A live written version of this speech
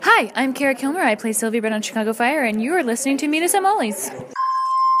Hi, I'm Kara Kilmer. I play Sylvie Brett on Chicago Fire, and you are listening to Meet Us at Molly's. Standing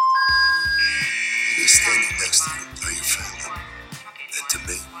next to you are your family. And to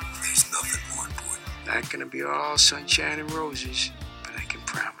me, there's nothing more important. Not gonna be all sunshine and roses, but I can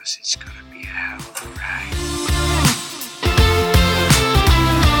promise it's gonna be a hell of a ride.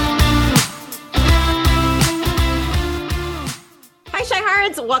 Hi,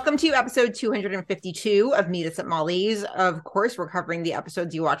 Shyhards. Welcome to episode 252 of Meet Us at Molly's. Of course, we're covering the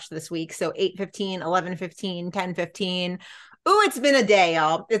episodes you watched this week. So 8:15, 11:15, 10:15. Ooh, it's been a day,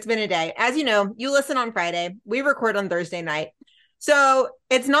 y'all. It's been a day. As you know, you listen on Friday. We record on Thursday night. So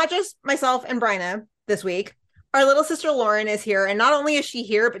it's not just myself and Bryna this week. Our little sister Lauren is here. And not only is she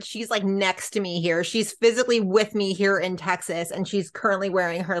here, but she's like next to me here. She's physically with me here in Texas. And she's currently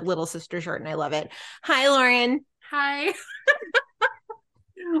wearing her little sister shirt. And I love it. Hi, Lauren. Hi.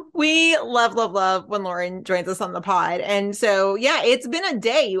 We love when Lauren joins us on the pod. And so, yeah, it's been a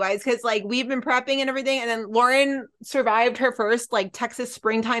day, you guys, because like we've been prepping and everything. And then Lauren survived her first like Texas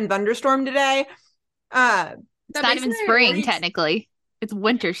springtime thunderstorm today. It's not even spring, technically. It's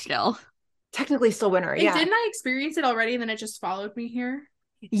winter still. Technically still winter, yeah. Didn't I experience it already and then it just followed me here?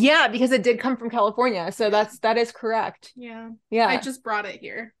 Yeah, because it did come from California. So that is correct. Yeah. Yeah. I just brought it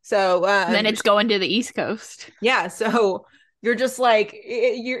here. So and then it's going to the East Coast. Yeah, so you're just like,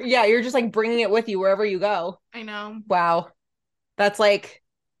 you're just like bringing it with you wherever you go. I know. Wow. That's like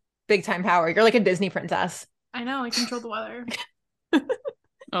big time power. You're like a Disney princess. I know. I control the weather.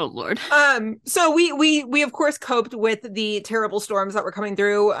 Oh, Lord. So we of course coped with the terrible storms that were coming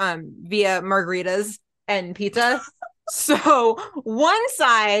through via margaritas and pizza. So one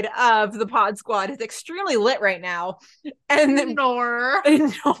side of the pod squad is extremely lit right now. And then and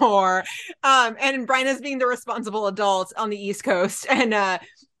Bryna's being the responsible adult on the East Coast. And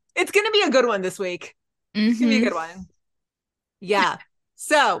it's gonna be a good one this week. It's gonna be a good one. Yeah.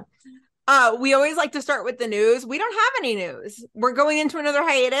 So we always like to start with the news. We don't have any news. We're going into another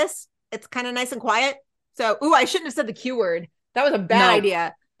hiatus. It's kind of nice and quiet. So I shouldn't have said the Q word. That was a bad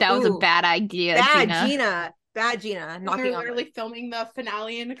idea. That was a bad idea. Bad Gina. We're literally filming the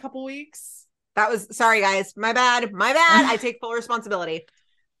finale in a couple weeks. That was, sorry guys, my bad. I take full responsibility.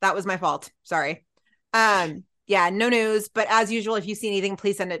 That was my fault. Sorry. Yeah, no news, but as usual, if you see anything,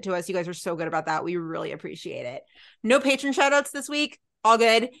 please send it to us. You guys are so good about that. We really appreciate it. No patron shout outs this week. All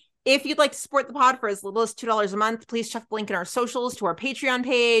good. If you'd like to support the pod for as little as $2 a month, please check the link in our socials to our Patreon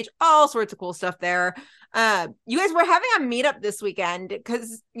page. All sorts of cool stuff there. You guys, we're having a meetup this weekend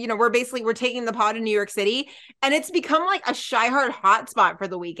because, we're taking the pod in New York City, and it's become like a Shyheart hotspot for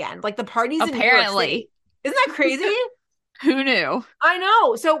the weekend. Like the parties in New York City. Isn't that crazy? Who knew? I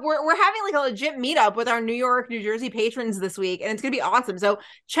know. So we're having like a legit meetup with our New York, New Jersey patrons this week, and it's gonna be awesome. So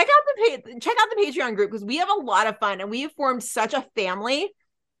check out the Patreon group because we have a lot of fun and we have formed such a family.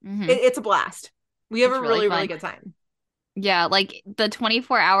 Mm-hmm. It's a blast. We have a really good time. Yeah, like the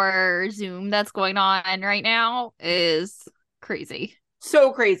 24-hour Zoom that's going on right now is crazy.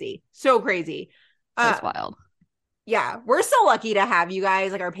 So crazy. That's wild. Yeah, we're so lucky to have you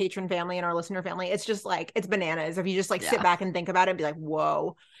guys, like our patron family and our listener family. It's just like, it's bananas if you just like sit back and think about it and be like,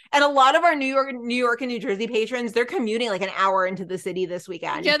 whoa. And a lot of our New York and New Jersey patrons, they're commuting like an hour into the city this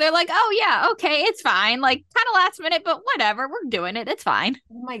weekend. Yeah, they're like, oh yeah, okay, it's fine. Like kind of last minute, but whatever, we're doing it. It's fine.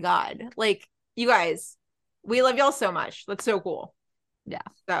 Oh my God. Like, you guys, we love y'all so much. That's so cool. Yeah.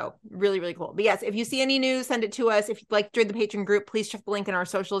 So really, really cool. But yes, if you see any news, send it to us. If you'd like to join the patron group, please check the link in our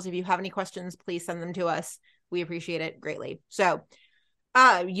socials. If you have any questions, please send them to us. We appreciate it greatly. So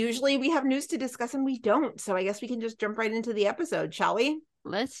usually we have news to discuss and we don't. So I guess we can just jump right into the episode, shall we?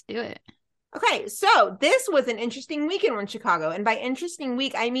 Let's do it. Okay, so this was an interesting weekend in Chicago. And by interesting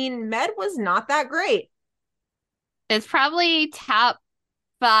week, I mean Med was not that great. It's probably top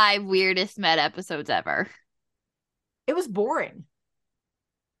 5 weirdest Med episodes ever. It was boring.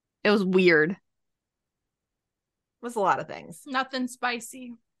 It was weird. It was a lot of things. Nothing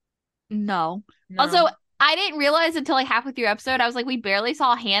spicy. No. Also, I didn't realize until like halfway through episode, I was like, we barely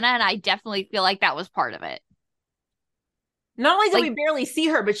saw Hannah, and I definitely feel like that was part of it. Not only did we barely see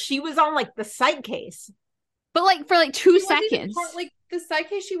her, but she was on like the psych case. But like for like 2 seconds. Like the psych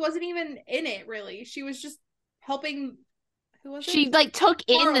case, she wasn't even in it really. She was just helping. Who was it? She like took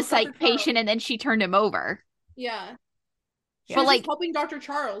in the psych patient and then she turned him over. Yeah. She but was like helping Dr.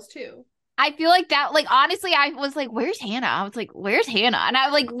 Charles too. I feel like that, like honestly, I was like, where's Hannah? I was like, where's Hannah? And I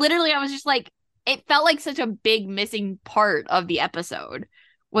like literally I was just like, it felt like such a big missing part of the episode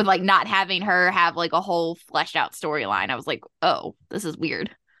with like not having her have like a whole fleshed out storyline. I was like, oh, this is weird.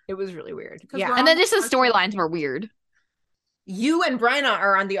 It was really weird. Yeah. And then just the storylines were weird. You and Bryna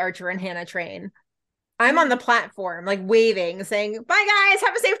are on the Archer and Hannah train. I'm on the platform, like waving, saying, "Bye, guys.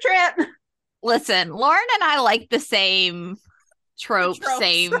 Have a safe trip." Listen, Lauren and I like the same tropes, tropes.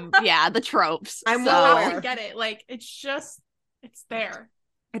 the tropes. I'm I well have aware. to get it. Like, it's there.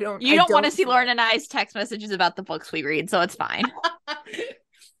 You don't want to see Lauren and I's text messages about the books we read, so it's fine.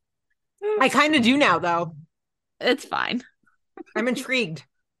 I kind of do now, though. It's fine. I'm intrigued.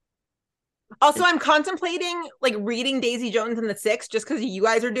 Also, I'm contemplating like reading Daisy Jones and the Six just because you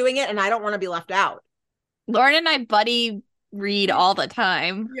guys are doing it, and I don't want to be left out. Lauren and I buddy read all the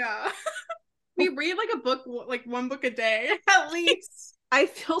time. Yeah. We read like a book, like one book a day at least. I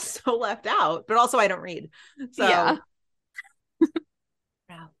feel so left out, but also I don't read. So Yeah.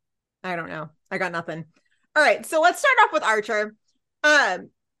 I don't know. I got nothing. All right, so let's start off with Archer.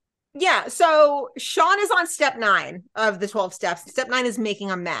 Yeah, so Sean is on step 9 of the 12 steps. Step 9 is making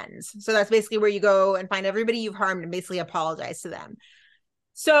amends. So that's basically where you go and find everybody you've harmed and basically apologize to them.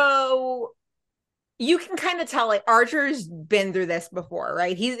 So you can kind of tell like Archer's been through this before,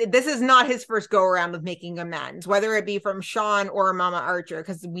 right? This is not his first go around with making amends, whether it be from Sean or Mama Archer,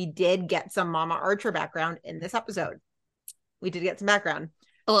 because we did get some Mama Archer background in this episode. We did get some background.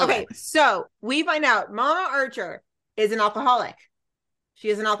 Okay, so we find out Mama Archer is an alcoholic. She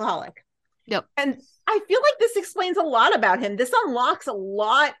is an alcoholic. Yep. And I feel like this explains a lot about him. This unlocks a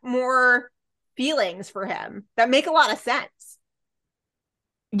lot more feelings for him that make a lot of sense.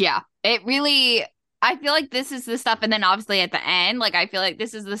 Yeah, it really, I feel like this is the stuff. And then obviously at the end, like, I feel like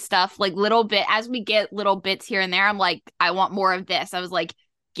this is the stuff, like little bit, as we get little bits here and there, I'm like, I want more of this. I was like,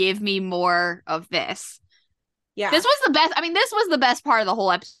 give me more of this. Yeah. This was the best. I mean, this was the best part of the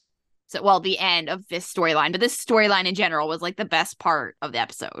whole episode. Well, the end of this storyline, but this storyline in general was like the best part of the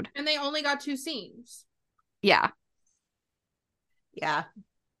episode. And they only got 2 scenes. Yeah. Yeah,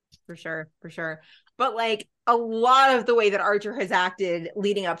 for sure. For sure. But like a lot of the way that Archer has acted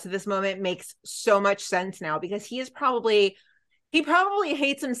leading up to this moment makes so much sense now, because he probably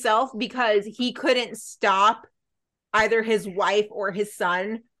hates himself because he couldn't stop either his wife or his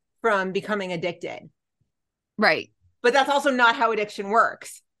son from becoming addicted. Right. But that's also not how addiction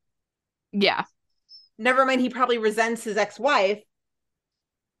works. Yeah. Never mind, he probably resents his ex-wife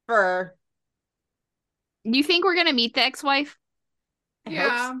for... You think we're going to meet the ex-wife?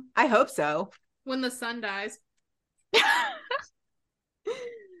 I hope so. When the son dies. I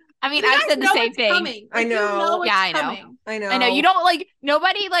mean, You I've guys said the know same it's thing. coming. I Like, you know. it's Yeah, I know. coming. I know. I know. You don't like,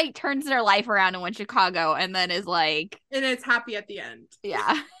 nobody like turns their life around in one Chicago and then is like, And it's happy at the end.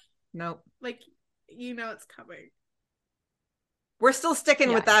 yeah. Nope. Like, you know it's coming. We're still sticking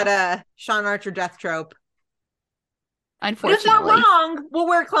Yeah, with that Sean Archer death trope. But if not Unfortunately. wrong, we'll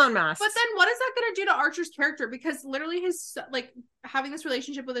wear clown masks. But then what is that going to do to Archer's character? Because literally his, like, having this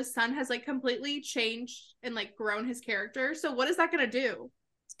relationship with his son has, like, completely changed and, like, grown his character. So what is that going to do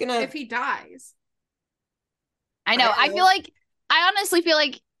It's gonna... if he dies? I know. I honestly feel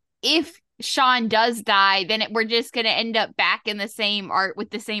like if Sean does die, then we're just going to end up back in the same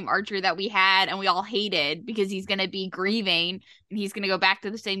with the same Archer that we had and we all hated, because he's going to be grieving and he's going to go back to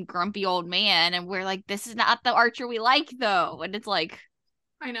the same grumpy old man. And we're like, this is not the Archer we like, though. And it's like,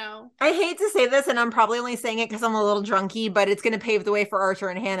 I know. I hate to say this, and I'm probably only saying it because I'm a little drunky, but it's going to pave the way for Archer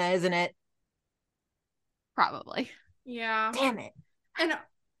and Hannah, isn't it? probably. Yeah. Damn it. And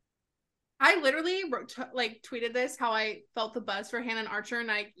I literally tweeted this, how I felt the buzz for Hannah and Archer,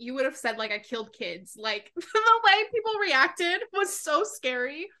 and you would have said like I killed kids. Like the way people reacted was so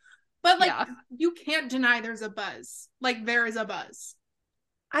scary. But like you can't deny there's a buzz. Like there is a buzz.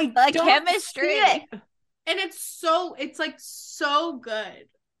 I Like don't chemistry. see it. And it's like so good.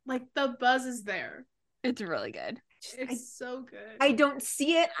 Like the buzz is there. It's really good. It's so good. I don't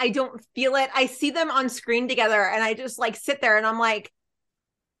see it. I don't feel it. I see them on screen together and I just like sit there and I'm like,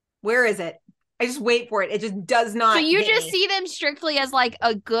 where is it? I just wait for it. It just does not. So you hit just me. see them strictly as like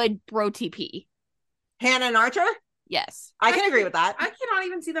a good bro TP. Hannah and Archer? Yes. I can agree with that. I cannot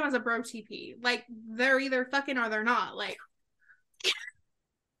even see them as a bro TP. Like they're either fucking or they're not. Like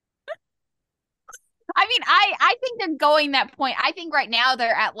I mean, I think they're going that point. I think right now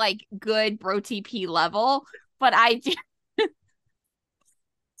they're at like good bro TP level, but I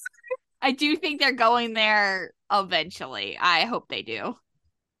do think they're going there eventually. I hope they do.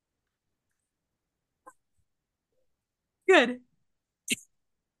 Good.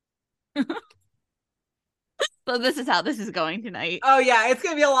 So this is how this is going tonight. Oh yeah, it's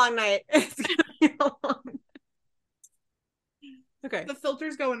gonna be a long night. It's gonna be a long. Okay. the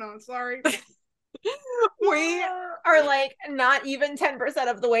filter's going on. Sorry. We are like not even 10%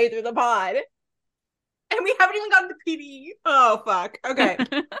 of the way through the pod. And we haven't even gotten to PD. Oh fuck. Okay.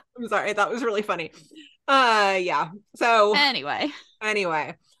 I'm sorry. That was really funny. Yeah. So Anyway.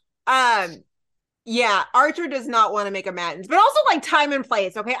 anyway. Yeah, Archer does not want to make amends, but also like time and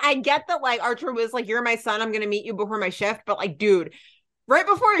place. Okay, I get that like Archer was like, "You're my son. I'm gonna meet you before my shift," but like, dude, right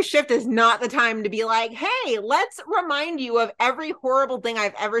before his shift is not the time to be like, "Hey, let's remind you of every horrible thing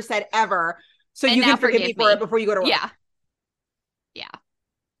I've ever said ever, so And you now can forgive me for it before you go to work." Yeah.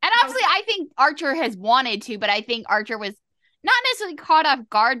 And obviously, I think Archer has wanted to, but I think Archer was not necessarily caught off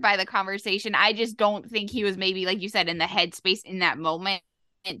guard by the conversation. I just don't think he was maybe, like you said, in the headspace in that moment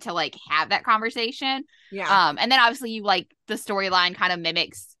to like have that conversation. Yeah. And then obviously you like the storyline kind of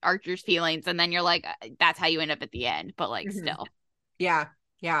mimics Archer's feelings, and then you're like, that's how you end up at the end. But like, still. Yeah.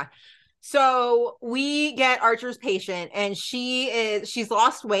 Yeah. So we get Archer's patient, and she's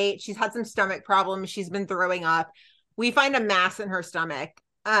lost weight. She's had some stomach problems. She's been throwing up. We find a mass in her stomach.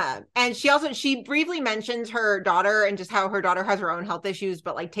 And she briefly mentions her daughter and just how her daughter has her own health issues,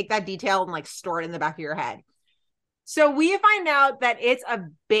 but like take that detail and like store it in the back of your head. So we find out that it's a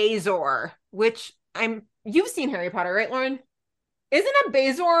Bazor, which you've seen Harry Potter, right, Lauren? Isn't a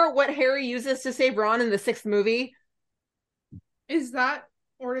Bazor what Harry uses to save Ron in the 6th movie? Is that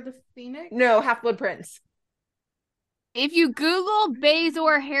Order of the Phoenix? No, Half-Blood Prince. If you Google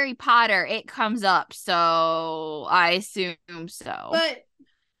Bazor Harry Potter, it comes up. So I assume so. But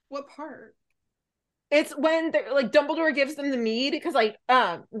what part? It's when like Dumbledore gives them the mead because like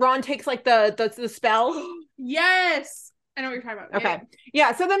Ron takes like the spell. Yes, I know what you're talking about. Okay,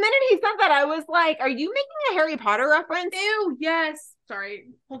 yeah. So the minute he said that, I was like, "Are you making a Harry Potter reference?" Ew. Yes. Sorry.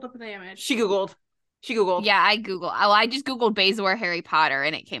 Pulled up the image. She googled. Yeah, I just Googled Bazor Harry Potter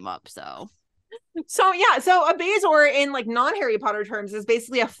and it came up. So yeah, so a Bazor in like non-Harry Potter terms is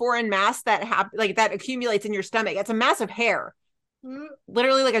basically a foreign mass that that accumulates in your stomach. It's a mass of hair.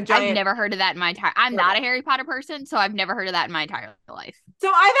 Literally like a giant. I've never heard of that in my entire. I'm not a Harry Potter person, so I've never heard of that in my entire life.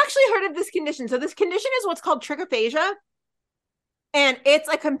 So I've actually heard of this condition. So this condition is what's called trichophagia, and it's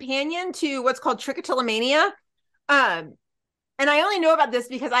a companion to what's called trichotillomania. And I only know about this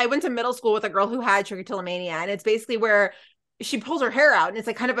because I went to middle school with a girl who had trichotillomania, and it's basically where she pulls her hair out, and it's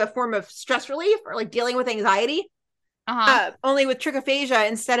like kind of a form of stress relief or like dealing with anxiety. Only with trichophagia,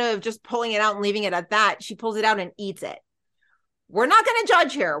 instead of just pulling it out and leaving it at that, she pulls it out and eats it. We're not going to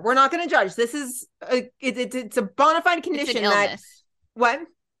judge here. We're not going to judge. This is it's a bona fide condition. It's an illness. What?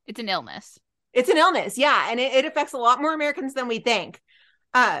 It's an illness. It's an illness, yeah, and it affects a lot more Americans than we think.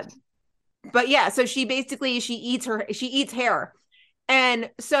 But yeah, so she eats hair, and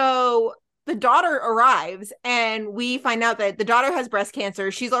so the daughter arrives, and we find out that the daughter has breast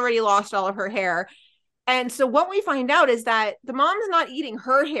cancer. She's already lost all of her hair, and so what we find out is that the mom's not eating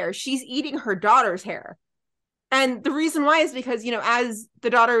her hair; she's eating her daughter's hair. And the reason why is because, you know, as the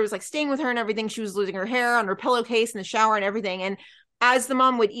daughter was like staying with her and everything, she was losing her hair on her pillowcase in the shower and everything. And as the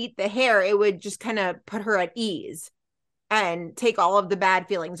mom would eat the hair, it would just kind of put her at ease and take all of the bad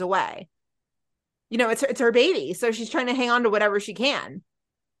feelings away. You know, it's her baby. So she's trying to hang on to whatever she can.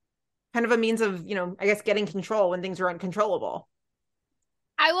 Kind of a means of, you know, I guess getting control when things are uncontrollable.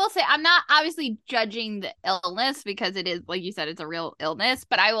 I will say I'm not obviously judging the illness because it is, like you said, it's a real illness.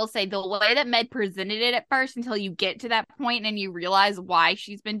 But I will say the way that Med presented it at first until you get to that point and you realize why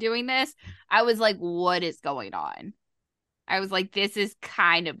she's been doing this, I was like, what is going on? I was like, this is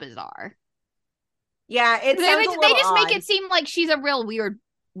kind of bizarre. Yeah, they just make it seem like she's a real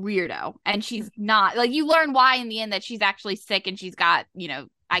weirdo. And she's not. Like, you learn why in the end that she's actually sick and she's got, you know,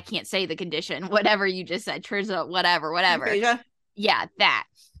 I can't say the condition, whatever you just said, Trizza, whatever. Aphasia? Yeah, that.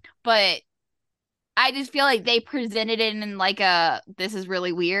 But I just feel like they presented it in like this is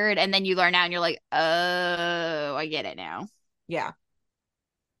really weird, and then you learn out and you're like, oh, I get it now. Yeah.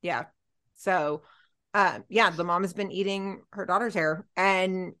 So the mom has been eating her daughter's hair,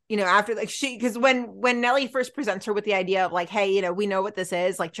 and you know, after like because when Nellie first presents her with the idea of like, hey, you know, we know what this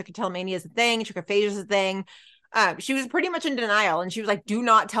is, like trichotillomania is a thing, trichophagia is a thing, she was pretty much in denial, and she was like, do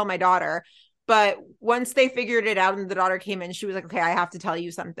not tell my daughter. But once they figured it out and the daughter came in, she was like, okay, I have to tell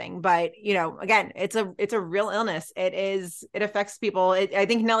you something. But, you know, again, it's a real illness. It affects people. I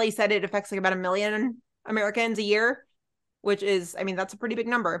think Nellie said it affects like about 1 million Americans a year, which is, I mean, that's a pretty big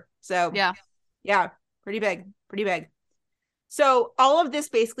number. So yeah, pretty big. So all of this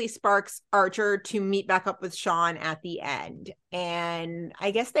basically sparks Archer to meet back up with Sean at the end. And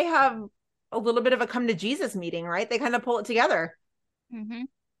I guess they have a little bit of a come to Jesus meeting, right? They kind of pull it together. Mm-hmm.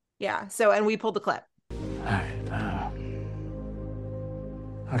 Yeah. So, and we pulled the clip. All right.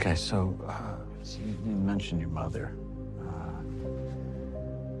 Okay. So you mentioned your mother.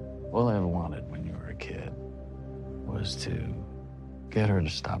 All I ever wanted when you were a kid was to get her to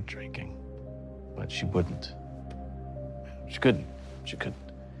stop drinking, but she wouldn't. She couldn't.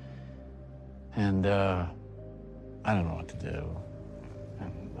 And I don't know what to do.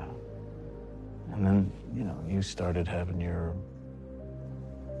 And then, you started having your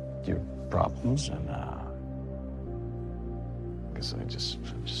problems, and I guess I just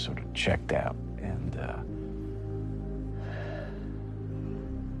sort of checked out, and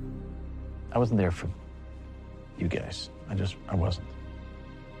I wasn't there for you guys. I wasn't.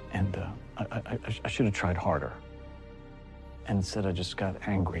 And I should have tried harder. And instead I just got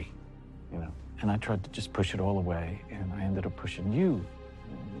angry, and I tried to just push it all away, and I ended up pushing you,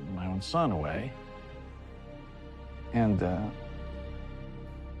 my own son, away. And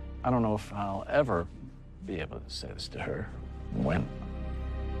I don't know if I'll ever be able to say this to her. When?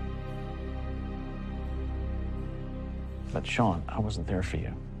 But Sean, I wasn't there for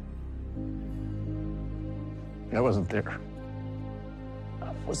you. I wasn't there.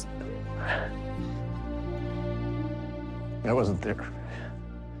 I wasn't there. I wasn't there.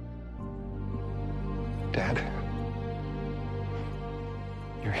 Dad,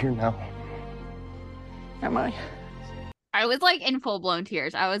 you're here now. Am I? I was like in full blown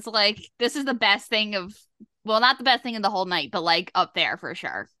tears. I was like, this is the best thing well, not the best thing in the whole night, but like up there for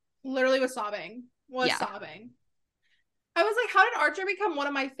sure. Literally was sobbing. Sobbing. I was like, how did Archer become one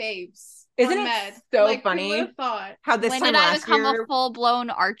of my faves? Isn't Or it Med? so Like, who funny would've thought? how this When time did I last become year, a full blown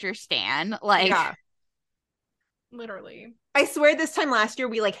Archer stan? Like, yeah, Literally. I swear this time last year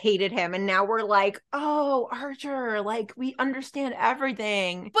we like hated him, and now we're like, oh, Archer, like we understand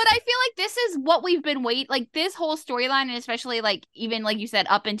everything. but I feel like this is what we've been like this whole storyline, and especially like even like you said,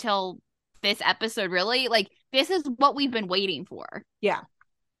 up until this episode, really, like this is what we've been waiting for. Yeah.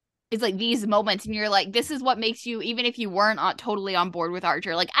 It's like these moments, and you're like, this is what makes you, even if you weren't totally on board with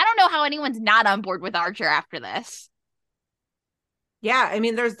Archer. Like, I don't know how anyone's not on board with Archer after this. Yeah, I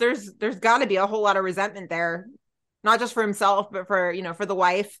mean, there's got to be a whole lot of resentment there, not just for himself, but for for the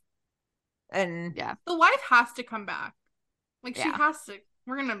wife. And Yeah. The wife has to come back. Like, she Yeah. has to.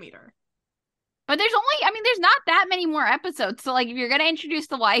 We're going to meet her. But there's not that many more episodes. So, like, if you're going to introduce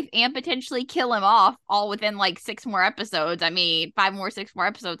the wife and potentially kill him off all within, like, 6 more episodes, 6 more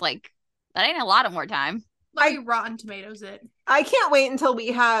episodes, like, that ain't a lot of more time. Like, Rotten Tomatoes it. I can't wait until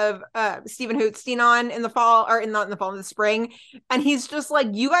we have Stephen Hootstein on in the fall, or not in the fall, in the spring, and he's just like,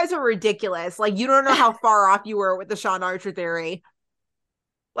 you guys are ridiculous. Like, you don't know how far off you were with the Sean Archer theory.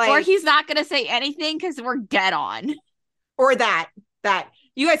 Like, Or he's not going to say anything because we're dead on. or that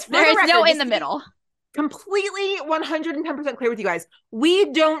you guys, for There the is record, no just in the to be middle. completely 110% clear with you guys,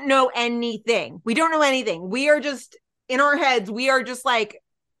 we don't know anything. We don't know anything. We are just in our heads. We are just like,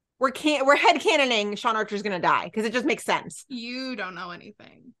 we're headcanoning Sean Archer's gonna die because it just makes sense. You don't know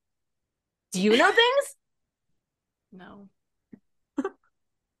anything. Do you know things? No.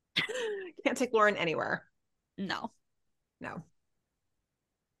 Can't take Lauren anywhere. No.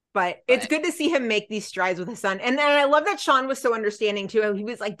 But it's good to see him make these strides with his son. And I love that Sean was so understanding too. He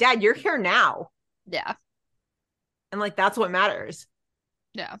was like, Dad, you're here now. Yeah. And like, that's what matters.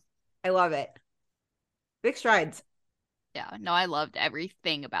 Yeah. I love it. Big strides. Yeah. No, I loved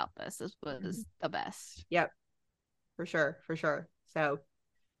everything about this. This was the best. Yep. For sure. So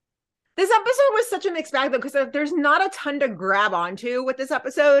this episode was such a mixed bag though, because there's not a ton to grab onto with this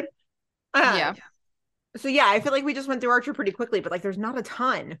episode. Yeah. So yeah, I feel like we just went through Archer pretty quickly, but like there's not a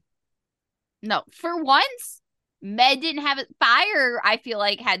ton. No, for once, Med didn't have it. Fire, I feel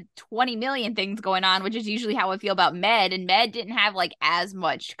like, had 20 million things going on, which is usually how I feel about Med, and Med didn't have like as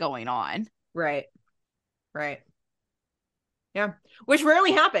much going on. Right. Yeah. Which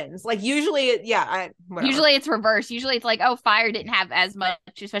rarely happens. Like usually, whatever. Usually it's reverse. Usually it's like, oh, Fire didn't have as much,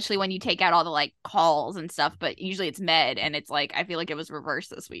 especially when you take out all the like calls and stuff, but usually it's Med, and it's like, I feel like it was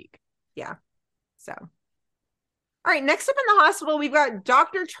reversed this week. Yeah. So. All right, next up in the hospital, we've got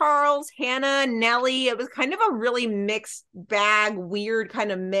Dr. Charles, Hannah, Nellie. It was kind of a really mixed bag, weird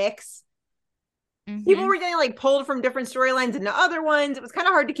kind of mix. Mhm. People were getting like pulled from different storylines into other ones. It was kind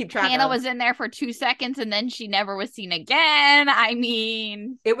of hard to keep track Hannah of. was in there for 2 seconds and then she never was seen again. I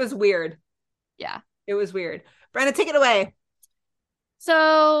mean, It was weird. yeah. It was weird. Brenda, take it away.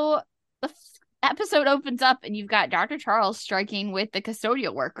 So the episode opens up and you've got Dr. Charles striking with the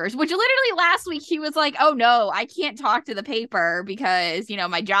custodial workers, which literally last week he was like, oh no, I can't talk to the paper because,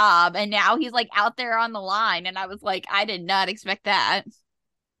 my job. And now he's like out there on the line. And I was like, I did not expect that.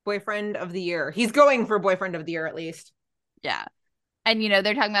 Boyfriend of the year. He's going for boyfriend of the year at least. Yeah. And,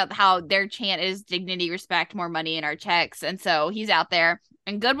 they're talking about how their chant is dignity, respect, more money in our checks. And so he's out there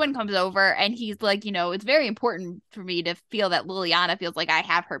and Goodwin comes over and he's like, it's very important for me to feel that Liliana feels like I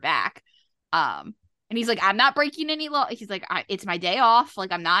have her back. And he's like, I'm not breaking any law. He's like, it's my day off.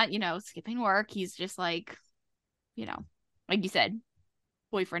 Like, I'm not, skipping work. He's just like, like you said,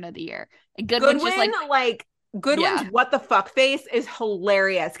 boyfriend of the year. And Goodwin's just like Goodwin's Yeah. what the fuck face is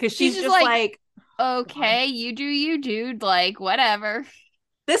hilarious because she's just like okay, you do you, dude. Like, whatever.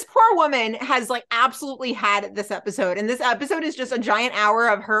 This poor woman has like absolutely had this episode, and this episode is just a giant hour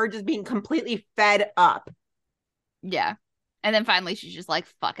of her just being completely fed up. Yeah. And then finally she's just like,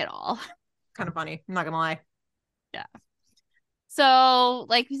 fuck it all. Kind of funny. I'm not gonna lie. Yeah. So,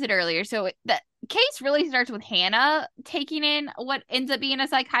 like we said earlier, so the case really starts with Hannah taking in what ends up being a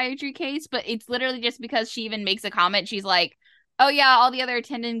psychiatry case, but it's literally just because she even makes a comment. She's like, oh yeah, all the other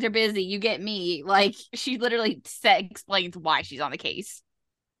attendings are busy. You get me. Like, she literally explains why she's on the case.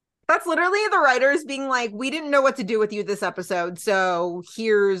 That's literally the writers being like, we didn't know what to do with you this episode, so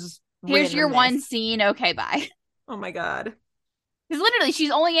here's your one scene. Okay, bye. Oh my god. Because literally,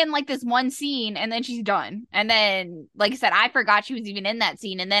 she's only in like this one scene, and then she's done. And then, like I said, I forgot she was even in that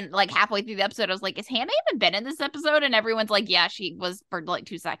scene. And then, like halfway through the episode, I was like, "Is Hannah even been in this episode?" And everyone's like, "Yeah, she was for like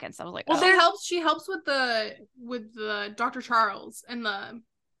 2 seconds." I was like, "Well, oh. she helps with the Dr. Charles and the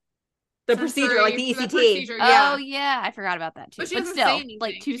procedure, like the ECT. Procedure, yeah. Oh yeah, I forgot about that too. But still,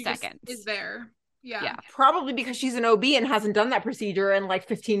 like 2 seconds is there. Yeah, probably because she's an OB and hasn't done that procedure in like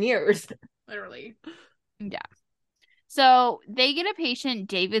 15 years. Literally. Yeah. So they get a patient,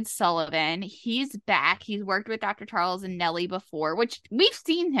 David Sullivan. He's back. He's worked with Dr. Charles and Nellie before, which we've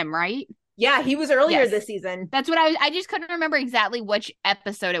seen him, right? Yeah, he was earlier this season. That's what I just couldn't remember exactly which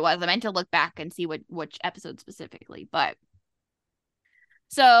episode it was. I meant to look back and see which episode specifically. But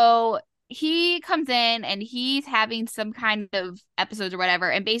so he comes in and he's having some kind of episodes or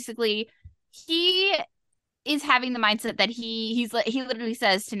whatever. And basically he is having the mindset that he literally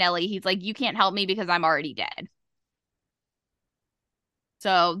says to Nellie, he's like, you can't help me because I'm already dead.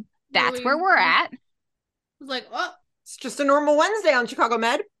 So that's where we're at. I was like, oh, it's just a normal Wednesday on Chicago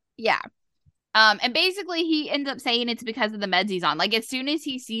Med. Yeah. And basically he ends up saying it's because of the meds he's on. Like, as soon as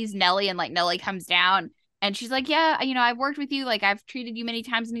he sees Nellie and like Nellie comes down and she's like, yeah, I've worked with you. Like, I've treated you many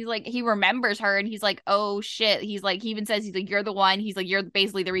times. And he's like, he remembers her and he's like, oh shit. He's like, he even says, he's like, you're the one. He's like, you're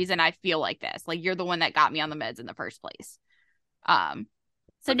basically the reason I feel like this. Like, you're the one that got me on the meds in the first place.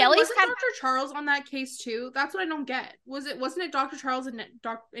 So Nellie's kind of Dr. Charles on that case too. That's what I don't get. Wasn't it Dr. Charles and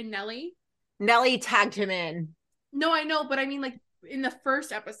Nellie? Nellie tagged him in. No, I know, but I mean like in the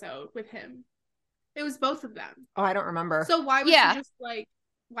first episode with him. It was both of them. Oh, I don't remember. So why was he just like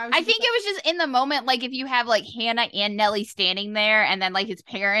I think it was just in the moment, like if you have like Hannah and Nellie standing there and then like his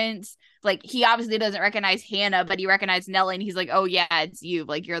parents, like he obviously doesn't recognize Hannah, but he recognized Nellie and he's like, oh yeah, it's you.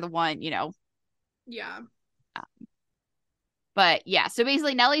 Like you're the one, Yeah. But yeah, so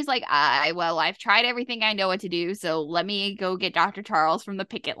basically Nellie's like, I've tried everything I know what to do, so let me go get Dr. Charles from the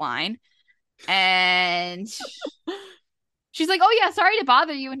picket line. And she's like, oh yeah, sorry to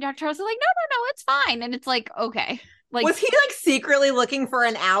bother you. And Dr. Charles is like, no, it's fine. And it's like, okay. Like, was he like secretly looking for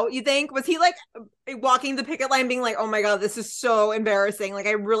an out, you think? Was he like walking the picket line being like, oh my God, this is so embarrassing. Like,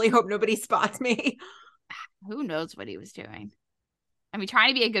 I really hope nobody spots me. Who knows what he was doing? I mean, trying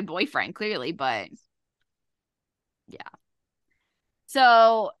to be a good boyfriend, clearly, but yeah.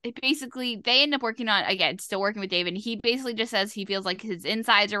 So basically they end up working on, again, still working with David. And he basically just says he feels like his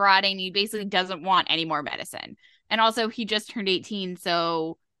insides are rotting. He basically doesn't want any more medicine. And also he just turned 18.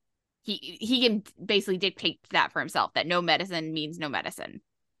 So he can basically dictate that for himself, that no medicine means no medicine.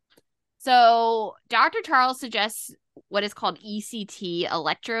 So Dr. Charles suggests what is called ECT,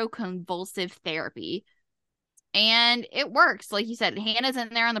 electroconvulsive therapy. And it works. Like you said, Hannah's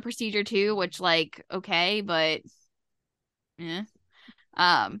in there on the procedure too, which like, okay, but yeah.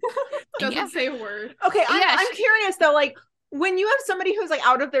 Doesn't say a word. Okay, I'm curious though, like when you have somebody who's like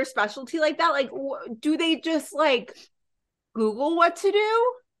out of their specialty like that, like do they just like Google what to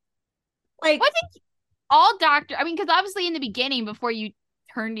do? Like, well, I think all because obviously in the beginning, before you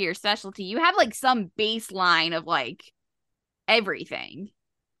turn to your specialty, you have like some baseline of like everything.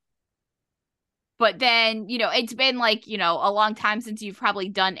 But then, it's been like, a long time since you've probably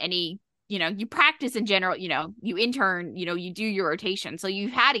done any, you practice in general, you intern, you do your rotation. So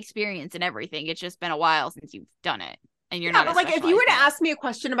you've had experience in everything. It's just been a while since you've done it. And you're not. But like if you were to ask me a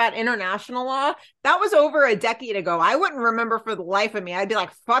question about international law, that was over a decade ago. I wouldn't remember for the life of me. I'd be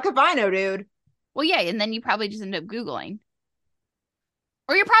like, fuck if I know, dude. Well, yeah. And then you probably just end up Googling.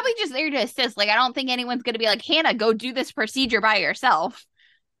 Or you're probably just there to assist. Like, I don't think anyone's going to be like, Hannah, go do this procedure by yourself.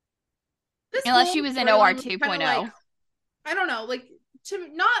 Unless she was in OR 2.0. Like, I don't know. Like,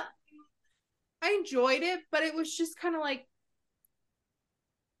 I enjoyed it, but it was just kind of like,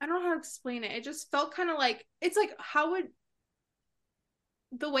 I don't know how to explain it. It just felt kind of like, it's like,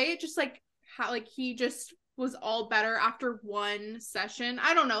 the way it just like, how like he just was all better after one session.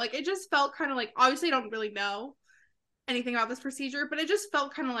 I don't know. Like, it just felt kind of like, obviously I don't really know anything about this procedure, but it just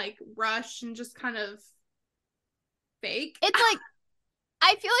felt kind of like rushed and just kind of fake. It's like,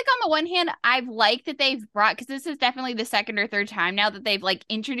 I feel like on the one hand, I've liked that they've brought, because this is definitely the second or third time now that they've like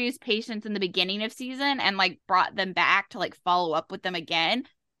introduced patients in the beginning of season and like brought them back to like follow up with them again.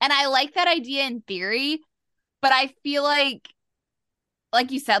 And I like that idea in theory, but I feel like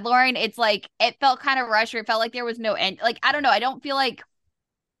you said, Lauren, it's like it felt kind of rushed, or it felt like there was no end. Like, I don't know. I don't feel like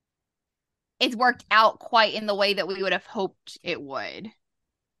it's worked out quite in the way that we would have hoped it would.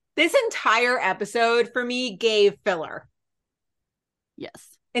 This entire episode for me gave filler.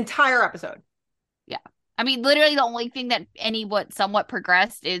 Yes. Entire episode. Yeah. I mean, literally the only thing that what somewhat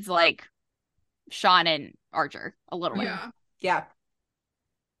progressed is like Sean and Archer a little bit. Yeah.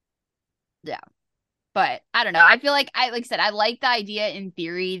 Yeah. But I don't know. I feel like I said, I like the idea in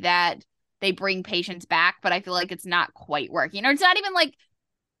theory that they bring patients back, but I feel like it's not quite working. Or it's not even like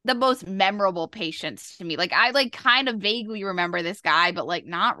the most memorable patients to me. Like I like kind of vaguely remember this guy, but like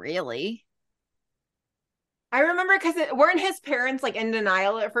not really. I remember because weren't his parents like in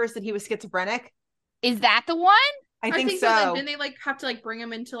denial at first that he was schizophrenic? Is that the one? I think so. And then they like have to like bring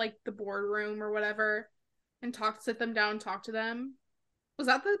him into like the boardroom or whatever and sit them down, talk to them. Was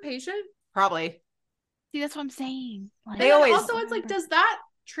that the patient? Probably. See, that's what I'm saying. Like, They always also, it's like, does that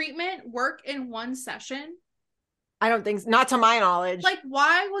treatment work in one session? I don't think so. Not to my knowledge. Like,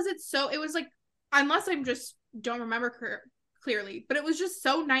 why was it so? It was like, unless I'm just don't remember clearly, but it was just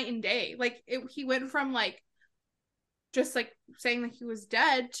so night and day. Like, he went from like just like saying that he was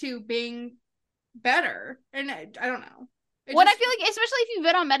dead to being better, and I don't know. I feel like, especially if you've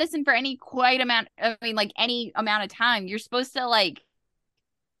been on medicine for any amount of time, you're supposed to like,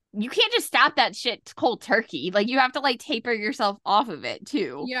 you can't just stop that shit cold turkey. Like, you have to like taper yourself off of it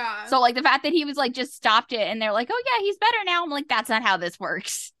too. Yeah. So like the fact that he was like just stopped it and they're like, oh yeah, he's better now. I'm like, that's not how this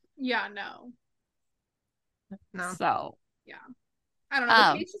works. Yeah, no. So yeah, I don't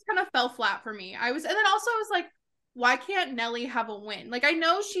know. The case just kind of fell flat for me. And then also I was like, why can't Nellie have a win? Like, I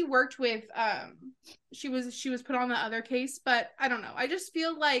know she worked with she was put on the other case, but I don't know. I just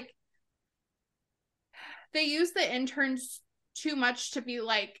feel like they use the interns too much to be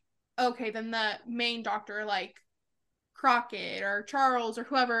like, okay, then the main doctor like Crockett or Charles or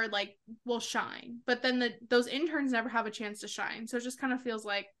whoever like will shine. But then those interns never have a chance to shine. So it just kind of feels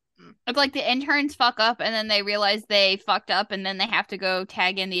like it's like the interns fuck up and then they realize they fucked up and then they have to go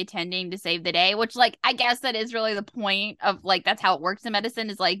tag in the attending to save the day, which like I guess that is really the point of like that's how it works in medicine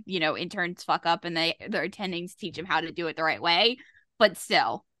is like, you know, interns fuck up and their attendings teach them how to do it the right way. But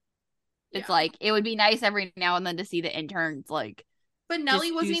still, it's like it would be nice every now and then to see the interns like. But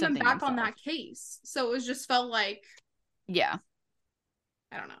Nellie wasn't even back on that case, so it was just felt like I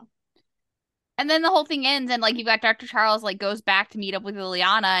don't know. And then the whole thing ends and like you've got Dr. Charles like goes back to meet up with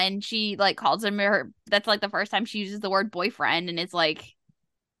Liliana and she like calls him that's like the first time she uses the word boyfriend and it's like,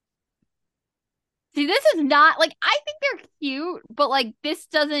 see, this is not like, I think they're cute, but like this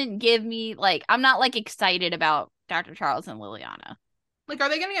doesn't give me like, I'm not like excited about Dr. Charles and Liliana. Like, are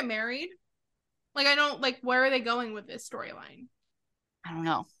they gonna get married? Like, I don't like, where are they going with this storyline? I don't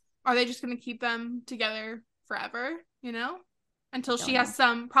know. Are they just gonna keep them together forever, you know, until she has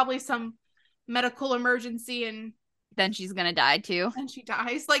probably some medical emergency and then she's gonna die too and she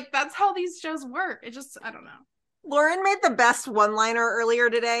dies? Like, that's how these shows work. It just, I don't know. Lauren made the best one-liner earlier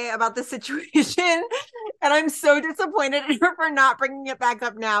today about the situation, and I'm so disappointed in her for not bringing it back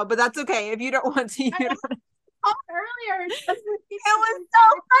up now, but that's okay if you don't want to. Earlier it was so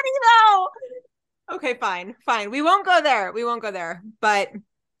funny though. Okay, fine, we won't go there, but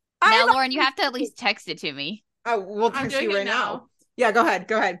now Lauren, you have to at least text it to me. Oh, we'll text you right now. Yeah, go ahead.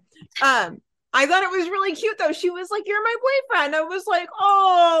 I thought it was really cute though. She was like, "You're my boyfriend." I was like,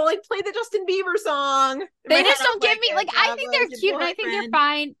 "Oh, like play the Justin Bieber song." They just don't give me like I think they're cute and I think they're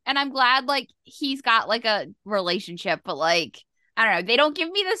fine and I'm glad like he's got like a relationship, but like I don't know, they don't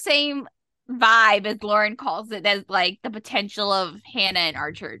give me the same vibe as Lauren calls it as like the potential of Hannah and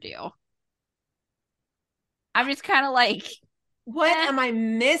Archer do. I'm just kind of like, what am I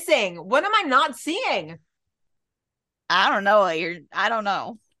missing? What am I not seeing? I don't know. I don't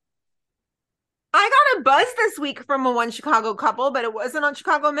know. I got a buzz this week from a One Chicago couple, but it wasn't on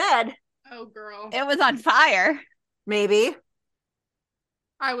Chicago Med. Oh, girl. It was on Fire. Maybe.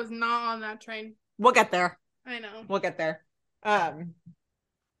 I was not on that train. We'll get there. I know. We'll get there.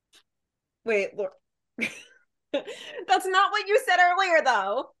 Wait, look. That's not what you said earlier,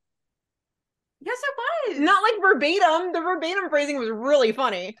 though. Yes, it was. Not like verbatim. The verbatim phrasing was really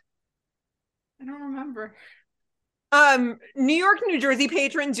funny. I don't remember. New York, New Jersey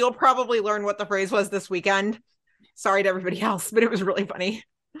patrons, you'll probably learn what the phrase was this weekend. Sorry to everybody else, but it was really funny.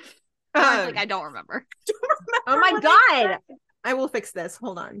 Like I don't remember. Oh my god! I will fix this.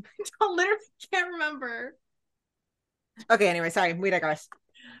 Hold on. I literally can't remember. Okay, anyway, sorry, we digress.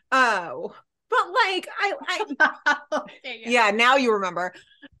 Oh, but like Okay, yeah, now you remember.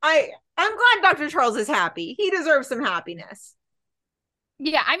 I'm glad Dr. Charles is happy. He deserves some happiness.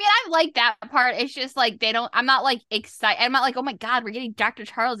 Yeah, I mean, I like that part. It's just like I'm not like excited. I'm not like, oh my God, we're getting Dr.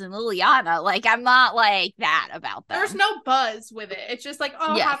 Charles and Liliana. Like, I'm not like that about them. There's no buzz with it. It's just like,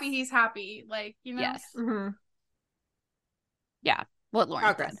 oh, Yes. happy he's happy. Like, you know? Yes. Mm-hmm. Yeah. What Lauren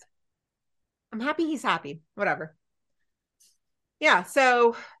Progress. said. I'm happy he's happy. Whatever. Yeah,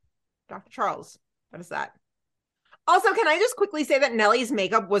 so Dr. Charles, what is that? Also, can I just quickly say that Nellie's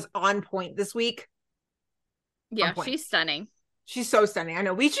makeup was on point this week? Yeah, point. she's stunning. She's so stunning. I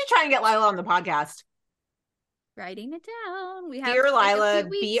know. We should try and get Lila on the podcast. Writing it down. We have Dear like, a Lila, few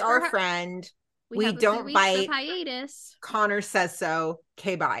be weeks our for friend. We have a few don't weeks of bite. hiatus. Connor says so.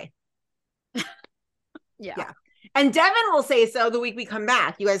 Okay, bye. Yeah. And Devin will say so the week we come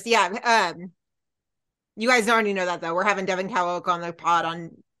back. You guys, yeah. You guys already know that though. We're having Devin Cowok on the pod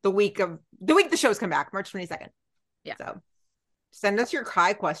on the week the shows come back, March 22nd. Yeah. So send us your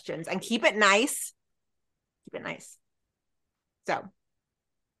Kai questions and keep it nice. Keep it nice. So,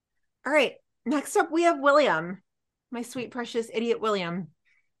 all right. Next up, we have William, my sweet, precious idiot William.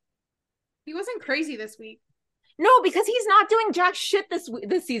 He wasn't crazy this week. No, because he's not doing jack shit this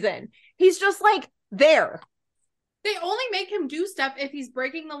season. He's just like there. They only make him do stuff if he's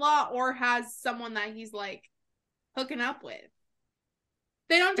breaking the law or has someone that he's like hooking up with.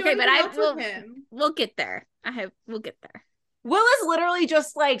 They don't do anything else with him. We'll get there. We'll get there. Will is literally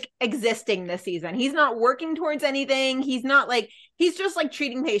just like existing this season. He's not working towards anything. He's not like, he's just like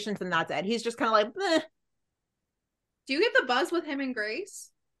treating patients and that's it. He's just kind of like, eh. Do you get the buzz with him and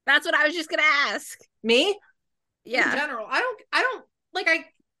Grace? That's what I was just gonna ask. Me? Yeah. In general. I don't like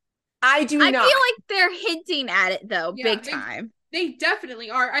I do I not. feel like they're hinting at it though, Yeah, big time. They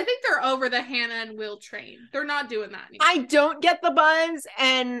definitely are. I think they're over the Hannah and Will train. They're not doing that anymore. I don't get the buzz,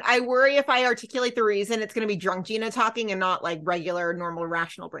 and I worry if I articulate the reason, it's going to be drunk Gina talking and not like regular, normal,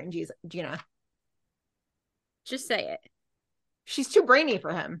 rational brain Gina. Just say it. She's too brainy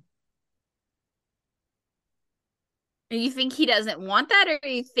for him. And you think he doesn't want that, or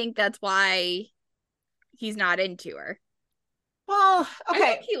you think that's why he's not into her? Well, I okay.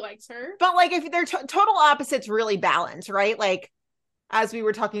 think he likes her. But like if they're total opposites, really balance, right? Like as we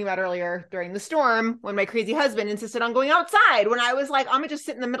were talking about earlier during the storm, when my crazy husband insisted on going outside, when I was like, I'm gonna just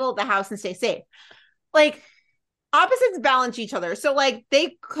sit in the middle of the house and stay safe. Like opposites balance each other. So like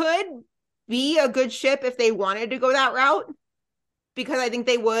they could be a good ship if they wanted to go that route, because I think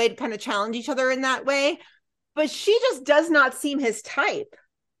they would kind of challenge each other in that way. But she just does not seem his type.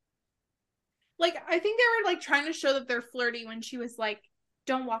 Like, I think they were like trying to show that they're flirty when she was like,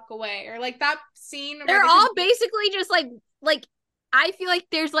 don't walk away, or like that scene. They're all basically just like I feel like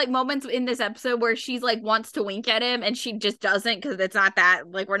there's like moments in this episode where she's like wants to wink at him and she just doesn't, because it's not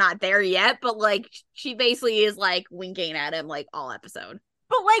that, like, we're not there yet, but like she basically is like winking at him like all episode.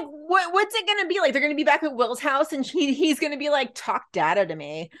 But like, what's it gonna be like? They're gonna be back at Will's house, and he's gonna be like, talk data to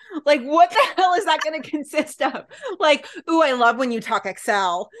me. Like, what the hell is that gonna consist of? Like, ooh, I love when you talk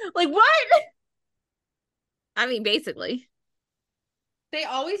Excel. Like, what? I mean, basically. They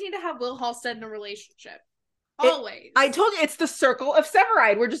always need to have Will Halstead in a relationship. Always. I told you, it's the circle of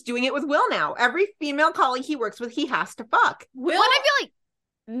Severide. We're just doing it with Will now. Every female colleague he works with, he has to fuck. Will. Well, I feel like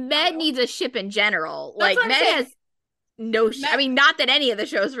Med needs a ship in general. That's Like, what I'm Med saying. has no I mean, not that any of the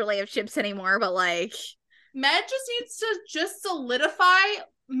shows really have ships anymore, but like Med just needs to just solidify,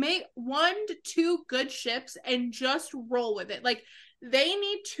 make 1 to 2 good ships and just roll with it. Like, they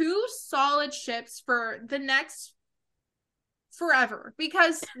need 2 solid ships for the next forever,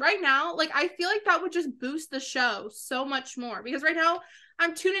 because right now, like, I feel like that would just boost the show so much more, because right now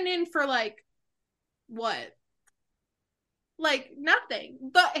I'm tuning in for like what, like nothing.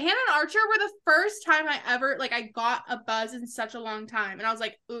 But Hannah and Archer were the first time I ever, like, I got a buzz in such a long time, and I was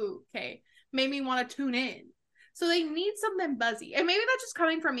like, ooh, okay, made me want to tune in. So they need something buzzy, and maybe that's just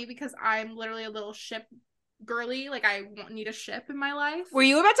coming from me because I'm literally a little ship girly. Like, I need a ship in my life. Were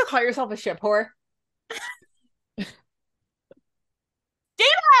you about to call yourself a ship whore?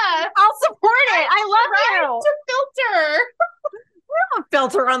 Yeah, I'll support it. I love you. to filter. We don't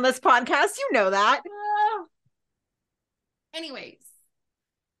filter on this podcast. You know that. Anyways,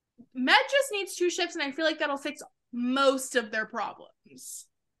 Med just needs 2 ships, and I feel like that'll fix most of their problems.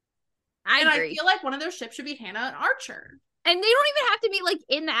 I And agree. I feel like one of their ships should be Hannah and Archer. And they don't even have to be like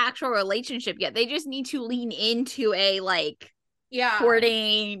in the actual relationship yet. They just need to lean into a like Yeah.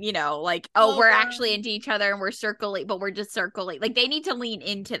 courting, you know, like, oh, we're Well, actually into each other and we're circling, but we're just circling. Like, they need to lean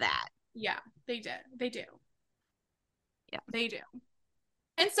into that. Yeah, they did. They do. Yeah. They do.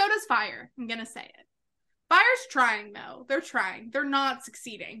 And so does Fire. I'm going to say it. Fire's trying though. They're trying. They're not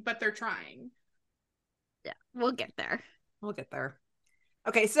succeeding, but they're trying. Yeah, we'll get there. We'll get there.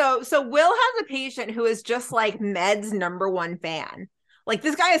 Okay, so Will has a patient who is just like Med's #1 fan. Like,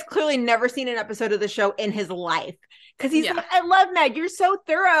 this guy has clearly never seen an episode of the show in his life. Because he's like, I love Med. You're so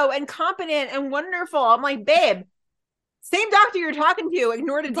thorough and competent and wonderful. I'm like, babe, same doctor you're talking to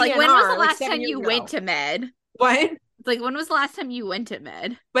ignored a DNR. Like, when was the last 7 time years you ago. went to Med? What? It's like, when was the last time you went to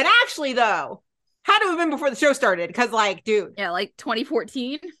Med? But actually, though, had to have been before the show started. Because, like, dude. Yeah, like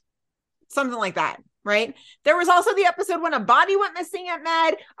 2014? Something like that. Right? There was also the episode when a body went missing at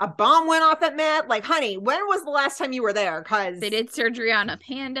Med, a bomb went off at Med. Like, honey, when was the last time you were there? Because they did surgery on a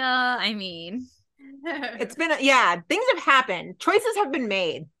panda. I mean, it's been, things have happened. Choices have been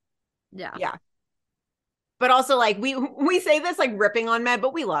made. Yeah. But also, like, we say this like ripping on Med,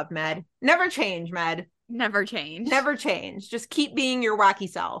 but we love Med. Never change, Med. Never change. Never change. Just keep being your wacky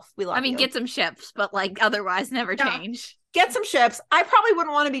self. We love you. Get some ships, but like otherwise never change. Get some ships. I probably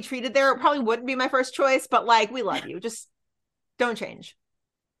wouldn't want to be treated there. It probably wouldn't be my first choice, but like, we love you. Just don't change.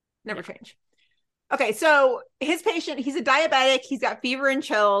 Never change. Okay, so his patient, he's a diabetic. He's got fever and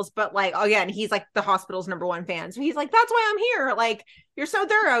chills, but like, again, he's like the hospital's #1 fan. So he's like, that's why I'm here. Like, you're so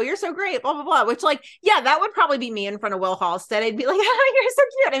thorough. You're so great, blah, blah, blah. Which, like, yeah, that would probably be me in front of Will Halstead. I'd be like, oh, you're so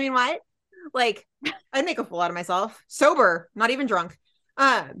cute. I mean, what? Like, I'd make a fool out of myself. Sober, not even drunk.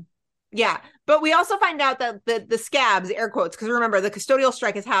 Yeah, but we also find out that the scabs, air quotes, because remember, the custodial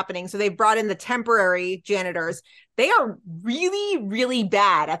strike is happening. So they've brought in the temporary janitors. They are really, really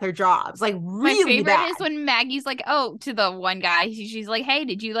bad at their jobs. Like, really My favorite bad. is when Maggie's like, oh, to the one guy, she's like, hey,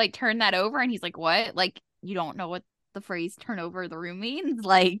 did you like turn that over? And he's like, what? Like, you don't know what the phrase turn over the room means?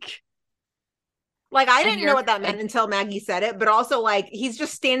 Like, I didn't know what that meant until Maggie said it, but also, like, he's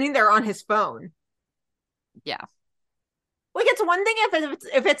just standing there on his phone. Yeah. Like, it's one thing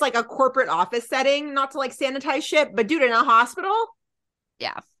if it's like a corporate office setting, not to like sanitize shit, but dude, in a hospital?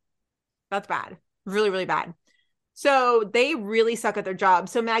 Yeah. That's bad. Really, really bad. So they really suck at their job.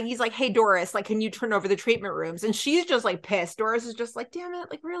 So Maggie's like, hey, Doris, like, can you turn over the treatment rooms? And she's just like pissed. Doris is just like, damn it.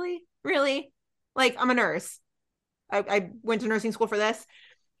 Like, really? Really? Like, I'm a nurse. I went to nursing school for this.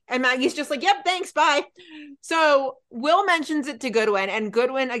 And Maggie's just like, yep, thanks, bye. So Will mentions it to Goodwin, and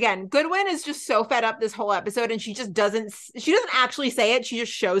Goodwin is just so fed up this whole episode, and she doesn't actually say it. She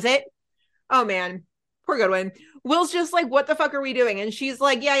just shows it. Oh man, poor Goodwin. Will's just like, what the fuck are we doing? And she's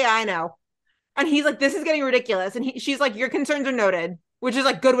like, yeah, I know. And he's like, this is getting ridiculous. And she's like, your concerns are noted, which is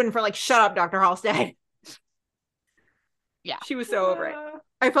like Goodwin for like, shut up, Dr. Halstead. Yeah. She was so over it.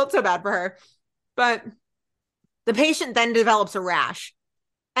 I felt so bad for her. But the patient then develops a rash.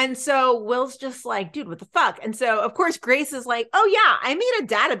 And so Will's just like, dude, what the fuck? And so, of course, Grace is like, oh, yeah, I made a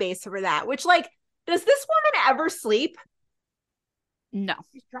database for that, which, like, does this woman ever sleep? No.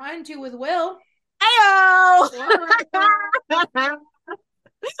 She's trying to with Will. Ayo!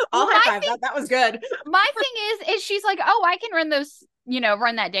 Well, high five. That was good. My thing is she's like, oh, I can run those,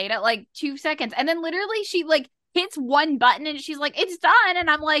 run that data like 2 seconds. And then literally she like hits one button and she's like, it's done. And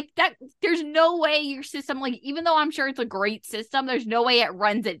I'm like, there's no way your system, like, even though I'm sure it's a great system, there's no way it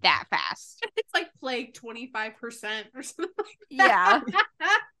runs it that fast. It's like Plague 25% or something like that. Yeah.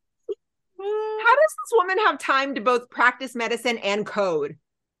 How does this woman have time to both practice medicine and code?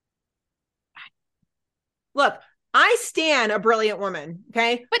 Look, I stan a brilliant woman,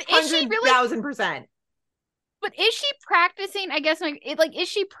 okay? But is she really 1,000%? But is she practicing, I guess, is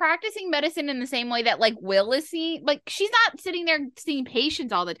she practicing medicine in the same way that, like, Will is seeing? Like, she's not sitting there seeing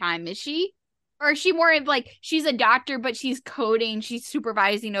patients all the time, is she? Or is she more of, like, she's a doctor, but she's coding, she's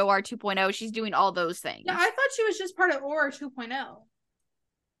supervising OR 2.0, she's doing all those things? Yeah, I thought she was just part of OR 2.0.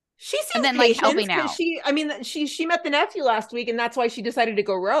 She sees and then, patients, like, helping out. She met the nephew last week, and that's why she decided to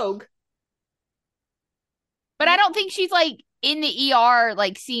go rogue. But I don't think she's, like, in the ER,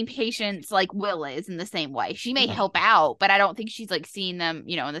 like, seeing patients like Will is in the same way. She may help out, but I don't think she's, like, seeing them,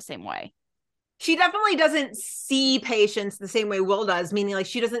 in the same way. She definitely doesn't see patients the same way Will does, meaning, like,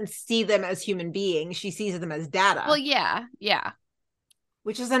 she doesn't see them as human beings. She sees them as data. Well, yeah.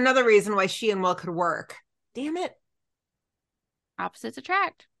 Which is another reason why she and Will could work. Damn it. Opposites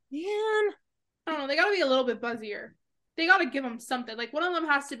attract. Man. I don't know. They got to be a little bit buzzier. They got to give them something. Like, one of them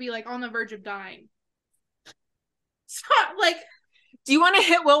has to be, like, on the verge of dying. So, like, do you want to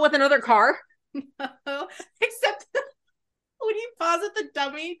hit Will with another car? No. Except when you pause at the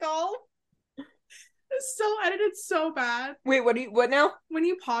dummy golf, it's so edited so bad. Wait, what now? When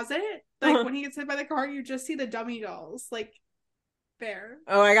you pause it, like when he gets hit by the car, you just see the dummy dolls, like, there.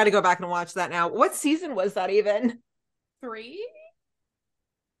 Oh, I got to go back and watch that now. What season was that even? 3?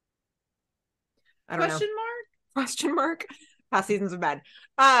 I don't know. Question mark? Question mark? Past seasons of bad.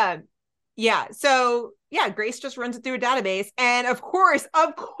 Yeah. So yeah, Grace just runs it through a database. And of course,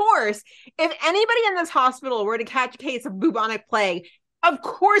 if anybody in this hospital were to catch a case of bubonic plague, of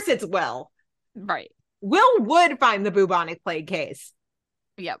course it's Will. Right. Will would find the bubonic plague case.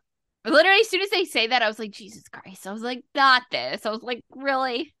 Yep. Literally, as soon as they say that, I was like, Jesus Christ. I was like, not this. I was like,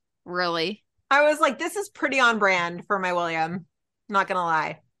 really? Really? I was like, this is pretty on brand for my William. Not gonna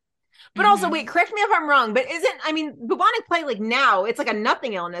lie. But also, wait, correct me if I'm wrong, but bubonic plague, like now, it's like a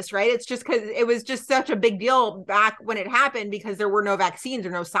nothing illness, right? It's just because it was just such a big deal back when it happened because there were no vaccines or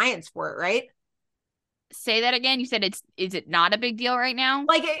no science for it, right? Say that again. You said is it not a big deal right now?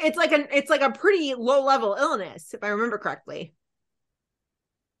 Like it's like a pretty low level illness, if I remember correctly.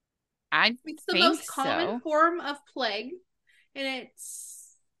 It's the most common form of plague, and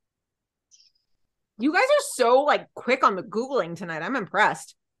it's. You guys are so like quick on the Googling tonight. I'm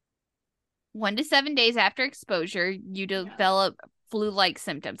impressed. 1 to 7 days after exposure, you develop flu-like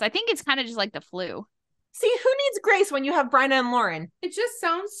symptoms. I think it's kind of just like the flu. See, who needs Grace when you have Bryna and Lauren? It just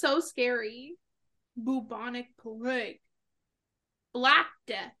sounds so scary. Bubonic plague. Black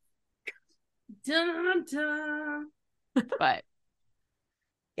Death. Dun, dun. But.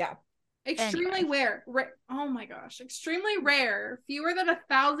 Yeah. Extremely rare. Oh my gosh. Extremely rare. Fewer than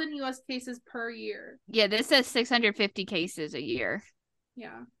 1,000 U.S. cases per year. Yeah, this says 650 cases a year.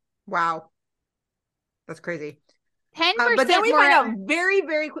 Yeah. Wow. That's crazy. 10%. But then we find out very,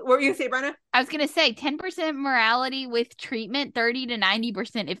 very quick. What were you going to say, Bryna? I was going to say 10% mortality with treatment, 30 to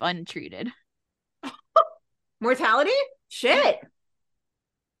 90% if untreated. Mortality? Shit.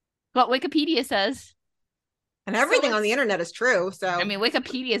 What Wikipedia says. And everything on the internet is true. So I mean,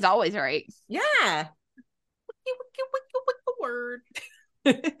 Wikipedia is always right. Yeah. Wiki, word.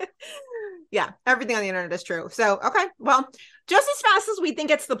 Yeah, everything on the internet is true. So, okay. Well, just as fast as we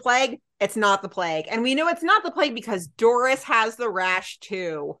think it's the plague, it's not the plague. And we know it's not the plague because Doris has the rash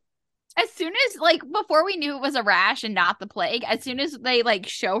too. As soon as, like, before we knew it was a rash and not the plague, as soon as they, like,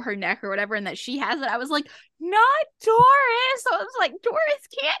 show her neck or whatever and that she has it, I was like, not Doris. So I was like, Doris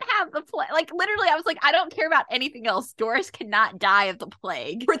can't have the plague. Like, literally, I was like, I don't care about anything else. Doris cannot die of the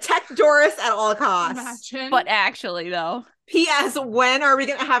plague. Protect Doris at all costs. Imagine. But actually, though. P.S. When are we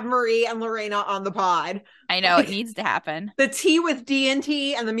going to have Marie and Lorena on the pod? I know, it needs to happen. The tea with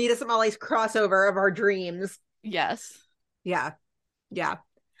D&T and the Meet Us at Molly's crossover of our dreams. Yes. Yeah. Yeah.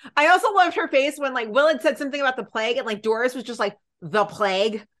 I also loved her face when like Will had said something about the plague and like Doris was just like the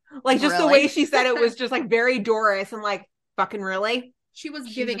plague. Like just the way she said it was just like very Doris and like fucking really. She was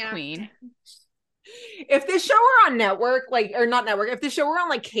She's giving a out. queen. If this show were on network, like or not network, if the show were on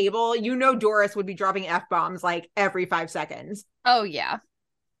like cable, you know Doris would be dropping F-bombs like every 5 seconds. Oh, yeah.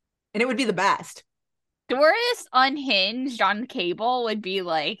 And it would be the best. Doris unhinged on cable would be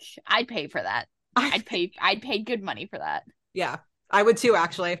like, I'd pay for that. I'd pay good money for that. Yeah. I would too,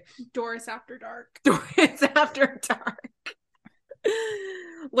 actually. Doris After Dark. Doris After Dark.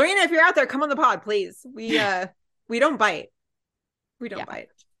 Lorena, if you're out there, come on the pod, please. We don't bite. We don't bite.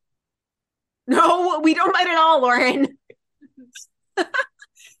 No, we don't bite at all, Lauren.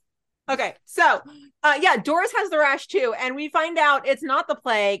 Okay, so yeah, Doris has the rash too, and we find out it's not the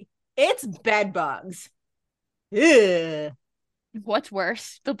plague, it's bed bugs. Ugh. What's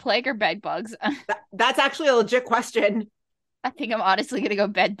worse, the plague or bed bugs? That's actually a legit question. I think I'm honestly gonna go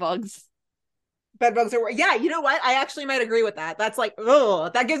bed bugs. Bed bugs are, yeah, you know what? I actually might agree with that. That's like, oh,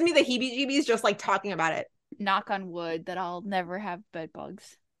 that gives me the heebie-jeebies just like talking about it. Knock on wood that I'll never have bed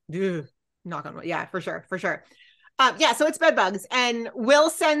bugs. Ugh. Knock on wood. Yeah, for sure. For sure. Yeah, so it's bed bugs. And Will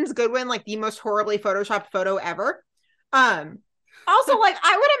sends Goodwin like the most horribly photoshopped photo ever. Also, like,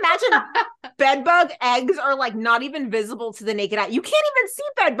 I would imagine bed bug eggs are like not even visible to the naked eye. You can't even see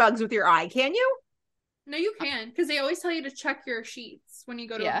bed bugs with your eye, can you? No, you can, because they always tell you to check your sheets when you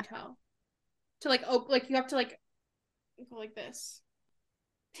go to a hotel. To like you have to like go like this.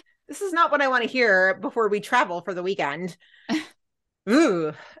 This is not what I want to hear before we travel for the weekend.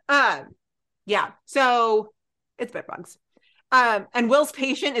 Ooh. Yeah. So it's bed bugs. And Will's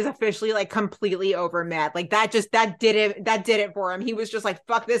patient is officially like completely over Med. Like that did it for him. He was just like,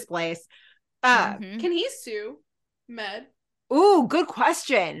 fuck this place. Can he sue Med? Ooh, good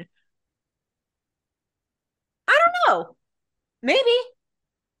question. I don't know. Maybe.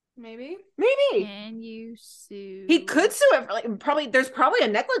 Can you sue? He could sue it for like probably there's probably a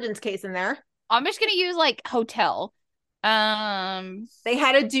negligence case in there. I'm just gonna use like hotel. They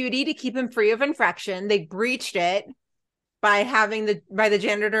had a duty to keep him free of infection. They breached it by the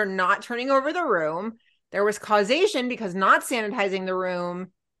janitor not turning over the room. There was causation because not sanitizing the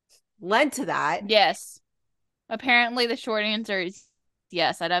room led to that. Yes. Apparently the short answer is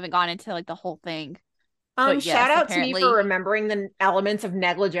yes. I haven't gone into like the whole thing. But yes, Shout out to me apparently- for remembering the elements of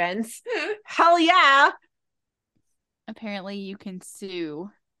negligence. Hell yeah. Apparently you can sue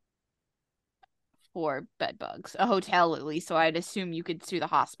for bed bugs. A hotel, at least, so I'd assume you could sue the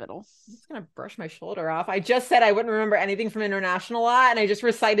hospital. I'm just gonna brush my shoulder off. I just said I wouldn't remember anything from international law, and I just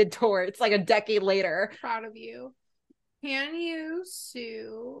recited torts like a decade later. Proud of you. Can you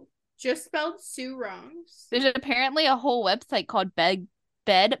sue? Just spelled sue wrong. There's apparently a whole website called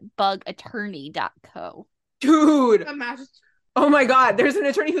bedbugattorney.co. Dude. Imagine. Oh my god, there's an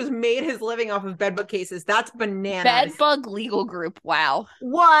attorney who's made his living off of bedbug cases. That's bananas. Bedbug legal group. Wow.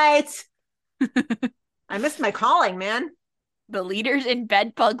 What? I missed my calling, man. The leaders in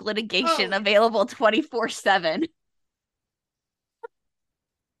bedbug litigation, Oh. available 24/7.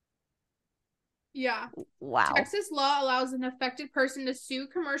 Yeah. Wow. Texas law allows an affected person to sue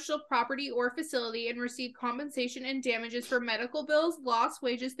commercial property or facility and receive compensation and damages for medical bills, lost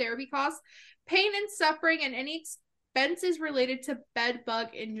wages, therapy costs, pain and suffering, and any expenses related to bed bug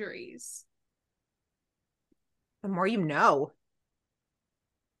injuries. The more you know.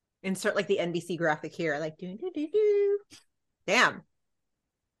 Insert like the NBC graphic here, like do do do do. Damn,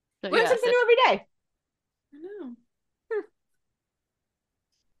 So, learn yes, something new every day. I know.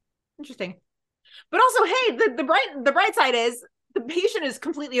 Interesting. But also, hey, the bright side is the patient is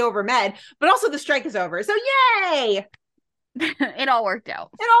completely over med, but also the strike is over. So yay! it all worked out.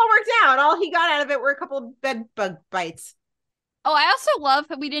 It all worked out. All he got out of it were a couple of bed bug bites. Oh, I also love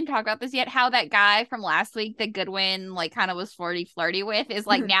that we didn't talk about this yet. How that guy from last week that Goodwin like kind of was flirty with is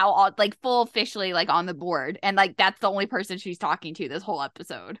like now all like full officially like on the board, and like that's the only person she's talking to this whole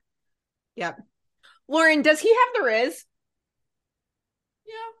episode. Yep. Lauren, does he have the Riz?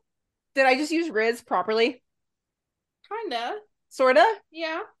 Yeah, Did I just use Riz properly? kinda. Sorta.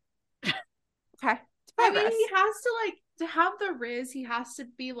 Yeah. Okay. I Progress. mean, he has to like to have the Riz. He has to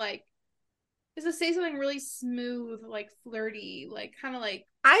be like, has to say something really smooth, like flirty, like kind of like.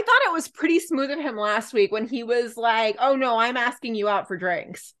 I thought it was pretty smooth of him last week when he was like, "Oh no, I'm asking you out for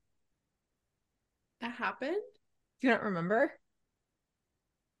drinks." That happened. Do you not remember?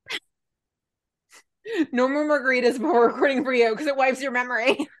 No more margaritas before recording for you because it wipes your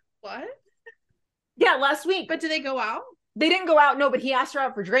memory. What? Yeah, last week. But did they go out? They didn't go out, no, but he asked her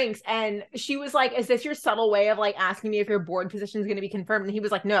out for drinks, and she was like, "Is this your subtle way of like asking me if your board position is going to be confirmed?" And he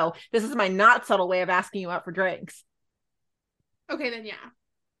was like, "No, this is my not subtle way of asking you out for drinks." Okay, then yeah.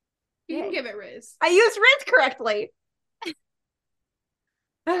 You can Yay. give it Riz. I used Riz correctly.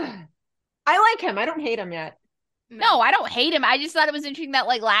 I like him. I don't hate him yet. No, I don't hate him. I just thought it was interesting that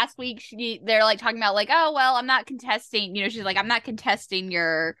like last week they're like talking about like, oh well, I'm not contesting. You know, she's like, I'm not contesting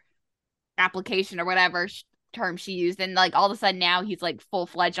your application or whatever term she used, and like all of a sudden now he's like full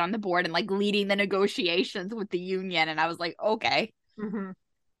fledged on the board and like leading the negotiations with the union, and I was like, okay. Mm-hmm.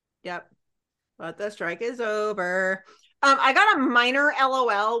 Yep. But the strike is over. I got a minor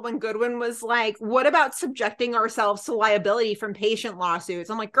LOL when Goodwin was like, "What about subjecting ourselves to liability from patient lawsuits?"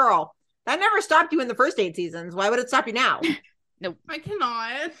 I'm like, girl, that never stopped you in the first 8 seasons. Why would it stop you now? I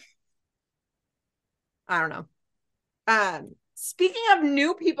cannot. I don't know. Speaking of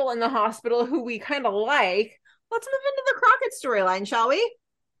new people in the hospital who we kind of like, let's move into the Crockett storyline, shall we?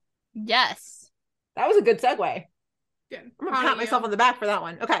 Yes. That was a good segue. Good. I'm gonna pat myself on the back for that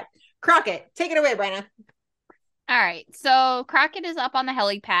one. Okay, Crockett, take it away, Brenna. All right, so Crockett is up on the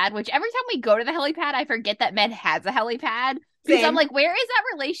helipad, which every time we go to the helipad, I forget that Med has a helipad. Because Same. I'm like, where is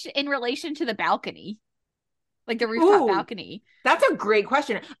that in relation to the balcony? Like the rooftop Ooh. balcony. That's a great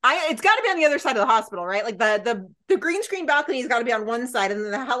question. It's got to be on the other side of the hospital, right? Like the green screen balcony's got to be on one side, and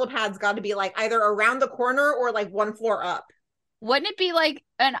then the helipad's got to be like either around the corner or like one floor up. Wouldn't it be like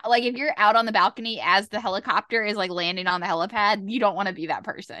if you're out on the balcony as the helicopter is like landing on the helipad, you don't want to be that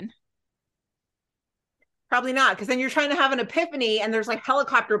person. Probably not, because then you're trying to have an epiphany, and there's like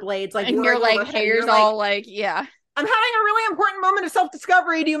helicopter blades, like And your whirling like overhead, and hair's you're all like, yeah, I'm having a really important moment of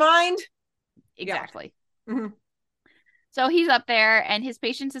self-discovery. Do you mind? exactly. Mhm. So he's up there, and his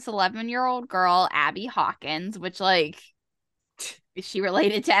patient's this 11-year-old girl, Abby Hawkins, which like, is she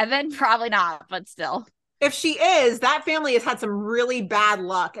related to Evan? Probably not, but still. If she is, that family has had some really bad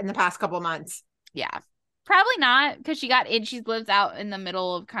luck in the past couple of months. Yeah. Probably not, because she lives out in the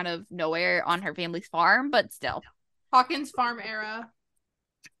middle of kind of nowhere on her family's farm, but still. Hawkins Farm era.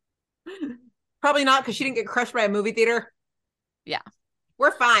 Probably not, because she didn't get crushed by a movie theater. Yeah.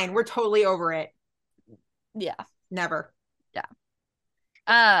 We're fine. We're totally over it. Yeah. Never.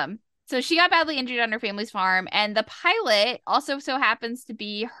 So she got badly injured on her family's farm, and the pilot also so happens to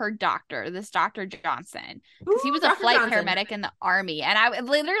be her doctor, this Dr. Johnson, because he was a Dr. flight Johnson. paramedic in the army. And I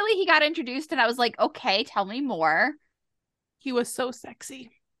literally, he got introduced, and I was like, okay, tell me more. He was so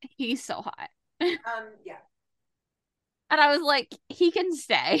sexy. He's so hot. Yeah. And I was like, he can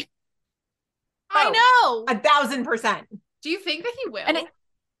stay. I know. 1,000%. Do you think that he will? And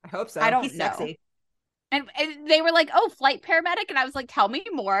I hope so. I don't He's know. sexy. And they were like, oh, flight paramedic. And I was like, tell me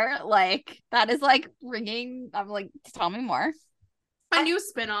more. Like, that is like ringing. I'm like, tell me more. A new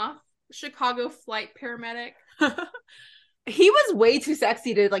spinoff, Chicago Flight Paramedic. He was way too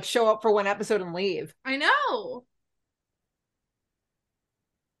sexy to like show up for one episode and leave. I know.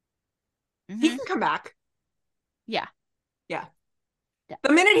 He can come back. Yeah.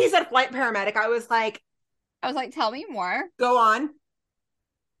 The minute he said flight paramedic, I was like, tell me more. go on.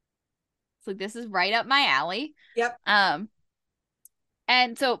 It's like, this is right up my alley. Yep.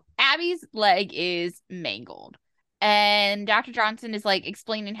 And so Abby's leg is mangled. And Dr. Johnson is like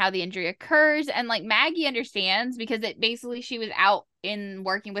explaining how the injury occurs. And like Maggie understands because it basically she was out in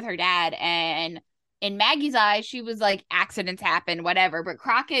working with her dad. And in Maggie's eyes, she was like, accidents happen, whatever. But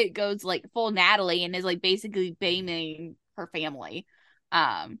Crockett goes like full Natalie and is like basically blaming her family.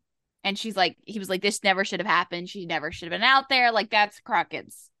 And she's like, he was like, this never should have happened. She never should have been out there. Like that's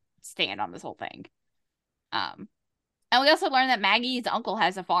Crockett's stand on this whole thing. And we also learned that Maggie's uncle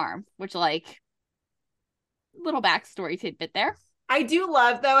has a farm, which like little backstory tidbit there. I do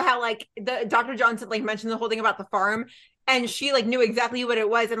love though how like the Dr. Johnson like mentioned the whole thing about the farm and she like knew exactly what it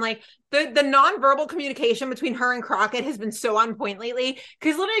was. And like the nonverbal communication between her and Crockett has been so on point lately.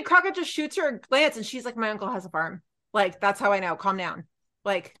 Cause literally Crockett just shoots her a glance and she's like, my uncle has a farm. Like, that's how I know. Calm down.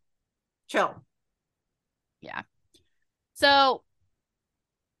 Like, chill. Yeah. So,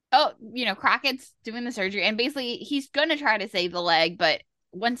 Crockett's doing the surgery and basically he's going to try to save the leg, but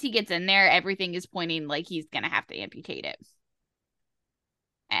once he gets in there, everything is pointing like he's going to have to amputate it.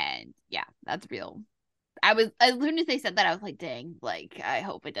 And yeah, that's real. As soon as they said that, I was like, dang, like, I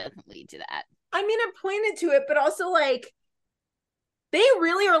hope it doesn't lead to that. I mean, it pointed to it, but also like, they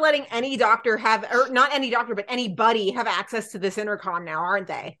really are letting any doctor have, or not any doctor, but anybody have access to this intercom now, aren't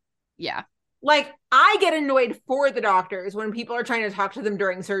they? Yeah. Like, I get annoyed for the doctors when people are trying to talk to them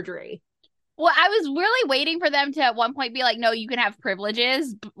during surgery. Well, I was really waiting for them to at one point be like, no, you can have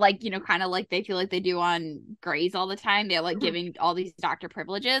privileges. Like, kind of like they feel like they do on Grey's all the time. They're like giving all these doctor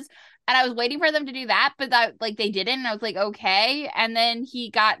privileges. And I was waiting for them to do that, but that like they didn't. And I was like, okay. And then he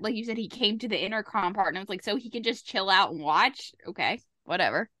got, like you said, he came to the intercom part and I was like, so he can just chill out and watch? Okay,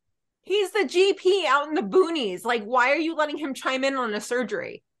 whatever. He's the GP out in the boonies. Like, why are you letting him chime in on a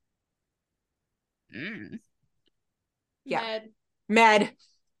surgery? Yeah. Med.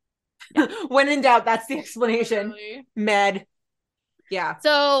 Yeah. When in doubt, that's the explanation. Really? Med. Yeah.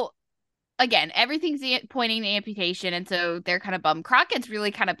 So again, everything's pointing to amputation, and so they're kind of bummed. Crockett's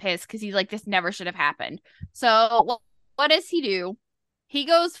really kind of pissed because he's like, this never should have happened. So what does he do? He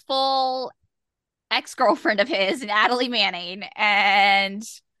goes full ex-girlfriend of his, Natalie Manning, and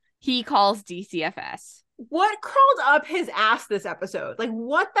he calls DCFS. What crawled up his ass this episode? Like,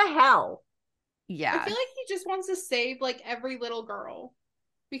 what the hell? Yeah. I feel like he just wants to save like every little girl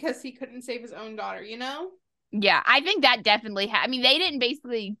because he couldn't save his own daughter, you know? Yeah, I think that definitely I mean, they didn't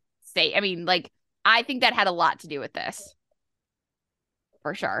basically say, I mean, like, I think that had a lot to do with this.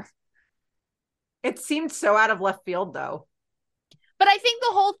 For sure. It seemed so out of left field, though. But I think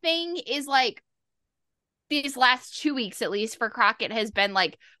the whole thing is, like, these last 2 weeks, at least, for Crockett has been,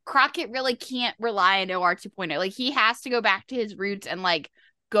 like, Crockett really can't rely on OR 2.0. Like, he has to go back to his roots and, like,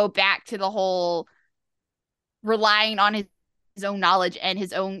 go back to the whole relying on his own knowledge and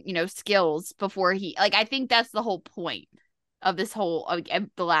his own, skills before he, like, I think that's the whole point of this whole, of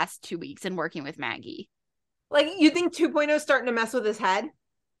the last 2 weeks and working with Maggie. Like, you think 2.0 is starting to mess with his head?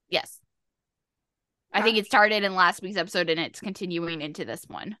 Yes. I think it started in last week's episode and it's continuing into this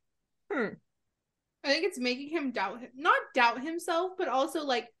one. I think it's making him not doubt himself, but also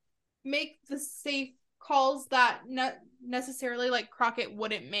like make the safe calls that not necessarily like Crockett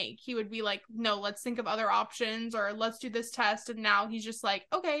wouldn't make. He would be like, no, let's think of other options or let's do this test. And now he's just like,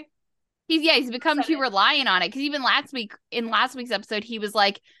 okay. He's become too reliant on it. Because even in last week's episode, he was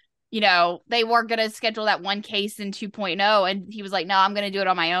like, they weren't going to schedule that one case in 2.0. And he was like, no, I'm going to do it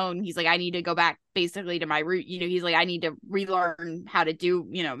on my own. He's like, I need to go back basically to my root. He's like, I need to relearn how to do,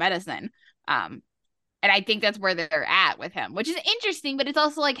 medicine. And I think that's where they're at with him, which is interesting. But it's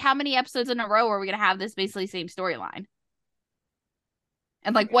also like, how many episodes in a row are we going to have this basically same storyline?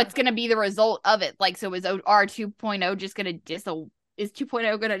 And like, what's going to be the result of it? Like, so is OR 2.0 just going to is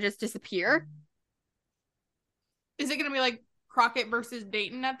 2.0 going to just disappear? Is it going to be like Crockett versus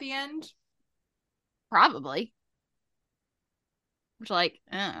Dayton at the end? Probably. Which, like,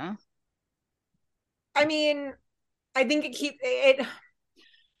 I mean, I think it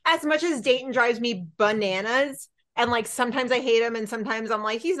as much as Dayton drives me bananas, and like sometimes I hate him and sometimes I'm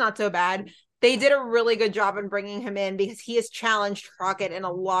like, he's not so bad. They did a really good job in bringing him in because he has challenged Crockett in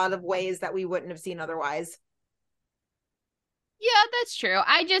a lot of ways that we wouldn't have seen otherwise. Yeah, that's true.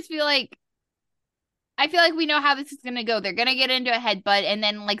 I feel like we know how this is gonna go. They're gonna get into a headbutt, and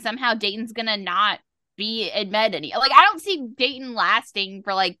then like somehow Dayton's gonna not be in med any. Like I don't see Dayton lasting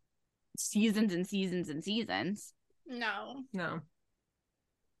for like seasons and seasons and seasons. No.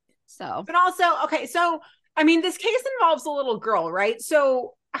 So, but also, okay, so I mean, this case involves a little girl, right?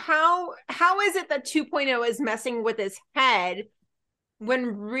 So how is it that 2.0 is messing with his head when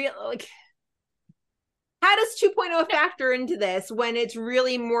real like? How does 2.0 factor into this when it's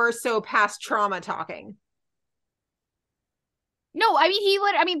really more so past trauma talking? No, I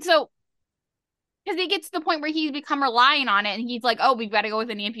mean, so because he gets to the point where he's become relying on it and he's like, oh, we've got to go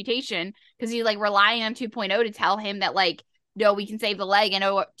with an amputation because he's like relying on 2.0 to tell him that like, no, we can save the leg and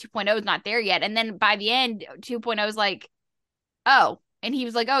 2.0 is not there yet. And then by the end, 2.0 is like, oh, and he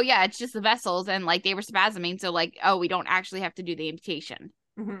was like, oh, yeah, it's just the vessels and like they were spasming. So like, oh, we don't actually have to do the amputation.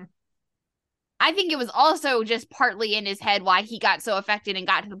 Mm-hmm. I think it was also just partly in his head why he got so affected and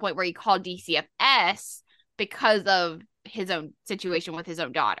got to the point where he called DCFS because of his own situation with his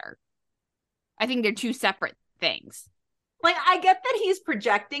own daughter. I think they're two separate things. Like, I get that he's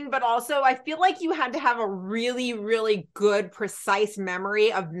projecting, but also I feel like you had to have a really, really good, precise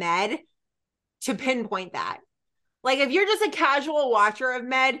memory of Med to pinpoint that. Like, if you're just a casual watcher of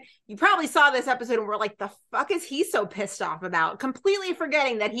Med, you probably saw this episode and were like, the fuck is he so pissed off about? Completely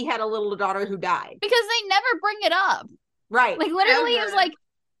forgetting that he had a little daughter who died. Because they never bring it up. Right. Like, literally, it was like,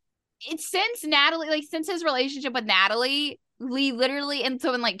 it's since Natalie, like, since his relationship with Natalie, we literally, and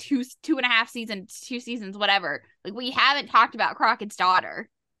so in like two and a half seasons, 2 seasons, whatever, like, we haven't talked about Crockett's daughter.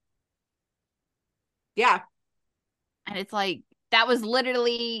 Yeah. And it's like, that was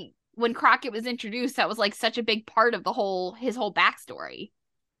literally... when Crockett was introduced, that was like such a big part of his whole backstory.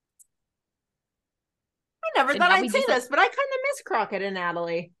 I never thought I'd say this, but I kind of miss Crockett and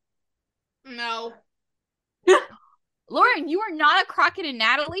Natalie. No. Lauren, you are not a Crockett and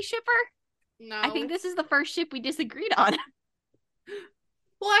Natalie shipper? No. I think this is the first ship we disagreed on.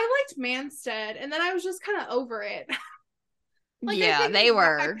 Well, I liked Manstead, and then I was just kind of over it. Like, yeah, they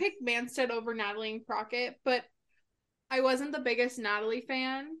were. I picked Manstead over Natalie and Crockett, but I wasn't the biggest Natalie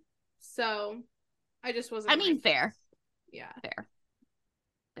fan. So I just wasn't. I mean, fair. Yeah. Fair.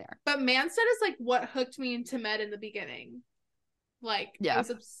 But Manstead is like what hooked me into Med in the beginning. Like, yeah. I was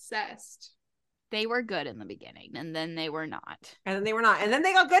obsessed. They were good in the beginning, and then they were not. And then they were not. And then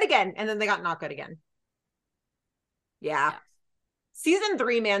they got good again. And then they got not good again. Yeah. Season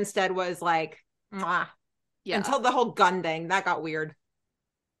 3 Manstead was like, mwah. Yeah. Until the whole gun thing. That got weird.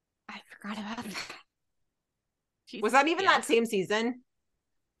 I forgot about that. Jesus, was that even that same season?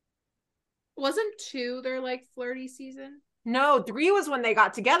 Wasn't 2 their like flirty season? No, 3 was when they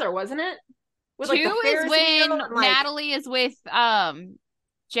got together, wasn't it? With, 2 like, is when Natalie is with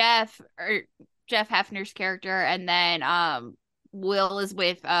Jeff Hefner's character, and then Will is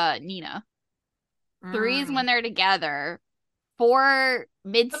with Nina. 3 is when they're together. 4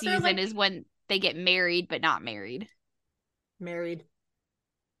 mid-season like... is when they get married but not married. Married.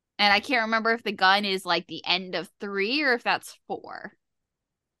 And I can't remember if the gun is like the end of 3 or if that's 4.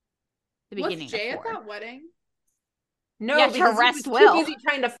 The beginning was Jay of 4. at that wedding? No, yeah, because to arrest he was Will. Too busy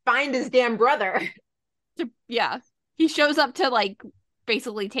trying to find his damn brother. Yeah, he shows up to like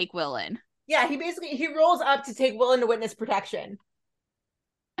basically take Will in. Yeah, he rolls up to take Will into witness protection.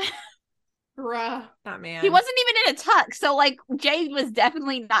 Bruh, that man. He wasn't even in a tux, so like Jay was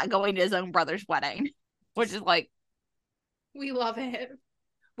definitely not going to his own brother's wedding, which is like, we love it.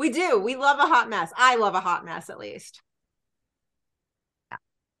 We do. We love a hot mess. I love a hot mess, at least.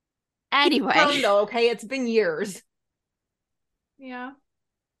 Anyway. Though, okay? It's been years. Yeah.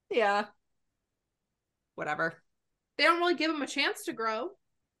 Yeah. Whatever. They don't really give him a chance to grow.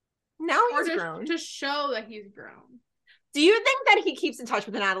 Now he's grown. To show that he's grown. Do you think that he keeps in touch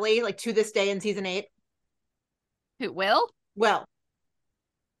with Natalie, like, to this day in season 8? Who, Will? Will.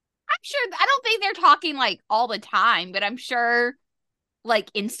 I'm sure. I don't think they're talking, like, all the time, but I'm sure...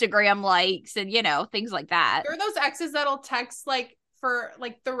 like Instagram likes and, you know, things like that. There are those exes that'll text like for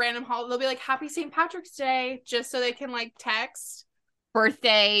like the random holiday. They'll be like, Happy St. Patrick's Day, just so they can like text.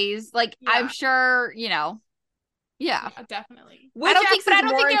 Birthdays. Like, yeah. I'm sure, you know. Yeah. Definitely. I don't think they're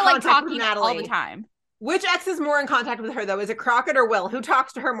like talking all the time. Which ex is more in contact with her though? Is it Crockett or Will? Who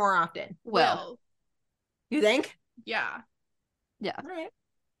talks to her more often? Will. You think? Yeah. Yeah. All right.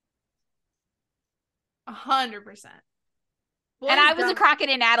 100%. And I was a Crockett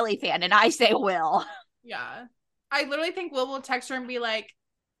and Natalie fan, and I say Will. Yeah. I literally think Will text her and be like,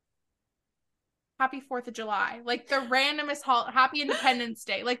 Happy 4th of July. Like the randomest Happy Independence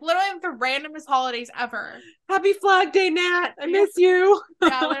Day. Like literally the randomest holidays ever. Happy Flag Day, Nat. I miss you.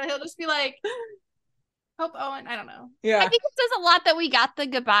 Yeah, literally, he'll just be like, Hope Owen. I don't know. Yeah. I think it says a lot that we got the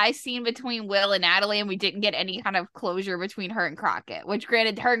goodbye scene between Will and Natalie, and we didn't get any kind of closure between her and Crockett, which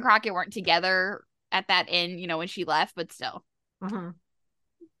granted, her and Crockett weren't together at that end, you know, when she left, but still.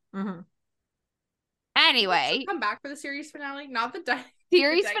 Anyway. Come back for the series finale, not the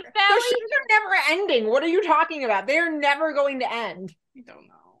series the finale? The shows are never ending. What are you talking about? They're never going to end. I don't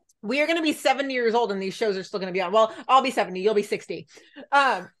know. We are going to be 70 years old and these shows are still going to be on. Well, I'll be 70. You'll be 60.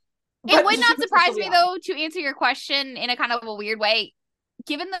 It would not surprise me, though, to answer your question in a kind of a weird way.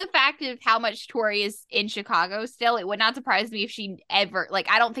 Given the fact of how much Tori is in Chicago still, it would not surprise me if she ever, like,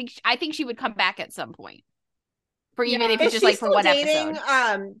 I think she would come back at some point. For even if it's just like for one dating,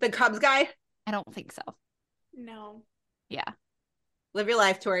 episode. The Cubs guy? I don't think so. No. Yeah. Live your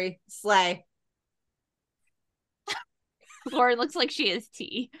life, Tori. Slay. Lauren looks like she has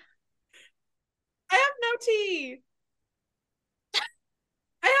tea. I have no tea.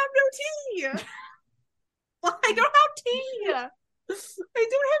 I have no tea. Well, I don't have tea. I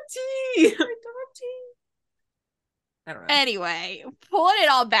don't have tea. I don't have tea. I don't know. Anyway, pulling it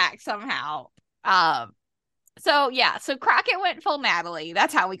all back somehow. So Crockett went full Natalie.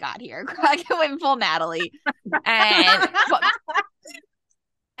 That's how we got here. Crockett went full Natalie.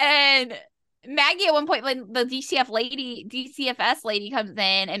 And Maggie at one point, when the DCFS lady comes in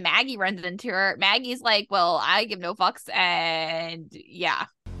and Maggie runs into her, Maggie's like, well, I give no fucks. And yeah.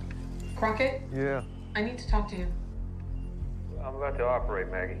 Crockett? Yeah. I need to talk to you. I'm about to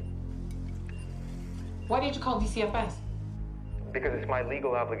operate, Maggie. Why did you call DCFS? Because it's my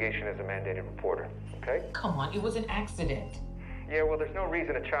legal obligation as a mandated reporter, okay? Come on, it was an accident. Yeah, well, there's no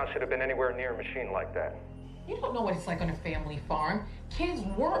reason a child should have been anywhere near a machine like that. You don't know what it's like on a family farm. Kids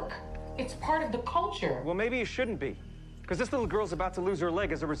work. It's part of the culture. Well, maybe it shouldn't be. Because this little girl's about to lose her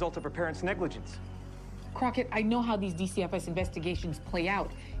leg as a result of her parents' negligence. Crockett, I know how these DCFS investigations play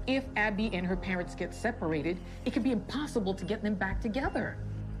out. If Abby and her parents get separated, it could be impossible to get them back together.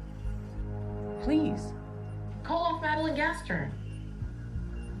 Please, call off Madeline Gastern.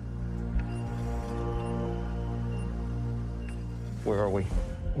 Where are we?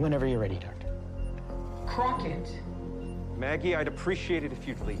 Whenever you're ready, Doctor. Crockett. Maggie, I'd appreciate it if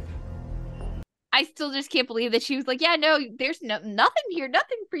you'd leave. I still just can't believe that she was like, yeah, no, there's nothing here,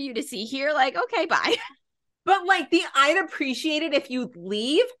 nothing for you to see here. Like, okay, bye. But like I'd appreciate it if you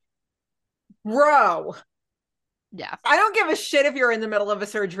leave. Bro. Yeah. I don't give a shit if you're in the middle of a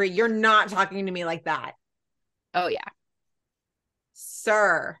surgery. You're not talking to me like that. Oh, yeah.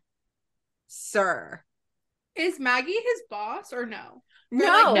 Sir. Is Maggie his boss or no? They're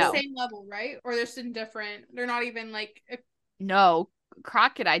No. like the same level, right? Or they're still different. They're not even like No,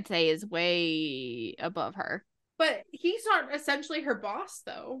 Crockett, I'd say, is way above her. But he's not essentially her boss,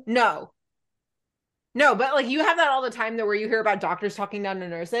 though. No, but like you have that all the time though, where you hear about doctors talking down to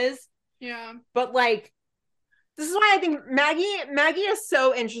nurses. Yeah. But like, this is why I think Maggie is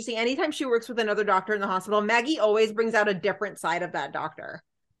so interesting. Anytime she works with another doctor in the hospital, Maggie always brings out a different side of that doctor.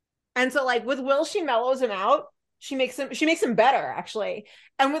 And so like with Will, she mellows him out. She makes him better, actually.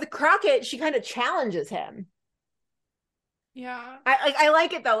 And with Crockett, she kind of challenges him. Yeah. I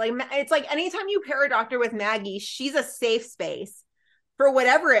like it though. Like it's like anytime you pair a doctor with Maggie, she's a safe space for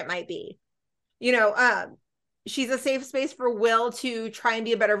whatever it might be. You know, she's a safe space for Will to try and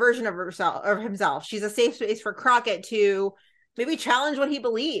be a better version of himself. She's a safe space for Crockett to maybe challenge what he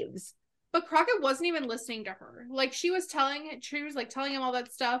believes. But Crockett wasn't even listening to her. Like she was telling him all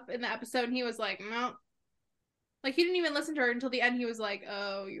that stuff in the episode, and he was like, no. Like he didn't even listen to her until the end. He was like,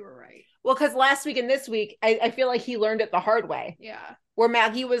 oh, you were right. Well, because last week and this week, I feel like he learned it the hard way. Yeah. Where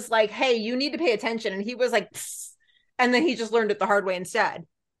Maggie was like, hey, you need to pay attention. And he was like, psst. And then he just learned it the hard way instead.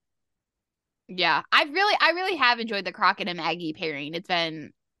 Yeah. I really have enjoyed the Crockett and Maggie pairing. It's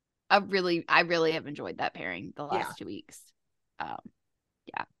been I really have enjoyed that pairing the last 2 weeks.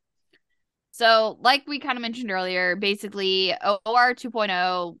 Yeah. So like we kind of mentioned earlier, basically OR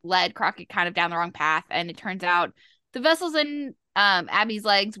 2.0 led Crockett kind of down the wrong path. And it turns out the vessels in Abby's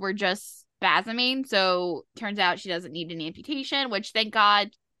legs were just spasming. So turns out she doesn't need an amputation, which thank God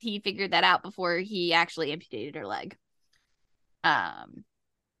he figured that out before he actually amputated her leg.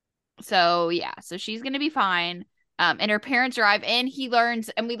 So she's going to be fine. And her parents arrive and we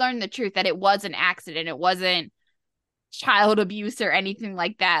learn the truth that it was an accident. It wasn't child abuse or anything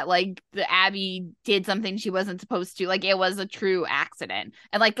like that. Like the Abby did something she wasn't supposed to. Like it was a true accident.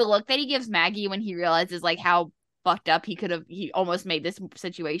 And like the look that he gives Maggie when he realizes like how fucked up he almost made this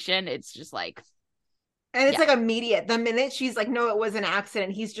situation. It's just like, and it's like immediate. The minute she's like, no, it was an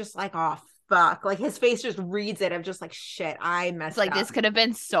accident. He's just like, oh fuck. Like his face just reads it of just like shit, I messed It's like up. this could have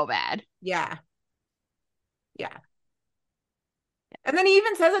been so bad. Yeah. And then he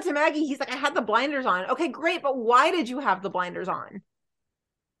even says it to Maggie. He's like, I had the blinders on. Okay, great, but why did you have the blinders on?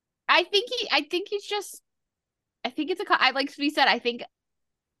 I think it's like we said, I think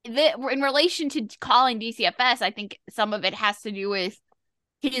that in relation to calling DCFS, I think some of it has to do with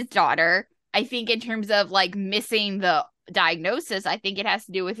his daughter. I think in terms of like missing the diagnosis, I think it has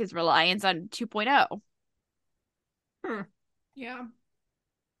to do with his reliance on 2.0. Yeah.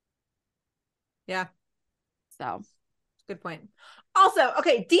 Yeah. So good point. Also,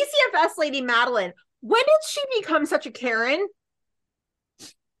 okay, DCFS lady Madeline, when did she become such a Karen?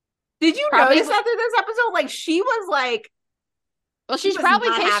 Did you notice that through this episode? Like she was like, well, she's probably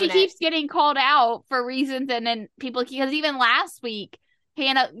because she keeps getting called out for reasons, and then people, because even last week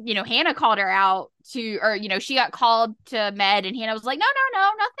Hannah called her out to, or she got called to Med, and Hannah was like, no,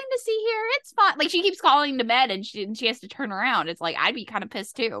 nothing to see here, it's fine. Like she keeps calling to Med, and she has to turn around. It's like I'd be kind of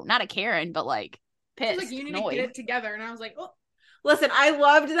pissed too, not a Karen, but like pissed. She's like, you need to get it together, and I was like, oh. Listen, I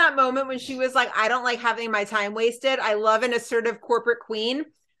loved that moment when she was like, I don't like having my time wasted. I love an assertive corporate queen.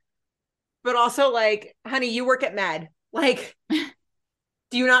 But also like, honey, you work at Med. Like, do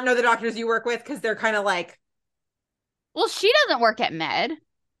you not know the doctors you work with? Because they're kind of like. Well, she doesn't work at Med.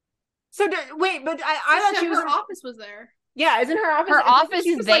 So wait, but I thought she was her office was there. Yeah, isn't her office? Her office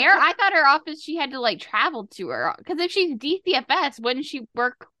is there? Like, I thought her office, she had to like travel to her. Because if she's DCFS, wouldn't she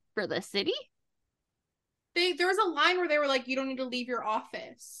work for the city? There was a line where they were like, you don't need to leave your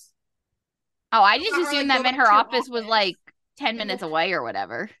office. Oh, I just assumed that meant her office was like 10 minutes away or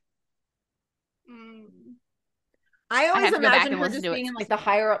whatever. I always imagine her just being in like the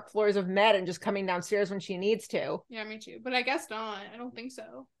higher up floors of Med and just coming downstairs when she needs to. Yeah, me too. But I guess not. I don't think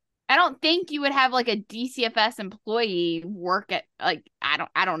so. I don't think you would have like a DCFS employee work at like, I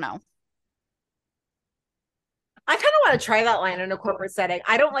don't know. I kind of want to try that line in a corporate setting.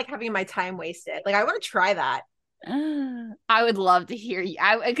 I don't like having my time wasted. Like I want to try that. I would love to hear you.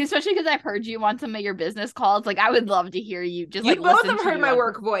 Especially because I've heard you on some of your business calls. Like I would love to hear you. Just you like both have heard my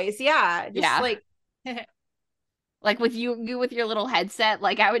work voice. Yeah. Just like. Like with you with your little headset,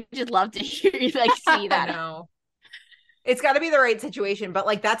 like I would just love to hear you like see that. No. It's got to be the right situation, but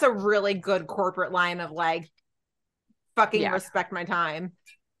like that's a really good corporate line of like fucking respect my time.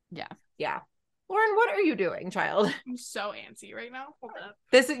 Yeah. Yeah. Lauren, what are you doing, child? I'm so antsy right now. Hold up.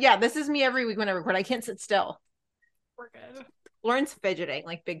 This is me every week when I record. I can't sit still. We're good. Lauren's fidgeting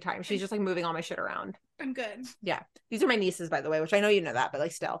like big time. She's just like moving all my shit around. I'm good. Yeah. These are my nieces, by the way, which I know you know that, but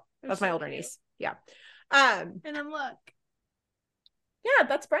like still. That's my older niece. Yeah. And then look. Yeah,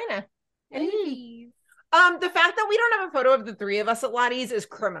 that's Bryna. Hey. The fact that we don't have a photo of the three of us at Lottie's is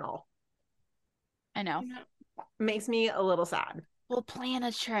criminal. I know. Makes me a little sad. We'll plan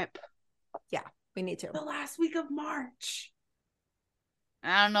a trip. Yeah, we need to. The last week of March.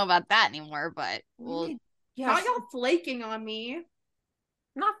 I don't know about that anymore, but we'll. How y'all flaking on me? I'm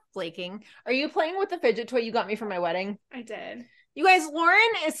not flaking. Are you playing with the fidget toy you got me for my wedding? I did. You guys, Lauren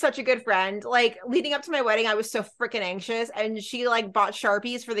is such a good friend. Like leading up to my wedding, I was so freaking anxious, and she like bought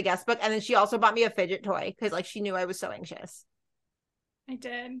Sharpies for the guest book, and then she also bought me a fidget toy because like she knew I was so anxious. I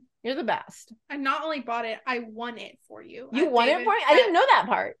did. You're the best. I not only bought it, I won it for you. You won it for me? I didn't know that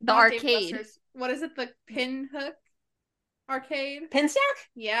part. The arcade. What is it? The pin hook arcade? Pin stack?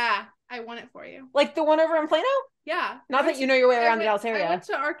 Yeah, I won it for you. Like the one over in Plano? Yeah. Not that you know your way around the Dallas area. I went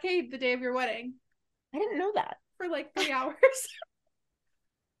to arcade the day of your wedding. I didn't know that. For like 3 hours.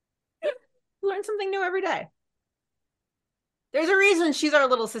 Learn something new every day. There's a reason she's our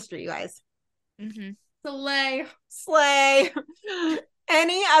little sister, you guys. Mm-hmm. Slay.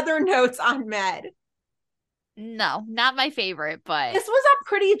 Any other notes on Med? No, not my favorite, but this was a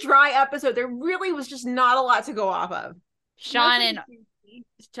pretty dry episode. There really was just not a lot to go off of. Sean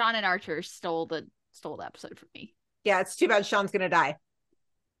and Archer stole the episode from me. Yeah, it's too bad Sean's gonna die.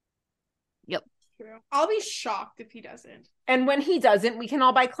 Yep. True. I'll be shocked if he doesn't. And when he doesn't, we can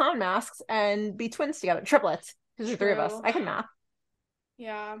all buy clown masks and be twins together, triplets. Because there's three of us. I can math.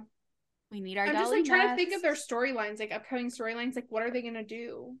 Yeah. We need our I'm Dolly just like trying to think masks. of their storylines, like upcoming storylines. Like, what are they gonna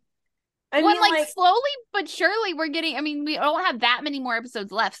do? I mean, mean, like slowly but surely we're getting. I mean, we don't have that many more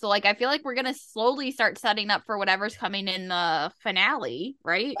episodes left, so like I feel like we're gonna slowly start setting up for whatever's coming in the finale,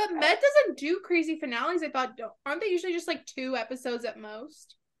 right? But Med doesn't do crazy finales. I thought, aren't they usually just like 2 episodes at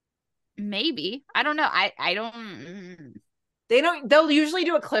most? Maybe. I don't know. I don't. They don't. They'll usually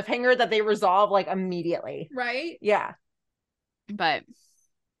do a cliffhanger that they resolve like immediately. Right? Yeah. But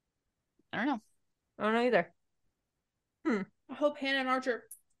I don't know. I don't know either. I hope Hannah and Archer.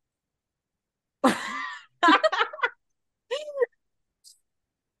 When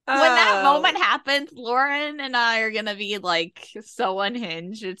that that moment happens, Lauren and I are gonna be like so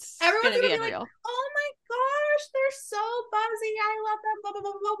unhinged. It's Everyone's gonna be like, unreal. oh my gosh, they're so buzzy. I love them, blah, blah,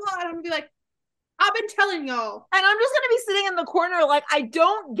 blah, blah, blah. And I'm gonna be like, I've been telling y'all. And I'm just gonna be sitting in the corner like, I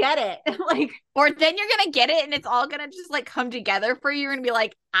don't get it. Like, or then you're gonna get it and it's all gonna just like come together for you. You're gonna be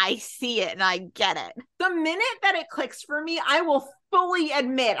like, I see it and I get it. The minute that it clicks for me, I will fully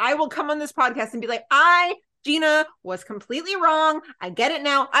admit, I will come on this podcast and be like, I, Gina, was completely wrong. I get it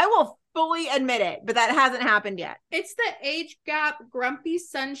now. I will fully admit it, but that hasn't happened yet. It's the age gap, grumpy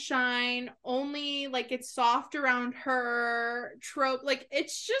sunshine, only like it's soft around her trope. Like,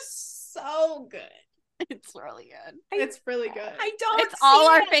 it's just so good. It's really good. It's really good. I don't It's all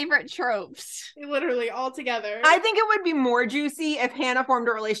our it. favorite tropes. Literally all together. I think it would be more juicy if Hannah formed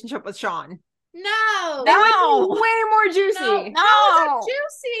a relationship with Sean. No. That would be way more juicy. No.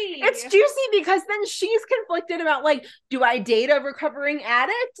 Juicy. It's juicy because then she's conflicted about, like, do I date a recovering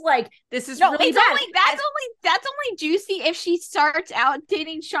addict? Like, this is really it's bad. that's only juicy if she starts out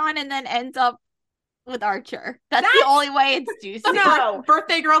dating Sean and then ends up with Archer. That's the only way it's juicy. No.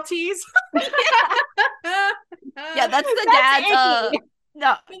 Birthday girl tease. Yeah, that's the dad's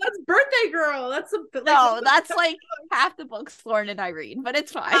no. That's birthday girl. That's a no, that's like half the books Lauren and I read, but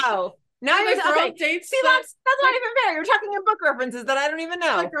it's fine. Oh. Now the you're girl okay. dates See, that's not even fair. You're talking in book references that I don't even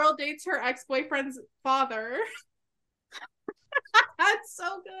know. The girl dates her ex-boyfriend's father. That's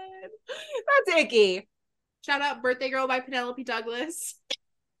so good. That's icky. Shout out Birthday Girl by Penelope Douglas.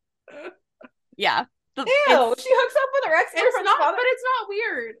 Yeah. Ew, she hooks up with her ex-boyfriend's father. But it's not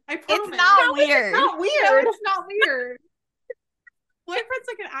weird. I promise. It's not weird. It's not weird. No, it's not weird. Boyfriend's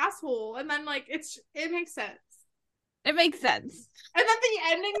like an asshole, and then like it makes sense. It makes sense. And then the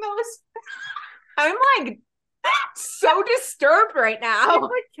ending though is I'm like so disturbed right now.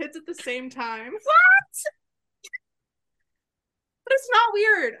 like kids at the same time. What? But it's not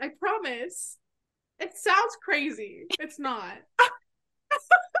weird. I promise. It sounds crazy. It's not. I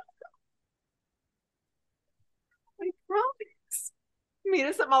promise. Meet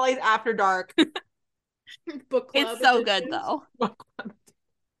us at Molly's After Dark. Book club. It's so good though.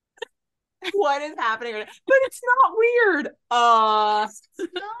 What is happening right now? But it's not weird. It's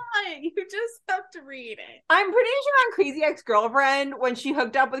not. You just have to read it. I'm pretty sure on Crazy Ex-Girlfriend, when she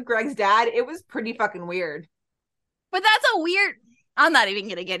hooked up with Greg's dad, it was pretty fucking weird. But that's a weird. I'm not even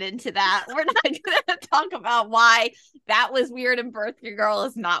gonna get into that. We're not gonna talk about why that was weird and Birthday Girl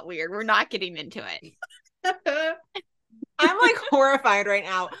is not weird. We're not getting into it. I'm like horrified right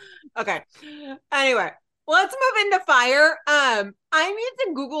now. Okay. Anyway, let's move into Fire. I need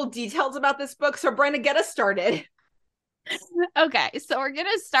to Google details about this book, so Brenda, get us started. Okay, so we're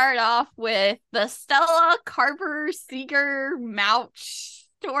gonna start off with the Stella Carver Seeger Mouch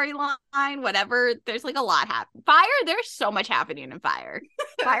storyline, whatever. There's like a lot happening. Fire, there's so much happening in Fire.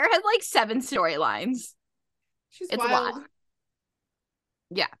 Fire has like 7 storylines. It's wild. a lot.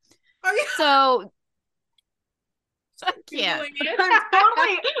 Yeah. Are you So I can't.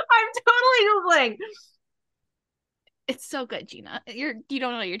 I'm totally Googling. It's so good, Gina. You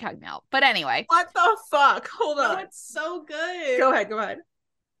don't know what you're talking about. But anyway. What the fuck? Hold on. Oh, it's so good. Go ahead.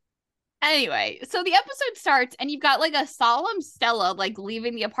 Anyway, so the episode starts and you've got like a solemn Stella like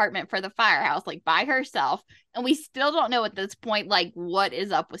leaving the apartment for the firehouse like by herself, and we still don't know at this point like what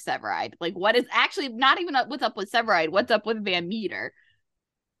is up with Severide. Like what is actually not even what's up with Severide, what's up with Van Meter.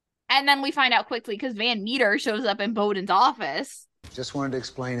 And then we find out quickly because Van Meter shows up in Bowden's office. Just wanted to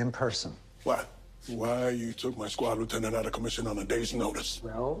explain in person. What? Why you took my squad lieutenant out of commission on a day's notice?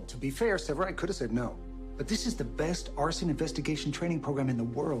 Well, to be fair, Severide could have said no. But this is the best arson investigation training program in the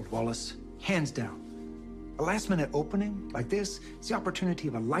world, Wallace. Hands down. A last-minute opening like this is the opportunity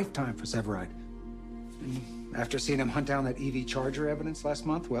of a lifetime for Severide. And after seeing him hunt down that EV Charger evidence last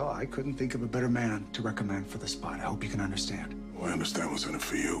month, well, I couldn't think of a better man to recommend for the spot. I hope you can understand. Well, I understand what's in it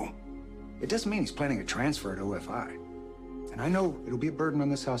for you. It doesn't mean he's planning a transfer at OFI. And I know it'll be a burden on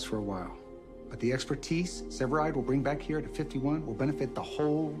this house for a while. But the expertise Severide will bring back here to 51 will benefit the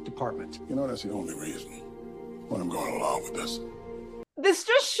whole department. You know, that's the only reason why I'm going along with this. This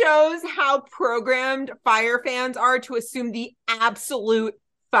just shows how programmed Fire fans are to assume the absolute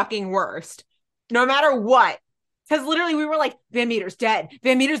fucking worst, no matter what. Because literally we were like, Van Meter's dead.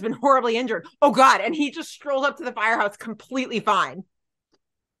 Van Meter's been horribly injured. Oh God. And he just strolled up to the firehouse completely fine.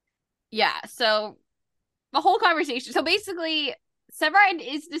 Yeah, so the whole conversation. So basically, Severide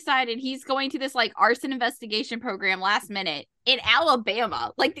is decided he's going to this like arson investigation program last minute in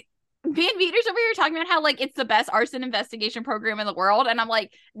Alabama. Like Van Meter's over here talking about how like it's the best arson investigation program in the world. And I'm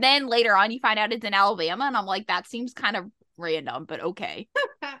like, then later on you find out it's in Alabama. And I'm like, that seems kind of random, but okay.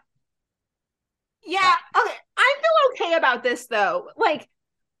 Yeah, okay. I feel okay about this though. Like,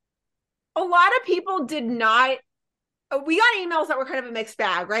 a lot of people did not. We got emails that were kind of a mixed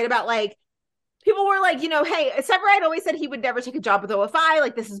bag, right? About like, people were like, hey, Severide always said he would never take a job with OFI.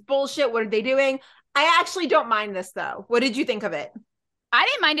 Like, this is bullshit. What are they doing? I actually don't mind this, though. What did you think of it? I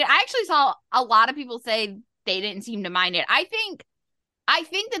didn't mind it. I actually saw a lot of people say they didn't seem to mind it. I think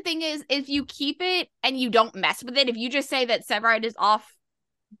the thing is, if you keep it and you don't mess with it, if you just say that Severide is off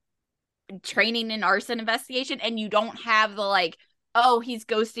training in arson investigation and you don't have the like, oh, he's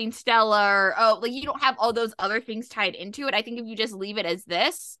ghosting Stella, or oh, like you don't have all those other things tied into it. I think if you just leave it as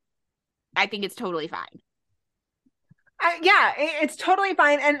this, I think it's totally fine. Yeah, it's totally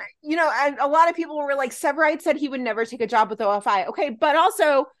fine. And, and a lot of people were like, Severide said he would never take a job with OFI. Okay, but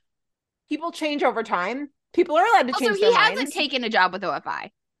also, people change over time. People are allowed to change their minds. Also, he hasn't taken a job with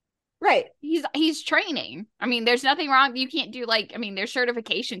OFI. Right. He's training. I mean, there's nothing wrong. You can't do there's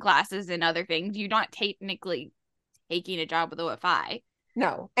certification classes and other things. You're not technically taking a job with OFI.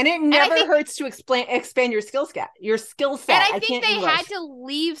 No, and it never hurts to expand your skill set. And I think they had to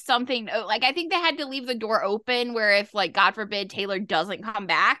leave something, like I think they had to leave the door open where if like God forbid Taylor doesn't come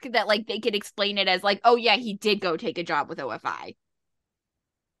back, that like they could explain it as like, oh yeah, he did go take a job with OFI.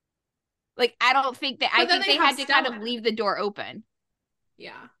 Like I don't think that. I think they had to kind of leave the door open.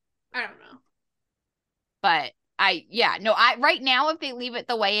 Yeah, I don't know, but right now if they leave it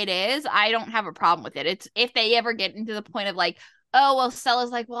the way it is, I don't have a problem with it. It's if they ever get into the point of like, oh, well,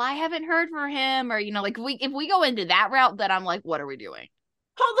 Stella's like, well, I haven't heard from him. Or, like, if we go into that route, then I'm like, what are we doing?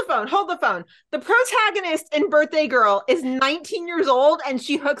 Hold the phone. The protagonist in Birthday Girl is 19 years old and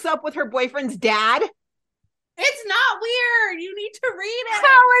she hooks up with her boyfriend's dad. It's not weird. You need to read it.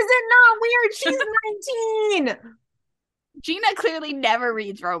 How is it not weird? She's 19. Gina clearly never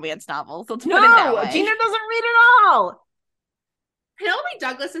reads romance novels. Let's put it that way. Gina doesn't read at all. Penelope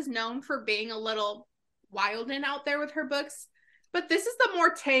Douglas is known for being a little wild and out there with her books. But this is the more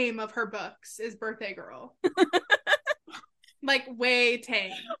tame of her books, is Birthday Girl. Like, way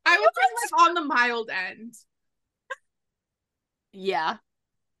tame. I would say, like, on the mild end. Yeah.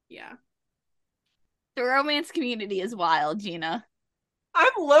 Yeah. The romance community is wild, Gina.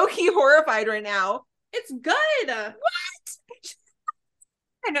 I'm low-key horrified right now. It's good. What?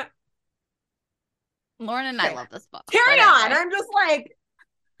 I know. Lauren and I love this book. Carry on. I'm just like,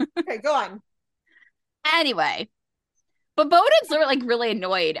 okay, go on. Anyway. But Bowden's like really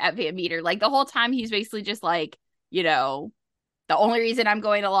annoyed at Van Meter. Like the whole time he's basically just like, the only reason I'm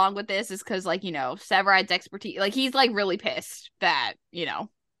going along with this is because like, Severide's expertise. Like he's like really pissed that,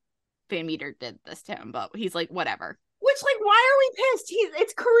 Van Meter did this to him, but he's like, whatever. Which, like, why are we pissed?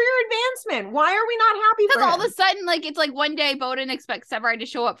 It's career advancement. Why are we not happy for him? Because all of a sudden, like, it's like one day Bowden expects Severide to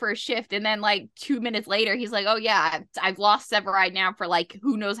show up for a shift, and then, like, 2 minutes later, he's like, oh, yeah, I've lost Severide now for, like,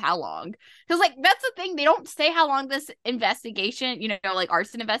 who knows how long. Because, like, that's the thing. They don't say how long this investigation, like,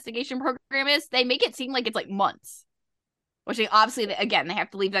 arson investigation program is. They make it seem like it's, like, months. Which, obviously, again, they have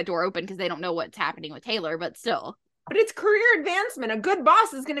to leave that door open because they don't know what's happening with Taylor, but still. But it's career advancement. A good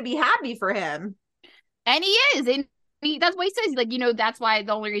boss is going to be happy for him. And he is, and that's what he says. Like, that's why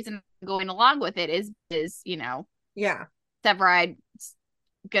the only reason I'm going along with it is yeah, Severide's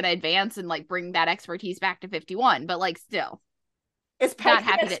gonna advance and like bring that expertise back to 51. But like, still, is Pike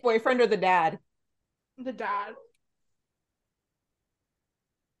the ex-boyfriend or the dad? The dad.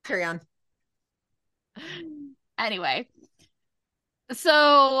 Carry on. Anyway,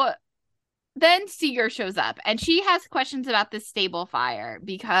 so then Seeger shows up and she has questions about this stable fire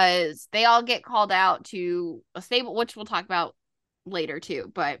because they all get called out to a stable, which we'll talk about later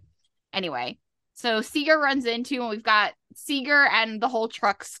too. But anyway, so Seeger runs into, and we've got Seeger and the whole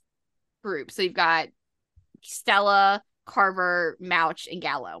trucks group. So you've got Stella, Carver, Mouch, and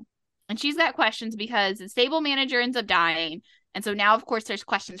Gallo. And she's got questions because the stable manager ends up dying. And so now, of course, there's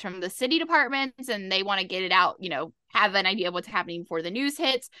questions from the city departments and they want to get it out, have an idea of what's happening before the news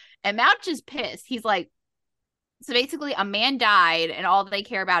hits. And Mouch is pissed. He's like, so basically a man died and all they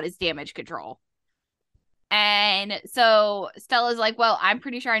care about is damage control. And so Stella's like, well, I'm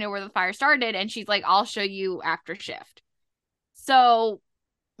pretty sure I know where the fire started. And she's like, I'll show you after shift. So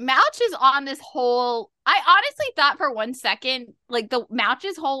Mouch is on this whole, I honestly thought for 1 second, like the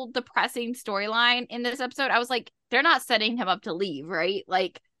Mouch's whole depressing storyline in this episode, I was like, they're not setting him up to leave, right?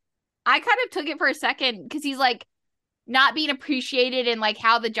 Like, I kind of took it for a second because he's like not being appreciated and like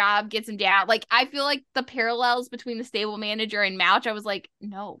how the job gets him down. Like, I feel like the parallels between the stable manager and Mouch, I was like,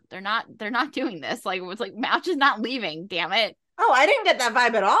 no, they're not doing this. Like, it was like, Mouch is not leaving, damn it. Oh, I didn't get that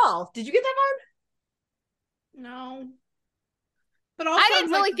vibe at all. Did you get that vibe? No. But also, I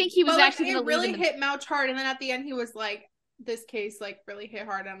didn't really think he was actually going to really hit Mouch hard. And then at the end, he was like, this case like really hit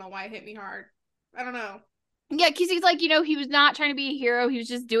hard. I don't know why it hit me hard. I don't know. Yeah, because he's like, he was not trying to be a hero. He was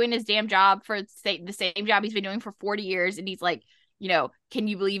just doing his damn job for the same job he's been doing for 40 years. And he's like, can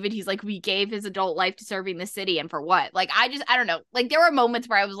you believe it? He's like, we gave his adult life to serving the city, and for what? Like, I don't know. Like, there were moments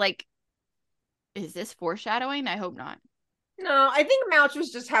where I was like, is this foreshadowing? I hope not. No, I think Mouch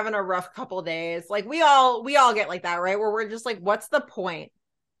was just having a rough couple days. Like, we all get like that, right? Where we're just like, what's the point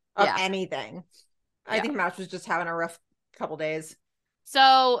of anything? I think Mouch was just having a rough couple days.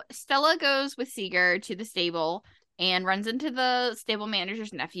 So Stella goes with Seeger to the stable and runs into the stable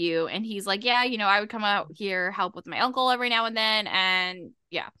manager's nephew. And he's like, yeah, I would come out here, help with my uncle every now and then. And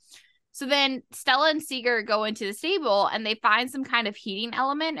yeah. So then Stella and Seeger go into the stable and they find some kind of heating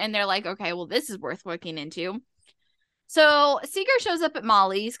element. And they're like, okay, well, this is worth looking into. So Seeger shows up at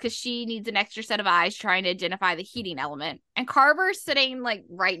Molly's because she needs an extra set of eyes trying to identify the heating element. And Carver's sitting like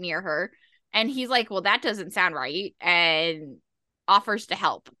right near her. And he's like, well, that doesn't sound right. And offers to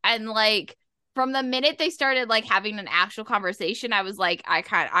help. And like from the minute they started like having an actual conversation, I was like,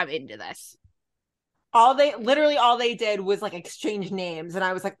 I'm into this. All they did was like exchange names, and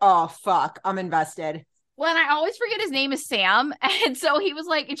I was like, oh fuck, I'm invested. Well, and I always forget his name is Sam. And so he was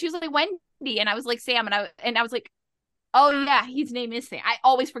like, and she was like, Wendy, and I was like, Sam, and I was like, oh yeah, his name is Sam. I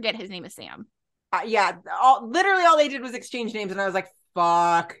always forget his name is Sam. Yeah, all they did was exchange names, and I was like,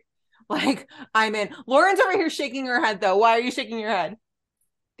 fuck. Like, I'm in. Lauren's over here shaking her head, though. Why are you shaking your head?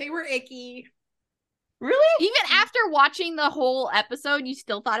 They were icky. Really? Even after watching the whole episode, you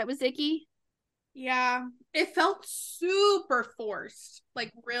still thought it was icky? Yeah. It felt super forced.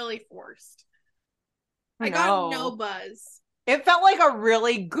 Like, really forced. I got no buzz. It felt like a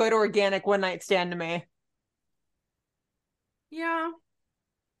really good organic one-night stand to me. Yeah.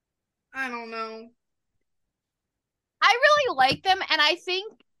 I don't know. I really like them, and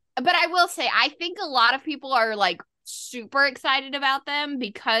but I will say, I think a lot of people are like super excited about them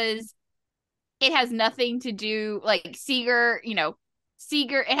because it has nothing to do, like Seeger,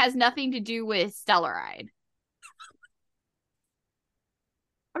 it has nothing to do with Stellaride.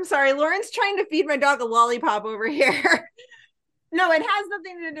 I'm sorry, Lauren's trying to feed my dog a lollipop over here. No, it has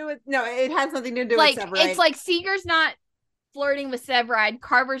nothing to do with like, with Severide. It's like Seeger's not flirting with Severide,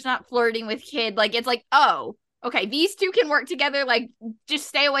 Carver's not flirting with Kid. Like, it's like, oh, okay, these two can work together. Like, just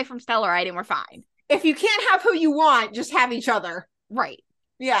stay away from Stellaride and we're fine. If you can't have who you want, just have each other. Right.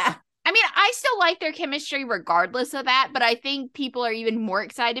 Yeah. I mean, I still like their chemistry regardless of that, but I think people are even more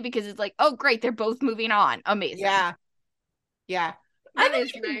excited because it's like, oh, great, they're both moving on. Amazing. Yeah. Yeah. I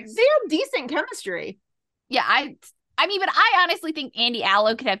think nice. They have decent chemistry. Yeah, I mean, but I honestly think Andy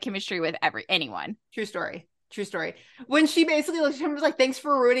Allo could have chemistry with anyone. True story. When she basically looked at him and was like, thanks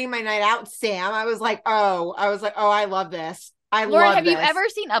for ruining my night out, Sam. I was like, oh, I love this. Lauren, have you ever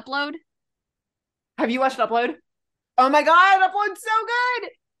seen Upload? Have you watched Upload? Oh my God, Upload's so good.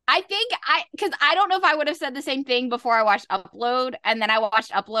 I think because I don't know if I would have said the same thing before I watched Upload. And then I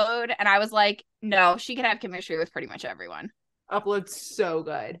watched Upload and I was like, no, she could have chemistry with pretty much everyone. Upload's so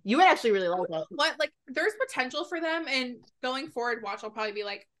good. You would actually really like it. What, like, there's potential for them, and going forward, watch, I'll probably be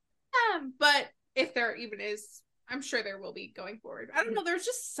like, but if there even is, I'm sure there will be going forward. I don't know. There's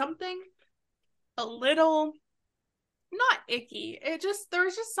just something a little not icky. There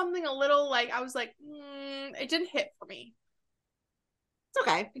was just something a little like, I was like, it didn't hit for me. It's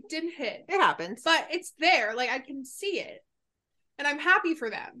okay. It didn't hit. It happens. But it's there. Like, I can see it. And I'm happy for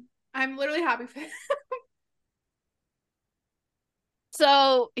them. I'm literally happy for them.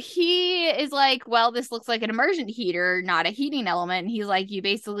 So he is like, well, this looks like an immersion heater, not a heating element. And he's like, you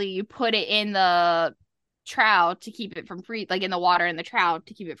put it in the trout to keep it from like in the water in the trout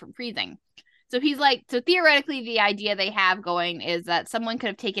to keep it from freezing. So he's like, so theoretically, the idea they have going is that someone could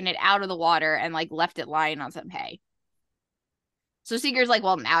have taken it out of the water and like left it lying on some hay. So Seeger's like,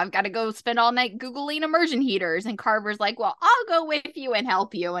 well, now I've got to go spend all night Googling immersion heaters. And Carver's like, well, I'll go with you and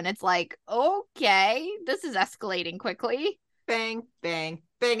help you. And it's like, okay, this is escalating quickly. Bang, bang,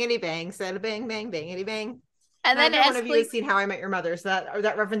 bangity bang, said a bang, bang, bangity bang. And then one of you has seen How I Met Your Mother, so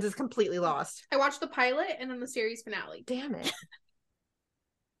that reference is completely lost. I watched the pilot and then the series finale. Damn it.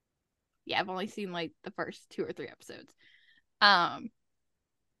 Yeah, I've only seen like the first 2 or 3 episodes. And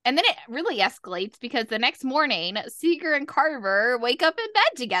then it really escalates because the next morning, Seeger and Carver wake up in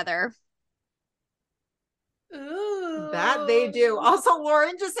bed together. Ooh. That they do. Also,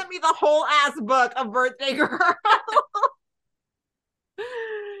 Lauren just sent me the whole ass book of Birthday Girl.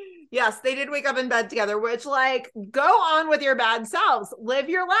 Yes, they did wake up in bed together, which, like, go on with your bad selves. Live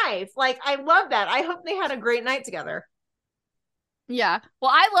your life. Like, I love that. I hope they had a great night together. Yeah.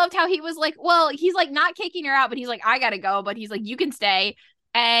 Well, I loved how he was like, well, he's like not kicking her out, but he's like, I gotta go. But he's like, you can stay.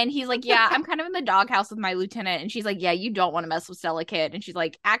 And he's like, yeah, I'm kind of in the doghouse with my lieutenant. And she's like, yeah, you don't want to mess with Stella Kid. And she's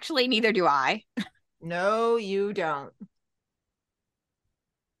like, actually, neither do I. No, you don't.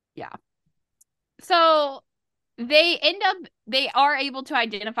 Yeah. So they are able to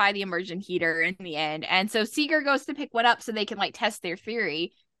identify the immersion heater in the end. And so Seeger goes to pick one up so they can like test their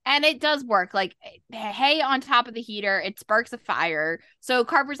theory. And it does work. Like, hay on top of the heater, it sparks a fire. So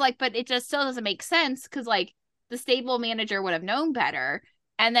Carver's like, but it just still doesn't make sense because like the stable manager would have known better.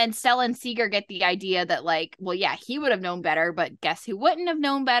 And then Stella and Seeger get the idea that like, well, yeah, he would have known better, but guess who wouldn't have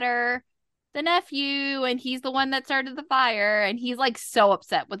known better? The nephew, and he's the one that started the fire, and he's like so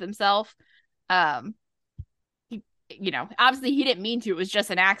upset with himself. Obviously he didn't mean to, it was just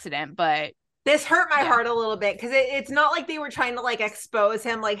an accident, but this hurt my heart a little bit because it's not like they were trying to like expose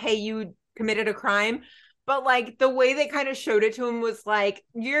him like, hey, you committed a crime, but like the way they kind of showed it to him was like,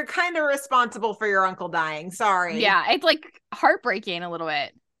 you're kind of responsible for your uncle dying. Sorry. Yeah, it's like heartbreaking a little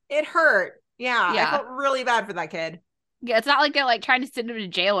bit. It hurt. Yeah. I felt really bad for that kid. Yeah, it's not like they're like trying to send him to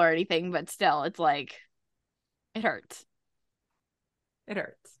jail or anything, but still, it's like, it hurts. It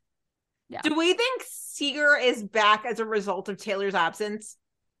hurts. Yeah. Do we think Seeger is back as a result of Taylor's absence?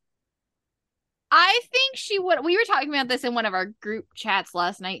 I think she would. We were talking about this in one of our group chats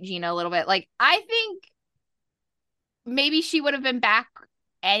last night, Gina, a little bit. Like, I think maybe she would have been back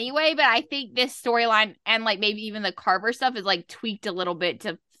anyway, but I think this storyline and like maybe even the Carver stuff is like tweaked a little bit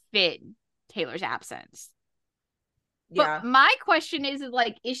to fit Taylor's absence. Yeah. But my question is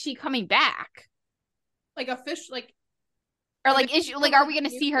like, is she coming back? Like a fish, like, or like, is she like, are we going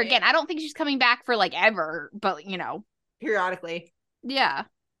to see her again? I don't think she's coming back for like ever, but periodically. Yeah.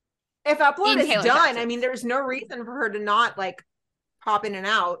 If Upload is Taylor's done, absence. I mean, there's no reason for her to not like pop in and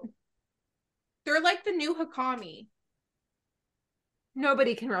out. They're like the new Hakami.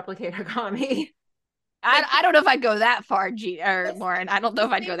 Nobody can replicate Hakami. I don't know if I'd go that far, Lauren. I don't know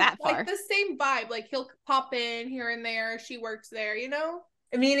if I'd go that far. Like the same vibe. Like he'll pop in here and there. She works there,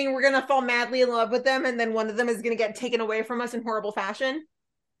 Meaning we're gonna fall madly in love with them, and then one of them is gonna get taken away from us in horrible fashion.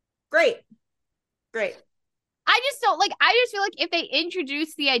 Great. I just don't like. I just feel like if they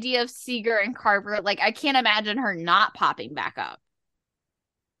introduce the idea of Seeger and Carver, like I can't imagine her not popping back up.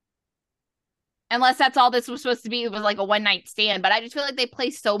 Unless that's all this was supposed to be, it was like a one night stand. But I just feel like they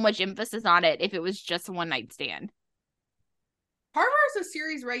place so much emphasis on it if it was just a one night stand. Carver is a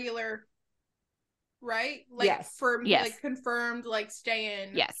series regular, right? Like, yes. For yes. like confirmed, like stay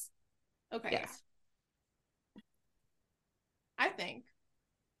in. Yes. Okay. Yes. I think.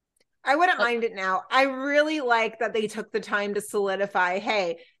 I wouldn't mind it now. I really like that they took the time to solidify,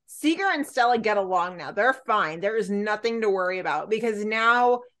 hey, Seeger and Stella get along now. They're fine. There is nothing to worry about because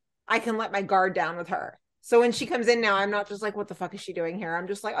now I can let my guard down with her. So when she comes in now, I'm not just like, what the fuck is she doing here? I'm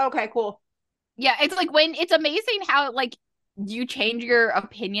just like, okay, cool. Yeah, it's like when it's amazing how like you change your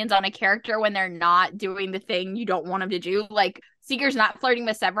opinions on a character when they're not doing the thing you don't want them to do. Like Seeger's not flirting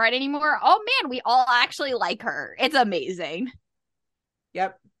with Severide anymore. Oh man, we all actually like her. It's amazing.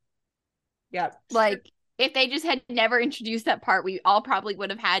 Yep. Like if they just had never introduced that part, we all probably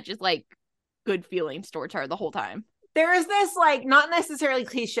would have had just like good feelings towards her the whole time. There is this like not necessarily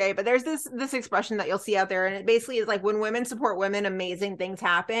cliche, but there's this expression that you'll see out there, and it basically is like when women support women, amazing things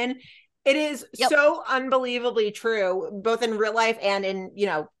happen. It is so unbelievably true, both in real life and in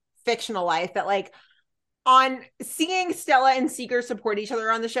fictional life, that like on seeing Stella and Seeger support each other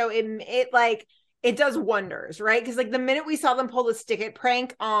on the show, it does wonders, right? Because like the minute we saw them pull the stick it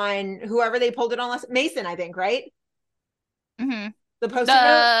prank on whoever they pulled it on last, Mason, I think, right? Mm-hmm. The post-it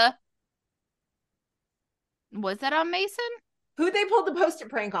note. Was that on Mason? Who they pulled the post-it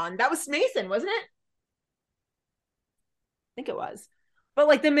prank on? That was Mason, wasn't it? I think it was. But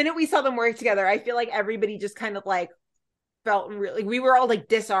like the minute we saw them work together, I feel like everybody just kind of like felt really, we were all like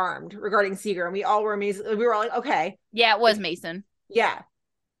disarmed regarding Seeger, and we all were amazing. We were all like, okay. Yeah, it was Mason. Yeah.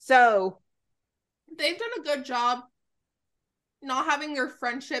 So they've done a good job not having their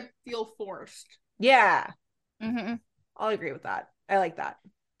friendship feel forced. Yeah. Mm-hmm. I'll agree with that. I like that.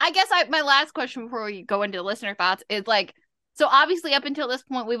 I guess my last question before we go into listener thoughts is like, so obviously up until this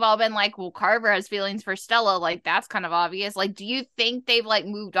point, we've all been like, well, Carver has feelings for Stella. Like, that's kind of obvious. Like, do you think they've like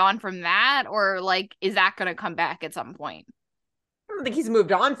moved on from that? Or like, is that going to come back at some point? I don't think he's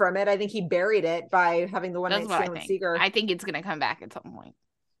moved on from it. I think he buried it by having the one night stand with Seeger. I think it's going to come back at some point.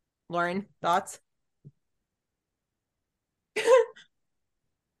 Lauren, thoughts?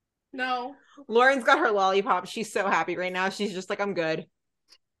 No. Lauren's got her lollipop. She's so happy right now. She's just like, I'm good.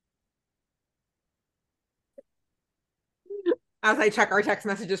 As I check our text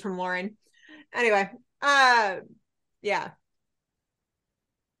messages from Lauren. Anyway, yeah.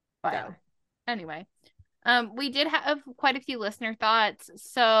 But anyway, we did have quite a few listener thoughts.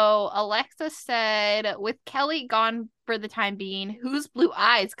 So Alexa said, with Kelly gone for the time being, whose blue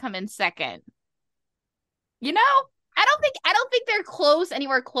eyes come in second? You know, I don't think they're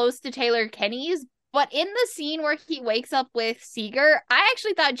anywhere close to Taylor Kenny's, but in the scene where he wakes up with Seeger, I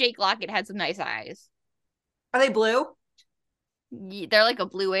actually thought Jake Lockett had some nice eyes. Are they blue? They're like a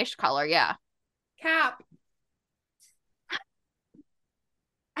bluish color, yeah. Cap.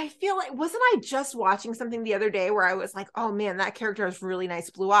 I feel like, wasn't I just watching something the other day where I was like, oh man, that character has really nice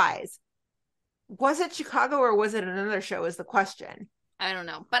blue eyes? Was it Chicago or was it another show is the question. I don't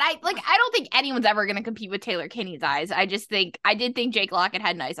know. But I don't think anyone's ever going to compete with Taylor Kinney's eyes. I did think Jake Lockett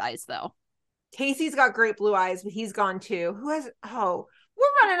had nice eyes, though. Casey's got great blue eyes, but he's gone too. We're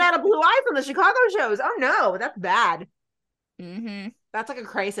running out of blue eyes on the Chicago shows. Oh no, that's bad. Mm-hmm. That's like a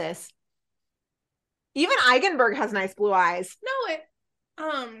crisis. Even Eigenberg has nice blue eyes. No,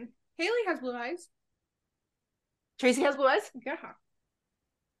 Haley has blue eyes. Tracy has blue eyes? Yeah.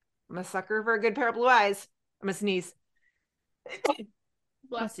 I'm a sucker for a good pair of blue eyes. I'm gonna sneeze.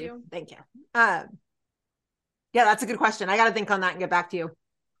 Bless you. Thank you. Yeah, that's a good question. I gotta think on that and get back to you.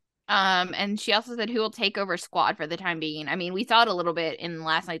 And she also said who will take over Squad for the time being. I mean, we saw it a little bit in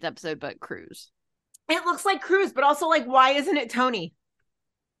last night's episode, but Cruz. It looks like Cruz, but also like, why isn't it Tony?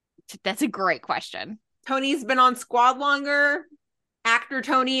 That's a great question. Tony's been on Squad longer. Actor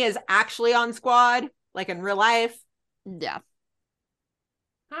Tony is actually on Squad, like in real life. Yeah.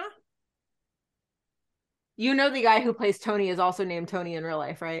 Huh? You know the guy who plays Tony is also named Tony in real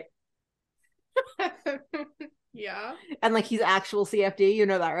life, right? Yeah. And like he's actual CFD, you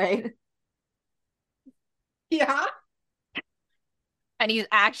know that, right? Yeah. And he's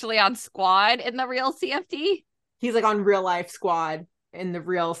actually on Squad in the real CFD? He's like on real life Squad in the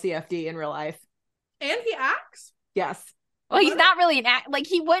real CFD in real life. And he acts? Yes. Well, he's not really an act. Like,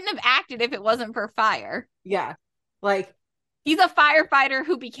 he wouldn't have acted if it wasn't for fire. Yeah. Like, he's a firefighter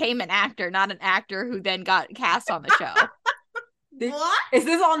who became an actor, not an actor who then got cast on the show. What? Is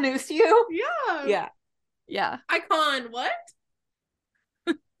this all news to you? Yeah. Yeah. Yeah. Icon, what?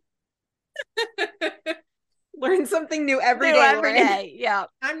 Learn something new every day. Yeah.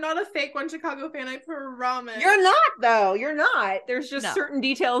 I'm not a fake One Chicago fan, I promise. You're not, though. You're not. There's just certain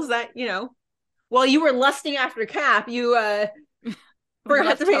details that, while you were lusting after Cap, you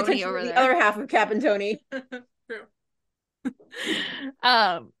forgot to pay attention to the other half of Cap and Tony. True.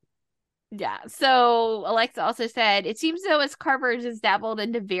 Yeah. So Alexa also said, it seems though as Carver has dabbled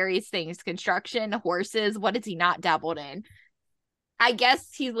into various things, construction, horses. What has he not dabbled in? I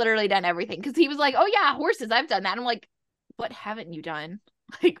guess he's literally done everything because he was like, oh yeah, horses, I've done that. I'm like, what haven't you done?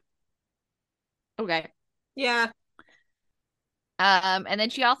 Like, okay. Yeah. And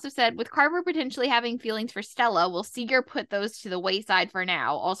then she also said, with Carver potentially having feelings for Stella, will Seeger put those to the wayside for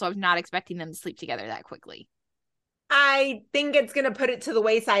now? Also, I was not expecting them to sleep together that quickly. I think it's going to put it to the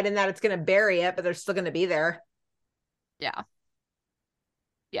wayside in that it's going to bury it, but they're still going to be there. Yeah.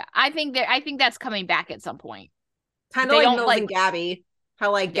 Yeah. I think that's coming back at some point. Kind of like Mills and Gabby.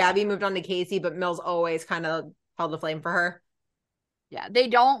 How Gabby moved on to Casey, but Mills always kind of held the flame for her. Yeah. They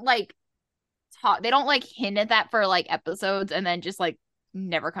don't talk. They don't hint at that for episodes and then just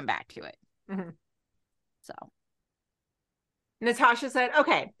never come back to it. Mm-hmm. So. Natasha said,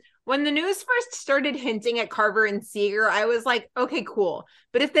 okay, when the news first started hinting at Carver and Seeger, I was like, okay, cool.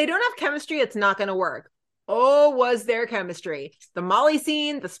 But if they don't have chemistry, it's not going to work. Oh, was there chemistry? The Molly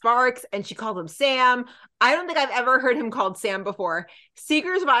scene, the sparks, and she called him Sam. I don't think I've ever heard him called Sam before.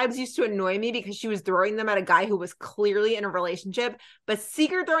 Seeger's vibes used to annoy me because she was throwing them at a guy who was clearly in a relationship. But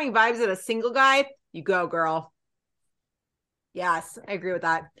Seeger throwing vibes at a single guy, you go, girl. Yes, I agree with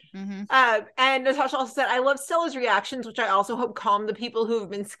that. Mm-hmm. And Natasha also said, I love Stella's reactions, which I also hope calm the people who have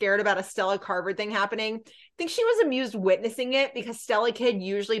been scared about a Stella Carver thing happening. I think she was amused witnessing it because Stella Kid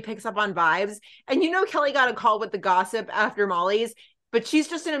usually picks up on vibes. And Kelly got a call with the gossip after Molly's, but she's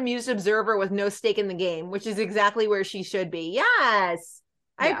just an amused observer with no stake in the game, which is exactly where she should be. Yes,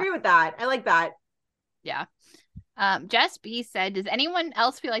 I agree with that. I like that. Yeah. Jess B said, does anyone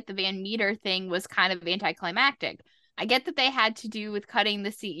else feel like the Van Meter thing was kind of anticlimactic? I get that they had to do with cutting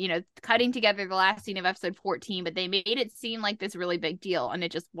the scene, cutting together the last scene of episode 14, but they made it seem like this really big deal, and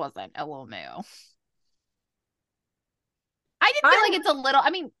it just wasn't. LMAO. I did feel like it's a little. I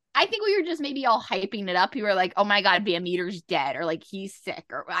mean, I think we were just maybe all hyping it up. We were like, "Oh my god, Van Meter's dead," or he's sick,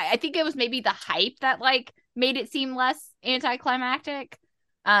 or I think it was maybe the hype that made it seem less anticlimactic.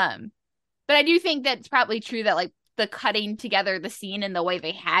 But I do think that it's probably true that the cutting together the scene and the way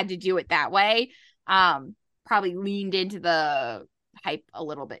they had to do it that way, probably leaned into the hype a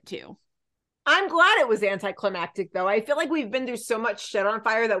little bit too. I'm glad it was anticlimactic, though. I feel like we've been through so much shit on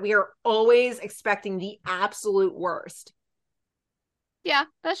Fire that we are always expecting the absolute worst. Yeah,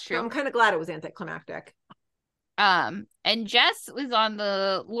 that's true. So I'm kind of glad it was anticlimactic. And Jess was on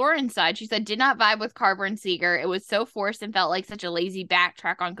the Lauren side. She said, did not vibe with Carver and Seeger. It was so forced and felt like such a lazy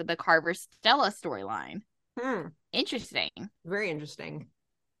backtrack on the Carver Stella storyline. Interesting. Very interesting.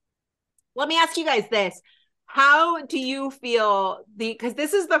 Let me ask you guys this. How do you feel because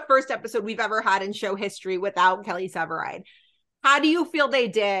this is the first episode we've ever had in show history without Kelly Severide. How do you feel they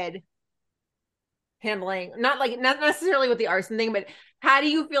did handling, not necessarily with the arson thing, but how do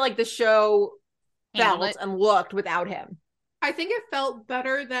you feel like the show felt and looked without him? I think it felt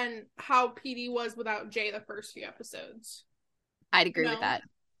better than how PD was without Jay the first few episodes. I'd agree with that.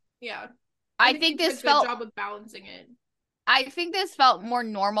 Yeah. I think this felt a good job with balancing it. I think this felt more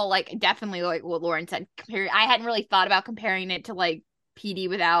normal, like definitely like what Lauren said. I hadn't really thought about comparing it to like PD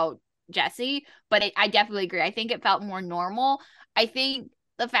without Jesse, but I definitely agree. I think it felt more normal. I think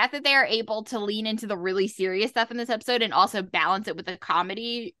the fact that they are able to lean into the really serious stuff in this episode and also balance it with the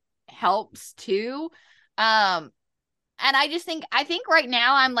comedy helps too. And I think right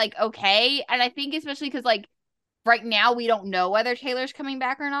now I'm like, okay. And I think especially because like right now we don't know whether Taylor's coming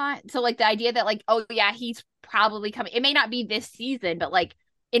back or not. So like the idea that like, oh yeah, he's probably coming. It may not be this season, but like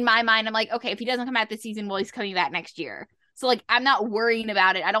in my mind, I'm like, okay, if he doesn't come out this season, well, he's coming back next year. So like I'm not worrying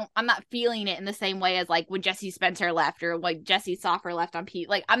about it. I'm not feeling it in the same way as like when Jesse Spencer left or like Jesse Soffer left on Pete.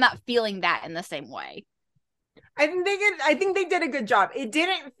 Like I'm not feeling that in the same way. I think they did a good job. It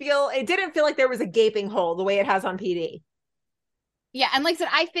didn't feel like there was a gaping hole the way it has on PD. Yeah, and like I said,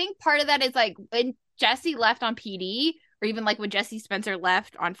 I think part of that is like when Jesse left on PD, or even like when Jesse Spencer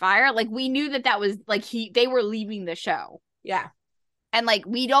left on Fire, like we knew that was like they were leaving the show. Yeah. And like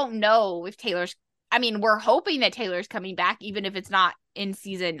we don't know if we're hoping that Taylor's coming back, even if it's not in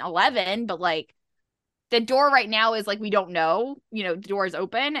season 11, but like the door right now is like we don't know, the door is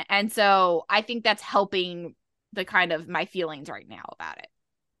open. And so I think that's helping the kind of my feelings right now about it.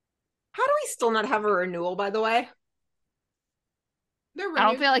 How do we still not have a renewal, by the way? I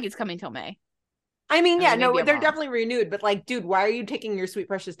don't feel like it's coming till May. I mean, yeah, no, they're definitely renewed, but like, dude, why are you taking your sweet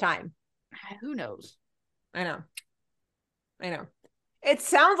precious time? Who knows? I know. It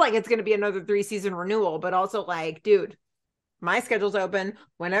sounds like it's going to be another 3-season renewal, but also like, dude, my schedule's open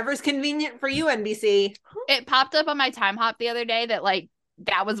whenever's convenient for you, NBC. It popped up on my time hop the other day that like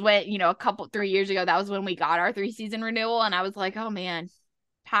that was when, 3 years ago, that was when we got our 3-season renewal. And I was like, oh man,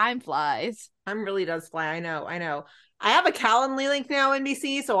 time flies. Time really does fly. I know. I have a Calendly link now,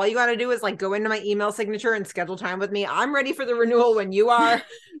 NBC. So all you got to do is like go into my email signature and schedule time with me. I'm ready for the renewal when you are.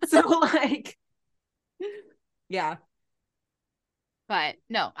 So like, yeah. But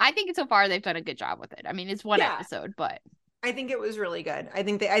no, I think so far they've done a good job with it. I mean, it's one episode, but I think it was really good. I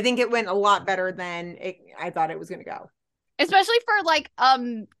think it went a lot better than I thought it was going to go. Especially for like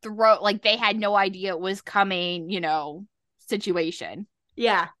like they had no idea it was coming, situation.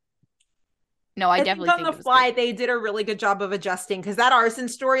 Yeah. No, I definitely think on the fly they did a really good job of adjusting because that arson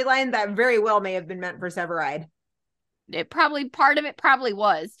storyline that very well may have been meant for Severide. Part of it probably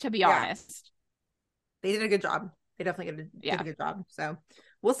was, to be honest. They did a good job. They definitely did a good job. So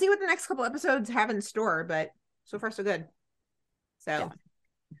we'll see what the next couple episodes have in store, but so far so good. So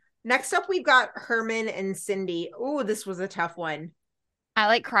next up we've got Herman and Cindy. Oh, this was a tough one. I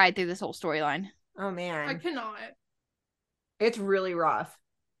like cried through this whole storyline. Oh man. I cannot. It's really rough.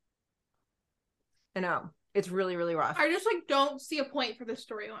 I know. It's really, really rough. I just like don't see a point for this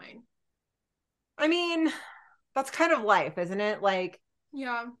storyline. I mean, that's kind of life, isn't it? Like,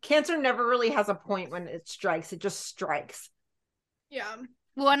 yeah. Cancer never really has a point when it strikes. It just strikes. Yeah.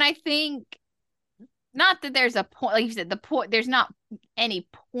 Well, and I think not that there's a point, like you said, there's not any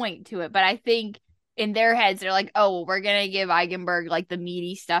point to it, but I think in their heads, they're like, oh, we're going to give Eigenberg like the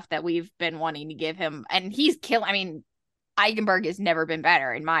meaty stuff that we've been wanting to give him. And he's Eigenberg has never been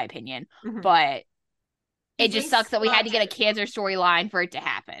better, in my opinion, but it just sucks that we had to get a Cancer storyline for it to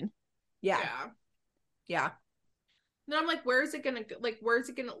happen. Yeah. Then I'm like, where's it gonna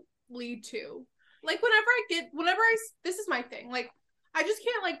lead to? Like, this is my thing. Like, I just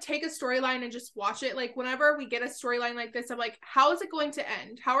can't like take a storyline and just watch it. Like, whenever we get a storyline like this, I'm like, how is it going to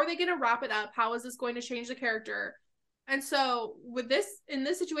end? How are they going to wrap it up? How is this going to change the character? And so in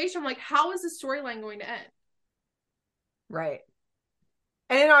this situation, I'm like, how is the storyline going to end? Right.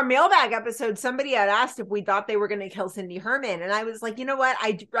 And in our mailbag episode, somebody had asked if we thought they were going to kill Cindy Herman. And I was like, you know what?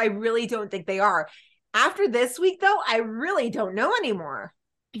 I really don't think they are. After this week, though, I really don't know anymore.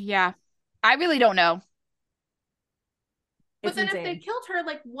 Yeah. I really don't know. But then if they killed her,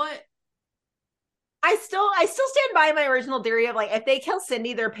 like what? I still stand by my original theory of like, if they kill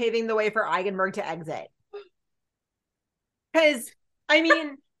Cindy, they're paving the way for Eigenberg to exit. Because, I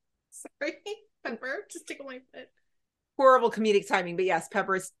mean... Sorry, Pepper, just tickle my foot. Horrible comedic timing, but yes,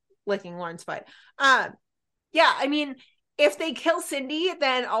 Pepper's licking Lauren's foot. Yeah, I mean, if they kill Cindy,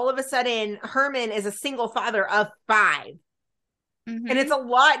 then all of a sudden Herman is a single father of 5. Mm-hmm. And it's a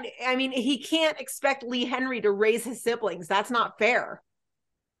lot. I mean, he can't expect Lee Henry to raise his siblings. That's not fair.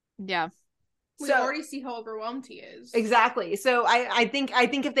 Yeah. We already see how overwhelmed he is. Exactly. So I think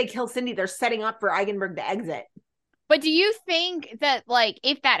if they kill Cindy, they're setting up for Eigenberg to exit. But do you think that, like,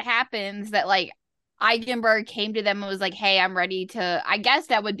 if that happens, that, like, Eigenberg came to them and was like, hey, I'm ready to, I guess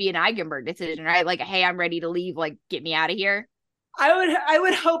that would be an Eigenberg decision, right? Like, hey, I'm ready to leave, like, get me out of here. I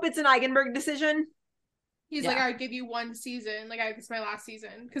would hope it's an Eigenberg decision. He's like, I give you 1 season. Like, it's my last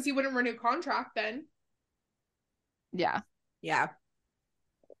season. Because he wouldn't renew contract then. Yeah. Yeah.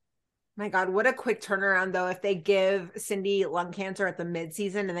 My God, what a quick turnaround, though, if they give Cindy lung cancer at the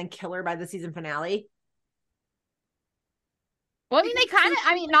mid-season and then kill her by the season finale. Well, I mean, they kind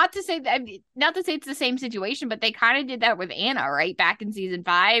of, not to say it's the same situation, but they kind of did that with Anna, right? Back in season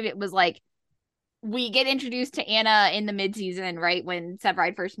 5, it was like, we get introduced to Anna in the mid-season, right? When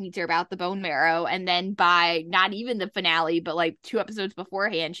Severide first meets her about the bone marrow. And then by not even the finale, but like 2 episodes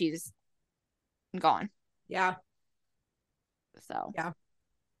beforehand, she's gone. Yeah. So. Yeah.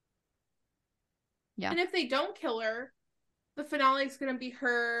 Yeah. And if they don't kill her, the finale is going to be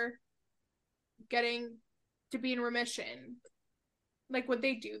her getting to be in remission. Like, would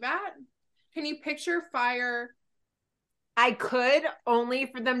they do that? Can you picture Fire? I could, only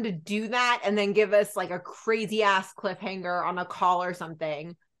for them to do that and then give us like a crazy ass cliffhanger on a call or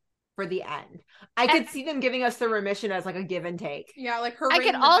something for the end. I could see them giving us the remission as like a give and take. Yeah, like her. I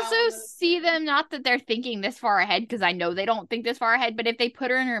could also see them, not that they're thinking this far ahead, because I know they don't think this far ahead, but if they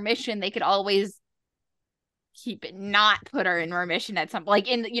put her in remission, they could always keep it, not put her in remission at some, like,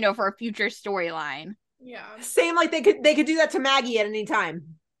 in, for a future storyline. Yeah. Same, like they could do that to Maggie at any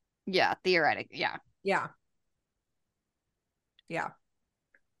time. Yeah, theoretic. Yeah. Yeah. Yeah.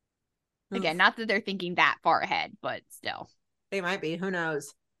 Again, not that they're thinking that far ahead, but still. They might be. Who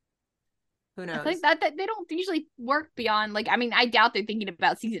knows? Who knows? I think that they don't usually work beyond, like, I mean, I doubt they're thinking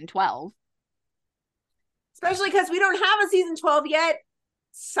about season 12. Especially because we don't have a season 12 yet.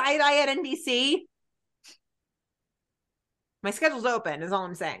 Side-eye at NBC. My schedule's open, is all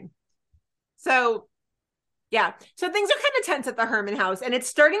I'm saying. So, yeah. So things are kind of tense at the Herman house, and it's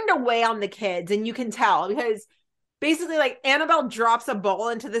starting to weigh on the kids, and you can tell because basically, like, Annabelle drops a bowl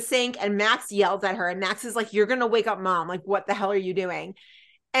into the sink, and Max yells at her, and Max is like, you're going to wake up Mom. Like, what the hell are you doing?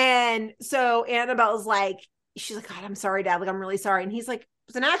 And so Annabelle's like, she's like, God, I'm sorry, Dad. Like, I'm really sorry. And he's like,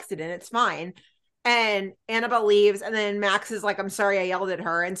 it's an accident. It's fine. And Annabelle leaves, and then Max is like, I'm sorry I yelled at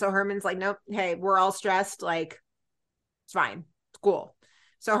her. And so Herman's like, nope, hey, we're all stressed. Like, it's fine. It's cool.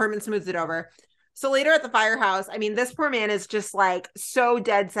 So Herman smooths it over. So later at the firehouse, I mean, this poor man is just like so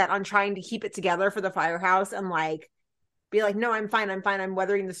dead set on trying to keep it together for the firehouse and like be like, no, I'm fine. I'm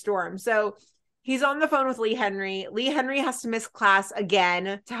weathering the storm. So he's on the phone with Lee Henry. Lee Henry has to miss class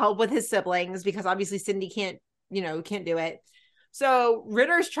again to help with his siblings because obviously Cindy can't do it. So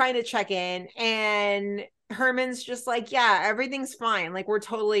Ritter's trying to check in, and Herman's just like, yeah, everything's fine. Like, we're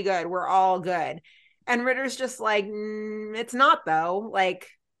totally good. We're all good. And Ritter's just like, it's not though. Like,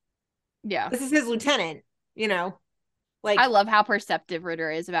 yeah, this is his lieutenant, Like, I love how perceptive Ritter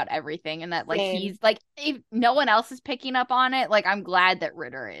is about everything, and that like same. he's like, if no one else is picking up on it, like I'm glad that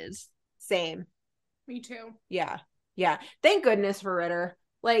Ritter is. Same. Me too. Yeah. Yeah. Thank goodness for Ritter.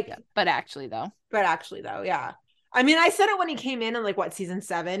 Like, yeah, but actually though, yeah. I mean, I said it when he came in like what, season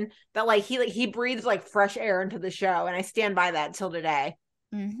 7, that like he breathed like fresh air into the show, and I stand by that till today.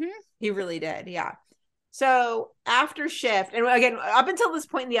 Mm-hmm. He really did. Yeah. So after shift, and again, up until this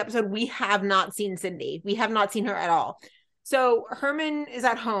point in the episode, we have not seen Cindy. We have not seen her at all. So Herman is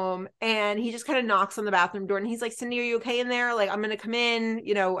at home, and he just kind of knocks on the bathroom door, and he's like, Cindy, are you okay in there? Like, I'm going to come in.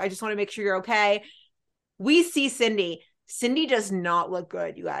 I just want to make sure you're okay. We see Cindy. Cindy does not look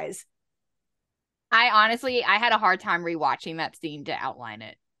good, you guys. I had a hard time rewatching that scene to outline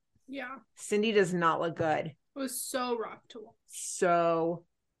it. Yeah. Cindy does not look good. It was so rough to watch. So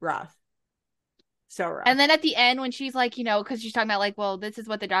rough. So rough. And then at the end, when she's like, because she's talking about like, well, this is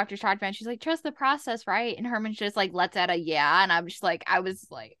what the doctor's talking about. And she's like, trust the process, right? And Herman just like lets out a yeah. And I'm just like, I was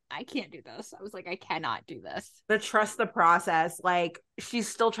like, I can't do this. I was like, I cannot do this. The trust the process. Like, she's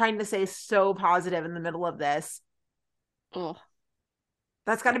still trying to say so positive in the middle of this. Oh,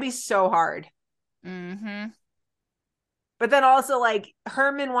 that's got to be so hard. Mm-hmm. But then also, like,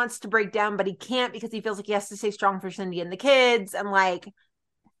 Herman wants to break down, but he can't because he feels like he has to stay strong for Cindy and the kids. And like,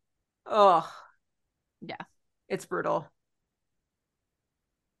 oh, yeah, it's brutal.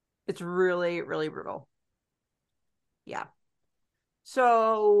 It's really, really brutal. Yeah.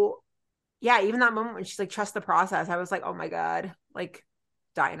 So, yeah, even that moment when she's like, trust the process, I was like, oh my God, like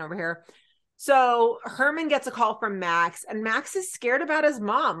dying over here. So Herman gets a call from Max, and Max is scared about his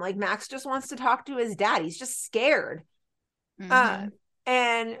mom. Like, Max just wants to talk to his dad. He's just scared. And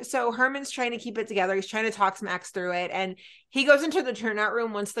so Herman's trying to keep it together. He's trying to talk Max through it. And he goes into the turnout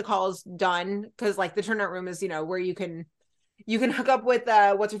room once the call is done. Cause like the turnout room is, where you can hook up with,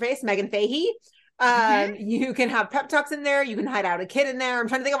 what's her face? Megan Fahey. You can have pep talks in there. You can hide out a kid in there. I'm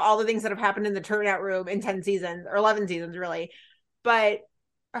trying to think of all the things that have happened in the turnout room in 10 seasons or 11 seasons, really. But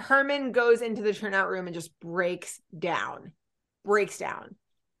Herman goes into the turnout room and just breaks down.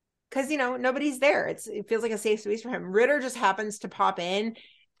 Because, nobody's there. It feels like a safe space for him. Ritter just happens to pop in.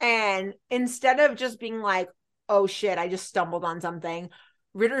 And instead of just being like, oh shit, I just stumbled on something,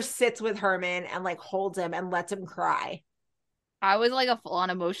 Ritter sits with Herman and like holds him and lets him cry. I was like a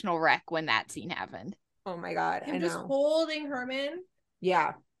full-on emotional wreck when that scene happened. Oh my God. I'm just holding Herman.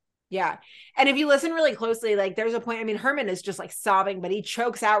 Yeah. Yeah. And if you listen really closely, like there's a point, Herman is just like sobbing, but he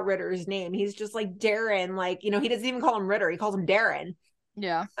chokes out Ritter's name. He's just like Darren, like, he doesn't even call him Ritter. He calls him Darren.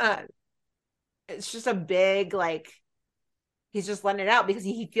 Yeah. It's just a big, like, he's just letting it out because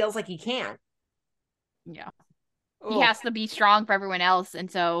he feels like he can't. Yeah. He has to be strong for everyone else. And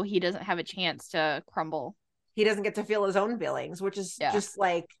so he doesn't have a chance to crumble. He doesn't get to feel his own feelings, which is just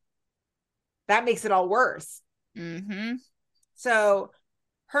like, that makes it all worse. So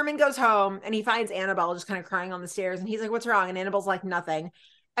Herman goes home and he finds Annabelle just kind of crying on the stairs. And he's like, what's wrong? And Annabelle's like, nothing.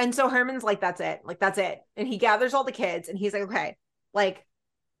 And so Herman's like, that's it. Like, that's it. And he gathers all the kids and he's like, okay, like,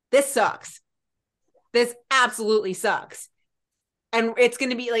 this sucks. This absolutely sucks. And it's going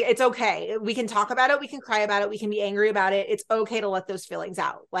to be like, it's okay. We can talk about it. We can cry about it. We can be angry about it. It's okay to let those feelings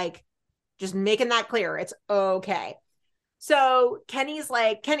out. Like, just making that clear. It's okay. So Kenny,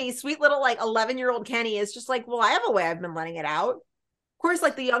 sweet little like 11-year-old Kenny is just like, well, I have a way I've been letting it out. Of course,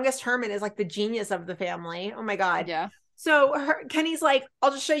 like the youngest Herman is like the genius of the family. Oh my God. Yeah. So Kenny's like,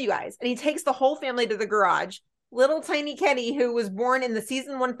 I'll just show you guys. And he takes the whole family to the garage. Little tiny Kenny, who was born in the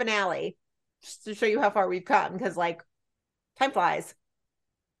season 1 finale, just to show you how far we've come, because like time flies.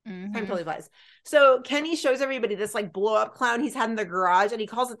 Time totally flies. So Kenny shows everybody this like blow up clown he's had in the garage, and he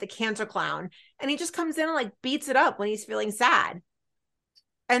calls it the cancer clown. And he just comes in and like beats it up when he's feeling sad.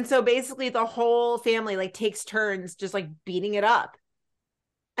 And so basically the whole family like takes turns just like beating it up.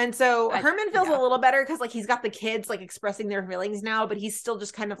 And so Herman feels a little better because like he's got the kids like expressing their feelings now, but he's still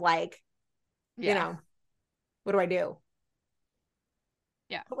just kind of like, what do I do?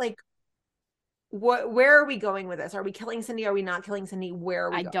 Yeah. But like, where are we going with this? Are we killing Cindy? Are we not killing Cindy? Where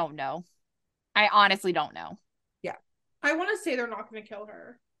are we I going? don't know. I honestly don't know. Yeah. I want to say they're not going to kill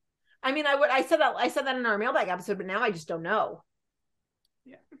her. I said that in our mailbag episode, but now I just don't know.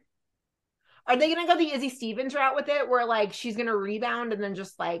 Yeah. Are they going to go the Izzy Stevens route with it, where like she's going to rebound and then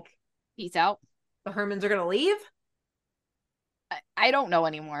just like peace out? The Hermans are going to leave? I don't know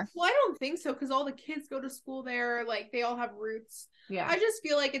anymore. Well, I don't think so, because all the kids go to school there. Like, they all have roots. Yeah. I just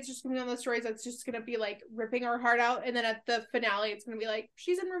feel like it's just going to be one of those stories that's just going to be, like, ripping our heart out. And then at the finale, it's going to be like,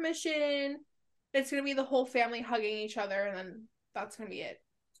 she's in remission. It's going to be the whole family hugging each other. And then that's going to be it.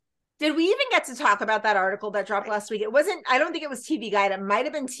 Did we even get to talk about that article that dropped last week? I don't think it was TV Guide. It might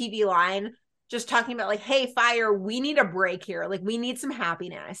have been TV Line, just talking about, like, hey, Fire, we need a break here. Like, we need some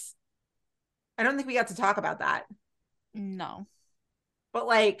happiness. I don't think we got to talk about that. No. But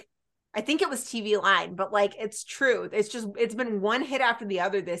like, I think it was TV Line, but like, it's true. It's been one hit after the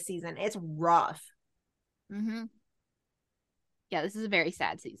other this season. It's rough. Yeah, this is a very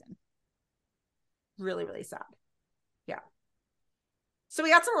sad season. Really, really sad. Yeah. So we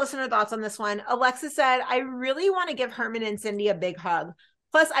got some listener thoughts on this one. Alexa said, I really want to give Herman and Cindy a big hug.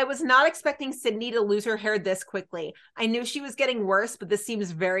 Plus, I was not expecting Sydney to lose her hair this quickly. I knew she was getting worse, but this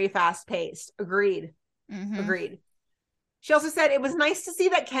seems very fast paced. Agreed. Agreed. She also said it was nice to see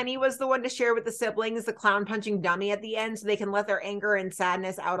that Kenny was the one to share with the siblings the clown punching dummy at the end, so they can let their anger and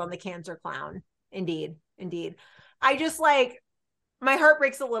sadness out on the cancer clown. Indeed. I just like, my heart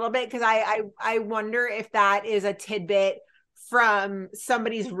breaks a little bit because I wonder if that is a tidbit from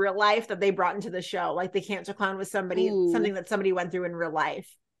somebody's real life that they brought into the show. Like the cancer clown was something that somebody went through in real life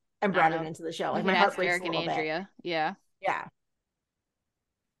and brought it into the show. Like my heart breaks a little bit. Yeah.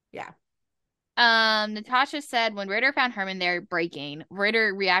 Natasha said when Ritter found Herman there breaking,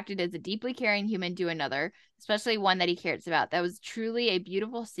 Ritter reacted as a deeply caring human to another, especially one that he cares about. That was truly a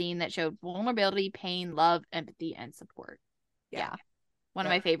beautiful scene that showed vulnerability, pain, love, empathy, and support. Yeah. One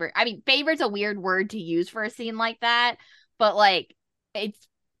of my favorite. I mean, favorite's a weird word to use for a scene like that, but like it's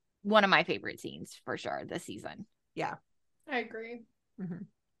one of my favorite scenes for sure this season. Yeah. I agree.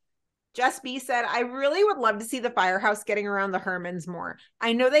 Jess B said, I really would love to see the firehouse getting around the Hermans more.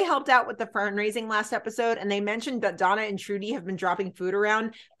 I know they helped out with the fundraising last episode, and they mentioned that Donna and Trudy have been dropping food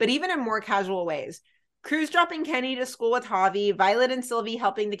around, but even in more casual ways. Cruz dropping Kenny to school with Javi, Violet and Sylvie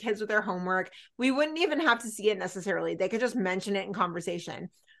helping the kids with their homework. We wouldn't even have to see it necessarily. They could just mention it in conversation.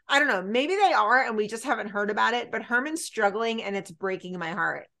 I don't know. Maybe they are, and we just haven't heard about it, but Herman's struggling, and it's breaking my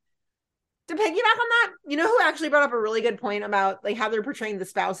heart. To piggyback on that, you know who actually brought up a really good point about like how they're portraying the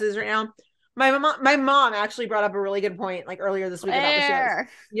spouses right now? My mom actually brought up a really good point like earlier this week about the shows.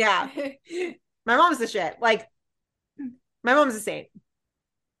 Yeah. My mom's the shit. Like, my mom's a saint.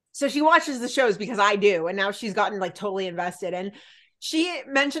 So she watches the shows because I do, and now she's gotten like totally invested. And she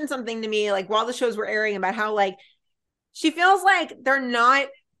mentioned something to me like while the shows were airing about how like she feels like they're not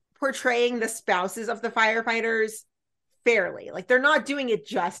portraying the spouses of the firefighters fairly. Like they're not doing it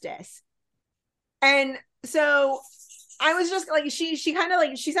justice. And so I was just like, she kind of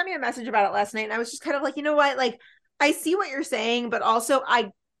like, she sent me a message about it last night. And I was just kind of like, you know what? Like, I see what you're saying, but also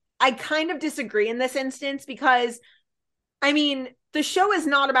I kind of disagree in this instance because, I mean, the show is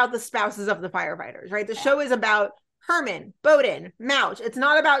not about the spouses of the firefighters, right? The show is about Herman, Bowden, Mouch. It's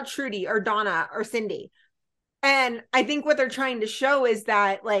not about Trudy or Donna or Cindy. And I think what they're trying to show is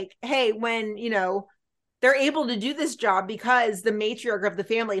that like, hey, when, you know, they're able to do this job because the matriarch of the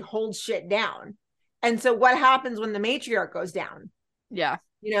family holds shit down. And so what happens when the matriarch goes down? Yeah.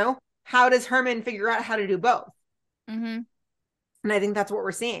 You know, how does Herman figure out how to do both? Mm-hmm. And I think that's what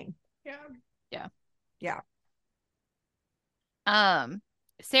we're seeing. Yeah. Yeah.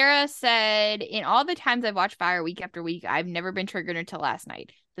 Sarah said, in all the times I've watched Fire week after week, I've never been triggered until last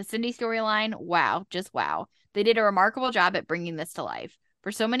night. The Cindy storyline, wow, just wow. They did a remarkable job at bringing this to life.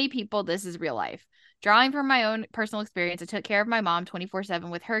 For so many people, this is real life. Drawing from my own personal experience, I took care of my mom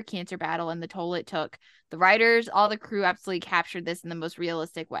 24/7 with her cancer battle and the toll it took. The writers, all the crew absolutely captured this in the most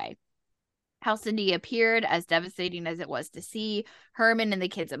realistic way. How Cindy appeared, as devastating as it was to see, Herman and the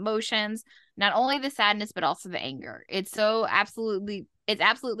kids' emotions, not only the sadness, but also the anger. It's absolutely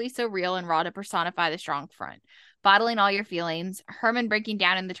so real and raw to personify the strong front. Bottling all your feelings, Herman breaking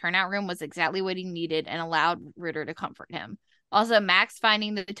down in the turnout room was exactly what he needed and allowed Ritter to comfort him. Also, Max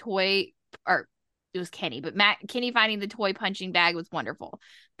finding the toy, or it was Kenny, but Kenny finding the toy punching bag was wonderful.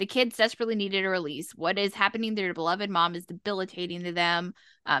 The kids desperately needed a release. What is happening to their beloved mom is debilitating to them.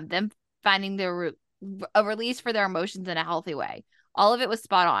 Them finding a release for their emotions in a healthy way. All of it was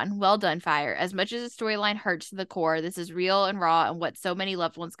spot on. Well done, Fire. As much as the storyline hurts to the core, this is real and raw and what so many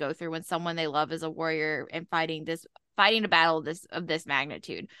loved ones go through when someone they love is a warrior and fighting a battle of this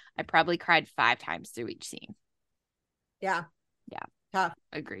magnitude. I probably cried 5 times through each scene. Yeah. Tough.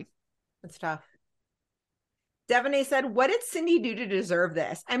 Agree. It's tough. Devaney said, what did Cindy do to deserve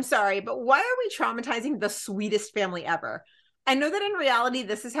this? I'm sorry, but why are we traumatizing the sweetest family ever? I know that in reality,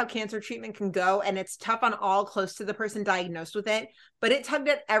 this is how cancer treatment can go, and it's tough on all close to the person diagnosed with it, but it tugged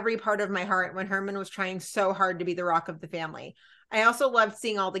at every part of my heart when Herman was trying so hard to be the rock of the family. I also loved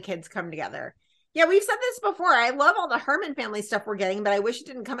seeing all the kids come together. Yeah, we've said this before. I love all the Herman family stuff we're getting, but I wish it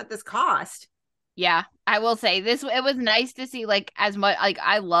didn't come at this cost. Yeah, I will say this. It was nice to see like as much like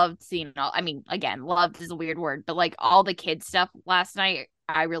I loved seeing all. I mean, again, loved is a weird word, but like all the kids stuff last night,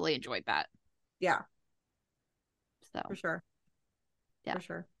 I really enjoyed that. Yeah, so for sure. Yeah, for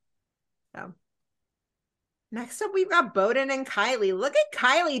sure. So next up, we've got Bowden and Kylie. Look at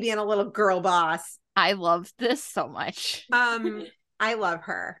Kylie being a little girl boss. I love this so much. I love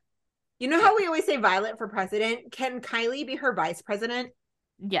her. You know how we always say Violet for president? Can Kylie be her vice president?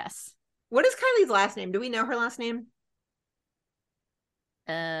 Yes. What is Kylie's last name? Do we know her last name?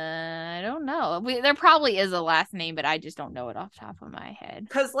 I don't know. There probably is a last name, but I just don't know it off the top of my head.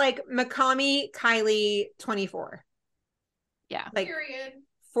 Because like Makami Kylie 24. Yeah. Like period.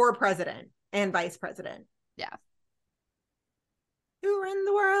 For president and vice president. Yeah. Who are in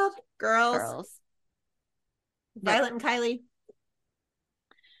the world? Girls. Violet and Kylie.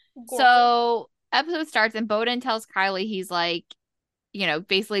 So episode starts and Bowden tells Kylie, he's like, you know,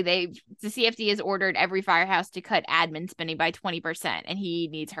 basically the CFD has ordered every firehouse to cut admin spending by 20% and he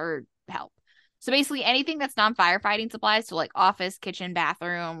needs her help. So basically anything that's non-firefighting supplies, so like office, kitchen,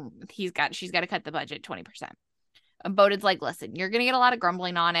 bathroom, she's got to cut the budget 20%. And Bowden's like, listen, you're going to get a lot of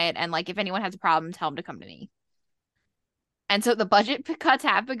grumbling on it. And like, if anyone has a problem, tell them to come to me. And so the budget cuts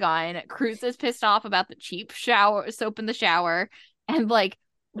have begun. Cruz is pissed off about the cheap soap in the shower. And like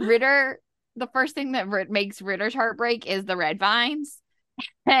Ritter, the first thing that makes Ritter's heart break is the red vines.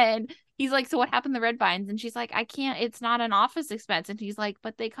 And he's like, so what happened to the red vines? And she's like, I can't, it's not an office expense. And he's like,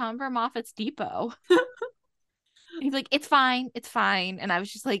 but they come from Office Depot. He's like, it's fine. And I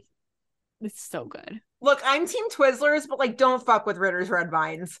was just like, it's so good. Look, I'm team Twizzlers, but like, don't fuck with Ritter's red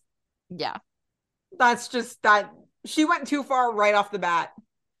vines. Yeah. That's just that she went too far right off the bat.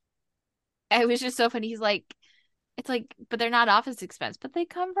 It was just so funny. He's like, it's like, but they're not Office expense, but they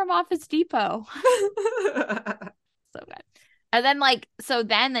come from Office Depot. So good. And then so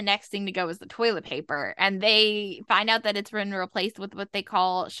then the next thing to go is the toilet paper, and they find out that it's been replaced with what they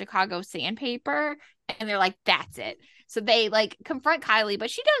call Chicago sandpaper, and they're like, that's it. So they confront Kylie, but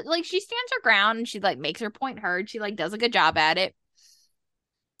she does she stands her ground and she makes her point heard. She does a good job at it.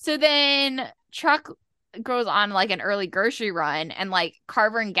 So then Chuck goes on an early grocery run, and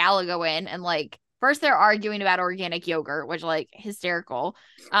Carver and Gallo go in, and first they're arguing about organic yogurt, which hysterical.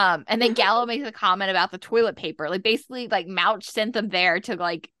 And then Gallo makes a comment about the toilet paper. Basically Mouch sent them there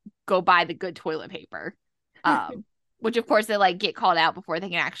to go buy the good toilet paper. Which of course they get called out before they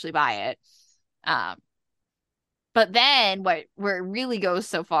can actually buy it. But then where it really goes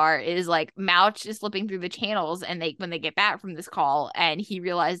so far is Mouch is flipping through the channels, and when they get back from this call, and he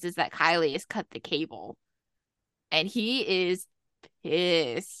realizes that Kylie has cut the cable. And he is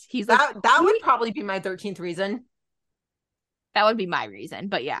pissed. He's that would probably be my 13th reason. That would be my reason,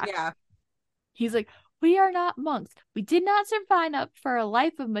 but yeah. Yeah. He's like, we are not monks. We did not sign up for a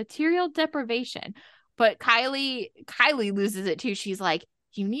life of material deprivation. But Kylie loses it too. She's like,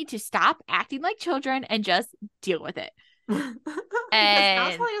 you need to stop acting like children and just deal with it. And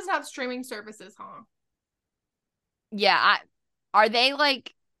that's why he doesn't have streaming services, huh? Yeah. Are they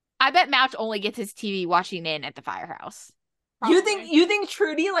I bet Mouch only gets his TV watching in at the firehouse. Probably. You think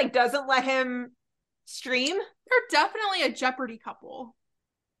Trudy doesn't let him stream? They're definitely a Jeopardy couple.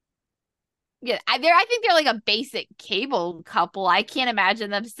 Yeah, I think they're a basic cable couple. I can't imagine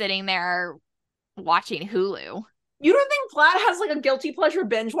them sitting there watching Hulu. You don't think Platt has a guilty pleasure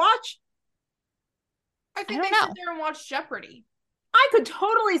binge watch? I think they sit there and watch Jeopardy. I could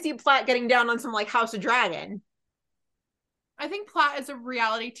totally see Platt getting down on some House of Dragon. I think Platt is a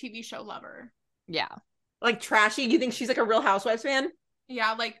reality TV show lover. Yeah. Trashy? You think she's a Real Housewives fan?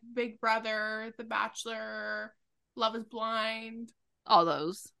 Yeah, Big Brother, The Bachelor, Love is Blind. All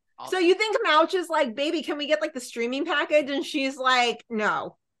those. So you think Mouch is baby, can we get the streaming package? And she's like,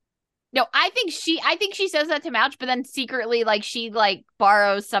 no. No, I think she says that to Mouch, but then secretly she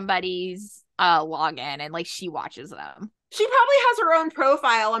borrows somebody's login and she watches them. She probably has her own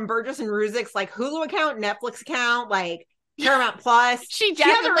profile on Burgess and Ruzek's Hulu account, Netflix account, Paramount Plus. She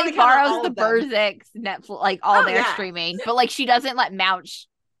definitely borrows the Burzek's Netflix, all their streaming, but she doesn't let Mouch.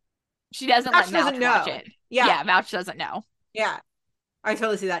 She doesn't let Mouch watch it. Yeah, Mouch doesn't know. Yeah, I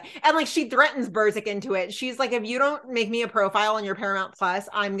totally see that. And she threatens Burzek into it. She's like, if you don't make me a profile on your Paramount Plus,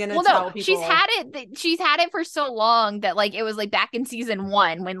 I'm gonna tell people. She's had it for so long that it was back in season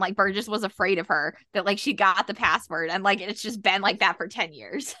 1 when Burgess was afraid of her that she got the password, and it's just been that for 10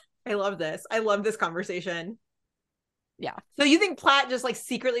 years. I love this. I love this conversation. Yeah. So you think Platt just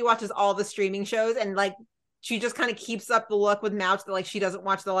secretly watches all the streaming shows, and she just kind of keeps up the look with Mouch that she doesn't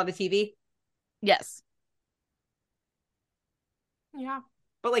watch a lot of TV? Yes. Yeah.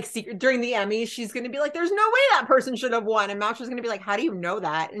 But secret during the Emmys, she's gonna be like, there's no way that person should have won. And Mouch is gonna be like, how do you know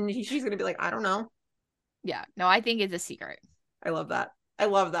that? And she's gonna be like, I don't know. Yeah. No, I think it's a secret. I love that. I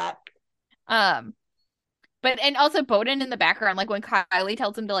love that. But and also Bowden in the background, when Kylie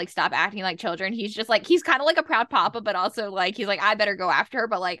tells him to stop acting like children, he's just he's kind of a proud papa, but also he's I better go after her,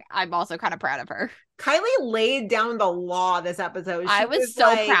 but I'm also kind of proud of her. Kylie laid down the law this episode. I was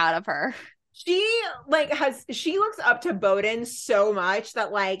so proud of her. She she looks up to Bowden so much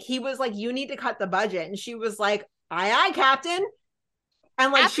that he was you need to cut the budget, and she was like, aye, Captain.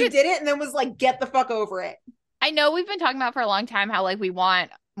 And she did it, and then was get the fuck over it. I know we've been talking about for a long time how we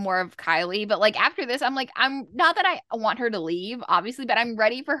want more of Kylie, but after this I'm not that I want her to leave, obviously, but I'm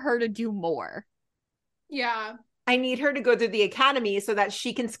ready for her to do more. Yeah. I need her to go through the academy so that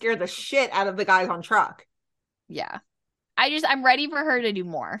she can scare the shit out of the guys on truck. Yeah. I'm ready for her to do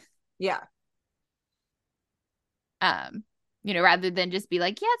more. Yeah. Rather than just be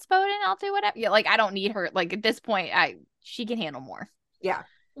yeah, it's Bowden, I'll do whatever. Yeah, I don't need her. At this point, she can handle more. Yeah.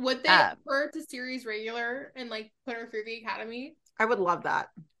 Would they put her to series regular and put her through the academy? I would love that.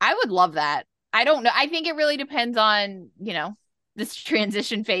 I would love that. I don't know. I think it really depends on, this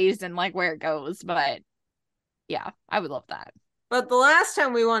transition phase and where it goes. But yeah, I would love that. But the last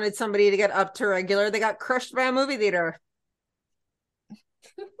time we wanted somebody to get up to regular, they got crushed by a movie theater.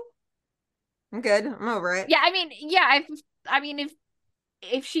 I'm good. I'm over it. Yeah,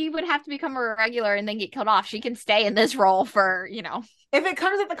 if she would have to become a regular and then get killed off, she can stay in this role for, If it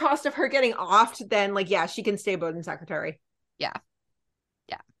comes at the cost of her getting offed, then she can stay Bowden's secretary. Yeah.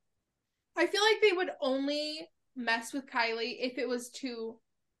 Yeah. I feel like they would only mess with Kylie if it was to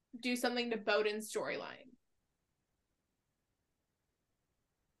do something to Bowden's storyline.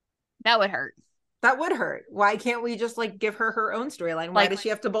 That would hurt. That would hurt. Why can't we just like give her her own storyline? Why Like- does she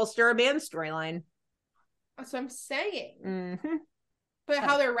have to bolster a man's storyline? That's what I'm saying. Mm-hmm. But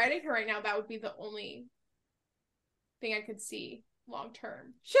how they're writing her right now, that would be the only thing I could see long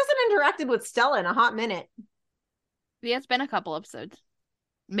term. She hasn't interacted with Stella in a hot minute. Yeah, it's been a couple episodes.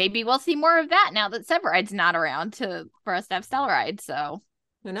 Maybe we'll see more of that now that Severide's not around for us to have Stellaride. So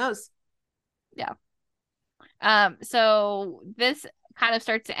who knows? Yeah. So this kind of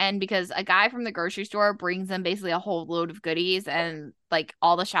starts to end because a guy from the grocery store brings them basically a whole load of goodies, and like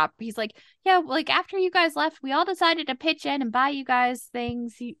all the shop, he's like, yeah, like after you guys left, we all decided to pitch in and buy you guys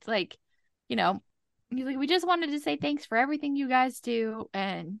things. He's like, you know, he's like, we just wanted to say thanks for everything you guys do,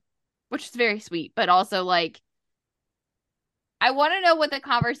 and which is very sweet, but also like, I want to know what the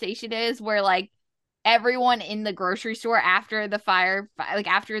conversation is where like everyone in the grocery store after the fire, like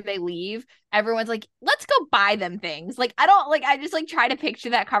after they leave, everyone's like, let's go buy them things. Like, I just like try to picture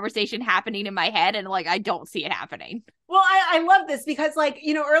that conversation happening in my head, and like, I don't see it happening. Well, I love this because like,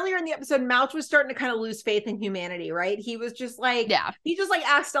 you know, earlier in the episode, Mouch was starting to kind of lose faith in humanity, right? He was just like, he just like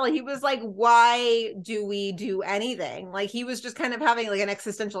asked Stella, he was like, why do we do anything? Like, he was just kind of having like an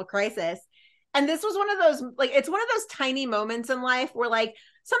existential crisis. And this was one of those, like, it's one of those tiny moments in life where like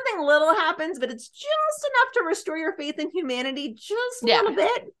something little happens, but it's just enough to restore your faith in humanity just a little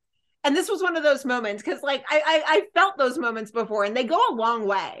bit. And this was one of those moments because like I felt those moments before, and they go a long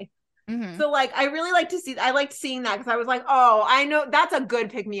way. Mm-hmm. So like I really like to see, I liked seeing that because I was like, oh, I know that's a good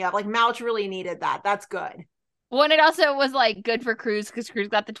pick me up. Like Mouch really needed that. That's good. Well, and it also was like good for Cruz because Cruz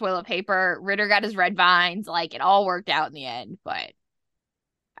got the toilet paper, Ritter got his red vines, like it all worked out in the end. But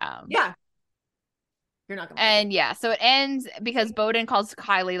yeah. You're not gonna and yeah, so it ends because Bowden calls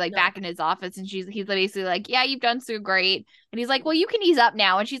Kylie like back in his office, and he's basically like, yeah, you've done so great. And he's like, well, you can ease up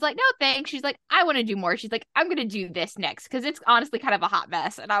now. And she's like, no, thanks. She's like, I want to do more. She's like, I'm gonna do this next because it's honestly kind of a hot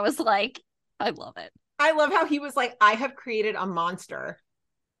mess. And I was like, I love it. I love how he was like, I have created a monster.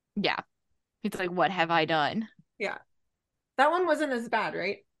 Yeah. It's like, what have I done? Yeah. That one wasn't as bad,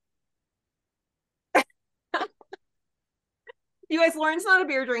 right? You guys, Lauren's not a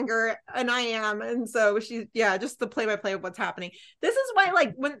beer drinker, and I am, and so she's just the play-by-play of what's happening. This is why,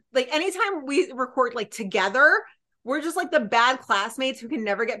 like, when anytime we record like together, we're just like the bad classmates who can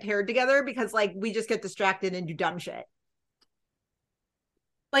never get paired together because like we just get distracted and do dumb shit.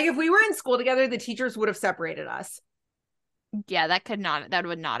 Like if we were in school together, the teachers would have separated us. Yeah, that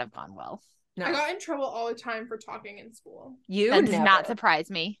would not have gone well. No. I got in trouble all the time for talking in school. That does not surprise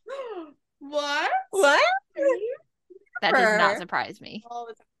me. What? That does not surprise me. All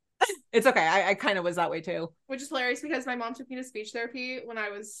the time. It's okay. I kind of was that way too. Which is hilarious because my mom took me to speech therapy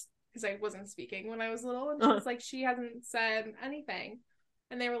because I wasn't speaking when I was little, and she was like, she hasn't said anything,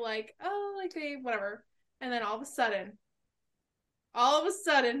 and they were like, oh, like they whatever, and then all of a sudden,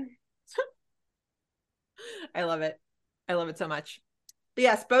 I love it. I love it so much. But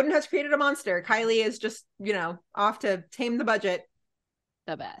yes, Bowden has created a monster. Kylie is just, off to tame the budget.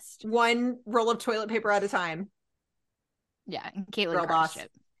 The best. One roll of toilet paper at a time. Yeah, and Caitlin crushed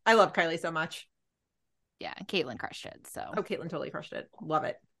it. I love Kylie so much. Yeah, and Caitlin crushed it. So Caitlin totally crushed it. Love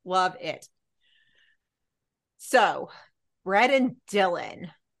it. Love it. So, Brett and Dylan.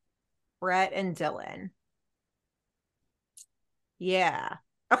 Yeah.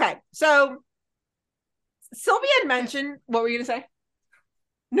 Okay. So, Sylvia had mentioned, what were you going to say?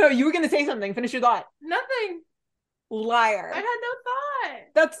 No, you were going to say something. Finish your thought. Nothing. Liar. I had no thought.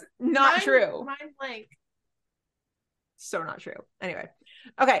 That's not true. Mind blank. So not true. Anyway.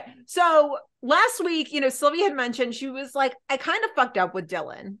 Okay. So last week, Sylvia had mentioned, she was like, I kind of fucked up with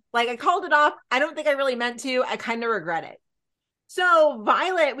Dylan. Like I called it off. I don't think I really meant to. I kind of regret it. So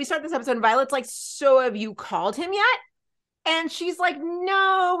Violet, we start this episode and Violet's like, so have you called him yet? And she's like,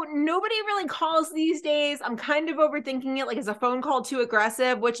 no, nobody really calls these days. I'm kind of overthinking it. Like, is a phone call too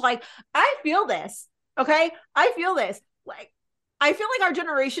aggressive? Which like, I feel this. Okay. I feel this. Like, I feel like our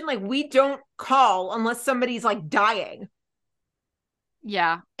generation, like we don't call unless somebody's like dying.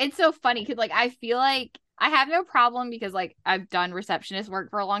 Yeah. It's so funny because like I feel like I have no problem because like I've done receptionist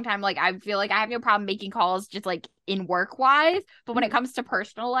work for a long time. Like I feel like I have no problem making calls just like in work wise. But when it comes to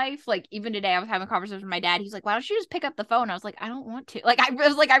personal life, like even today I was having a conversation with my dad. He's like, why don't you just pick up the phone? I was like, I don't want to. Like I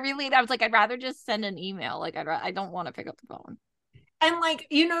was like, I'd rather just send an email. Like I don't want to pick up the phone. And like,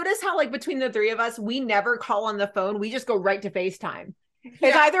 you notice how like between the three of us, we never call on the phone. We just go right to FaceTime.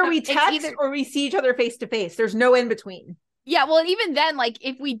 It's either we text or we see each other face to face. There's no in between. Yeah. Well, and even then, like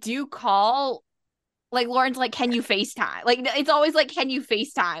if we do call, like Lauren's like, can you FaceTime? Like it's always like, can you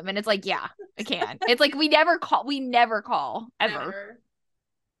FaceTime? And it's like, yeah, I can. It's like we never call ever.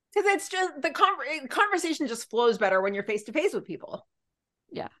 Because it's just the conversation just flows better when you're face to face with people.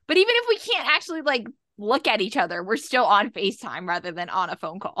 Yeah. But even if we can't actually like look at each other, we're still on FaceTime rather than on a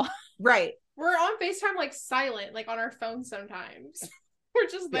phone call. Right. We're on FaceTime like silent, like on our phone sometimes. We're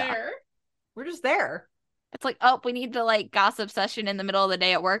just there. We're just there. It's like, oh, we need the like gossip session in the middle of the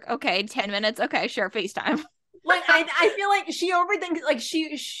day at work. Okay, 10 minutes. Okay, sure, FaceTime. Like I feel like she overthinks, like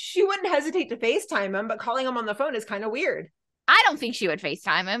she wouldn't hesitate to FaceTime him, but calling him on the phone is kind of weird. I don't think she would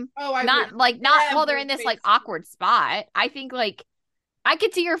FaceTime him. Oh, I not would like not never while they're in this like awkward spot. I think like I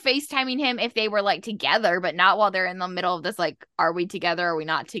could see her FaceTiming him if they were like together, but not while they're in the middle of this like, are we together? Are we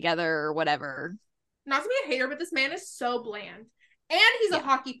not together? Or whatever. Not to be a hater, but this man is so bland. And he's a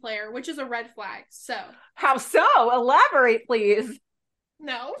hockey player, which is a red flag. So how so? Elaborate, please.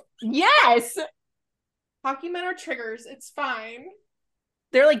 No. Yes. Hockey men are triggers. It's fine.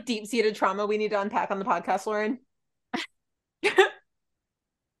 They're like deep-seated trauma we need to unpack on the podcast, Lauren.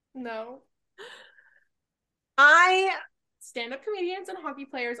 No. Stand-up comedians and hockey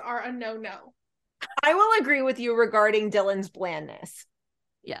players are a no-no. I will agree with you regarding Dylan's blandness.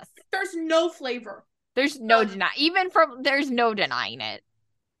 Yes. There's no flavor. There's no there's no denying it.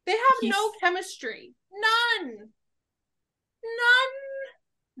 They have no chemistry. None.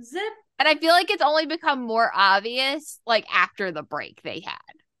 Zip. And I feel like it's only become more obvious like after the break they had.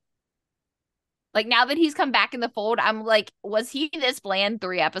 Like now that he's come back in the fold, I'm like, was he this bland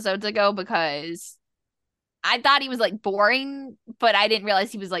 3 episodes ago? Because I thought he was like boring, but I didn't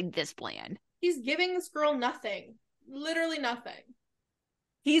realize he was like this bland. He's giving this girl nothing. Literally nothing.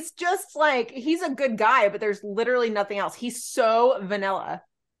 He's just like, he's a good guy, but there's literally nothing else. He's so vanilla.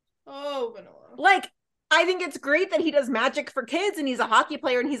 Oh, vanilla. Like, I think it's great that he does magic for kids and he's a hockey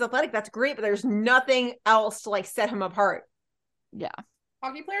player and he's athletic. That's great, but there's nothing else to like set him apart. Yeah.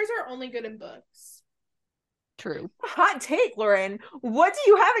 Hockey players are only good in books. True. Hot take, Lauren. What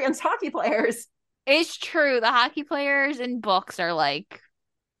do you have against hockey players? It's true. The hockey players in books are like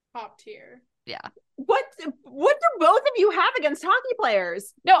top tier. Yeah. What do both of you have against hockey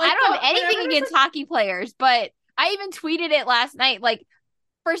players? No, like, I don't have anything against hockey players, but I even tweeted it last night. Like,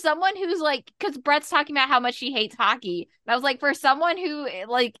 for someone who's like, because Brett's talking about how much she hates hockey. And I was like, for someone who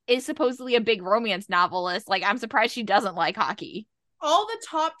like is supposedly a big romance novelist, like, I'm surprised she doesn't like hockey. All the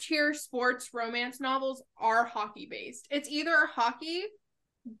top tier sports romance novels are hockey based. It's either hockey,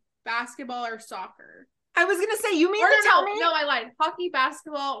 basketball, or soccer. I was gonna say, you mean to tell me? No, I lied. Hockey,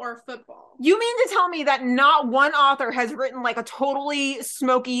 basketball, or football. You mean to tell me that not one author has written like a totally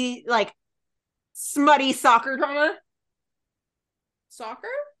smoky, like smutty soccer drama? Soccer?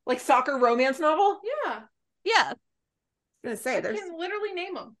 Like soccer romance novel? Yeah. Yeah. I was gonna say, I can literally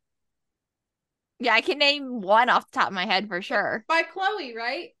name them. Yeah, I can name one off the top of my head for sure. By Chloe,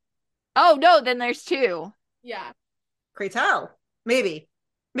 right? Oh, no, then there's 2. Yeah. Creightel. Maybe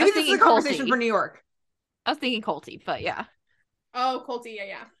this is a conversation for New York. I was thinking Colty, but yeah. Oh, Colty,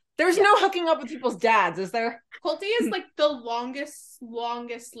 yeah. There's no hooking up with people's dads, is there? Colty is like the longest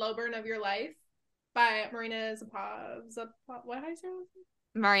slow burn of your life by Marina Zapata. What did I say?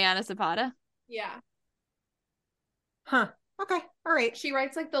 Mariana Zapata? Yeah. Huh. Okay. All right. She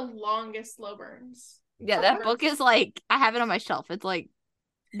writes like the longest slow burns. Yeah, that book is like, I have it on my shelf. It's like,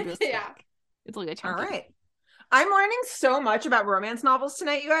 this yeah. thick. It's like a chunk. All right. I'm learning so much about romance novels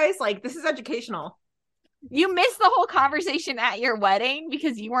tonight, you guys. Like, this is educational. You missed the whole conversation at your wedding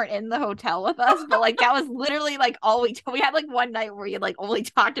because you weren't in the hotel with us, but like that was literally like all we had like one night where you like only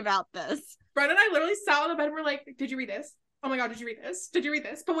talked about this. Brett and I literally sat on the bed and we're like, did you read this? Oh my god, did you read this? Did you read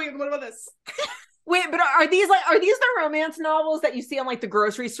this? But wait, what about this? Wait, but are these the romance novels that you see on like the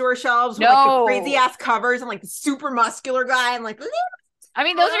grocery store shelves with No. like the crazy ass covers and like the super muscular guy and like I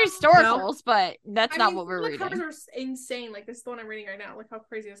mean, those are historicals, but that's not what we're the reading. covers are insane. Like this is the one I'm reading right now. Look how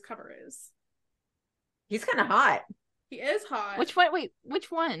crazy this cover is. He's kind of hot. He is hot. Which one? Wait,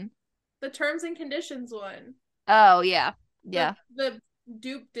 which one? The terms and conditions one. Oh, yeah. Yeah. The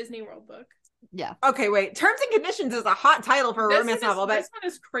Dupe Disney World book. Yeah. Okay, wait. Terms and Conditions is a hot title for a romance novel, but this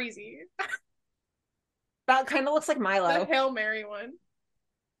one is crazy. that kind of looks like Milo. The Hail Mary one.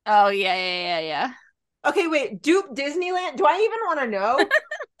 Oh, yeah. Okay, wait. Dupe Disneyland? Do I even want to know?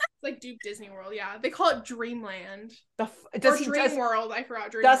 It's like Dupe Disney World, yeah. They call it Dreamland. Dream World. I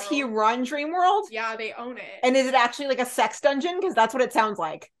forgot. Dream Does World. he run Dream World? Yeah, they own it. And is it actually like a sex dungeon? Because that's what it sounds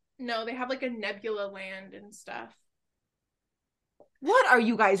like. No, they have like a nebula land and stuff. What are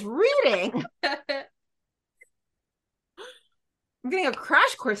you guys reading? I'm getting a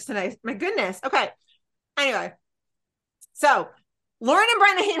crash course tonight. My goodness. Okay. Anyway. So, Lauren and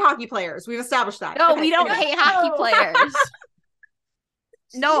Brenda hate hockey players. We've established that. No, okay. we don't hate hockey players.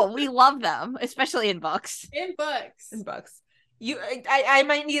 No, we love them, especially in books. In books. In books. I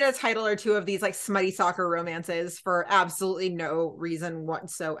might need a title or two of these like smutty soccer romances for absolutely no reason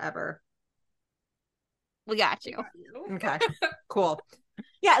whatsoever. We got you. Okay, cool.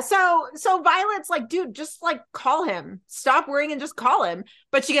 Yeah, so Violet's like, dude, just like call him. Stop worrying and just call him.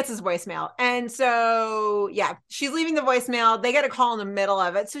 But she gets his voicemail. And so, yeah, she's leaving the voicemail. They get a call in the middle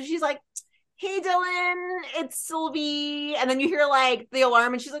of it. So she's like, hey, Dylan, it's Sylvie. And then you hear like the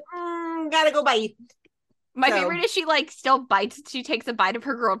alarm and she's like, gotta go, bye. My favorite is she like still bites. She takes a bite of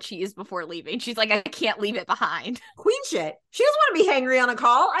her grilled cheese before leaving. She's like, I can't leave it behind. Queen shit. She doesn't want to be hangry on a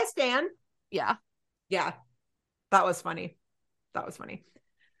call. I stand. Yeah. Yeah. That was funny.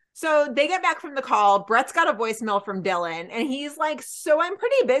 So they get back from the call. Brett's got a voicemail from Dylan and he's like, so I'm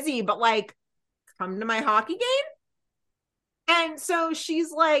pretty busy, but like, come to my hockey game. And so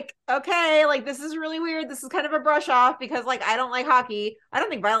she's like, okay, like this is really weird. This is kind of a brush off because like, I don't like hockey. I don't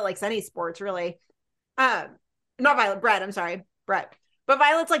think Violet likes any sports really. Not Violet, Brett. I'm sorry, Brett. But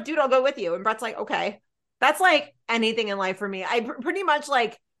Violet's like, dude, I'll go with you. And Brett's like, okay. That's like anything in life for me. I pretty much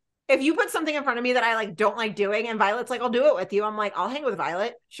like, if you put something in front of me that I like don't like doing and Violet's like, I'll do it with you. I'm like, I'll hang with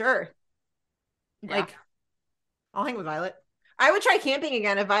Violet. Sure. Yeah. Like, I'll hang with Violet. I would try camping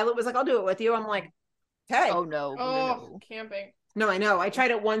again if Violet was like, I'll do it with you. I'm like, okay. Oh no. No. Camping. No, I know. I tried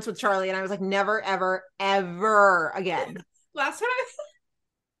it once with Charlie and I was like, never, ever, ever again. Last time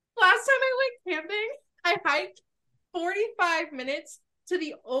I went camping, I hiked 45 minutes to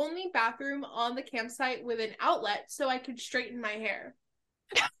the only bathroom on the campsite with an outlet so I could straighten my hair.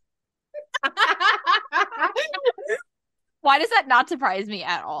 Why does that not surprise me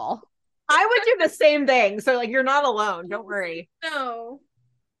at all? I would do the same thing. So like, you're not alone. Don't worry. No.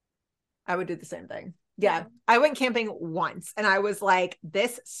 I would do the same thing. Yeah. I went camping once and I was like,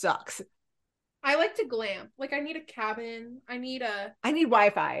 this sucks. I like to glamp. Like I need a cabin. I need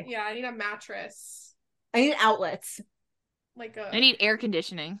Wi-Fi. Yeah, I need a mattress. I need outlets. I need air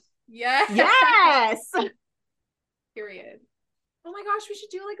conditioning. Yes. Period. Oh my gosh, we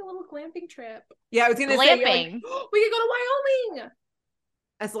should do like a little glamping trip. Yeah, I was gonna say like, we could go to Wyoming.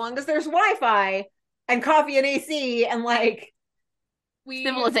 As long as there's Wi-Fi and coffee and AC and like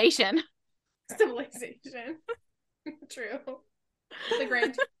civilization. True. The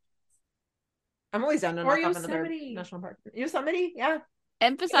Grand. I'm always down to or knock off another Yosemite. national park. Yosemite, yeah.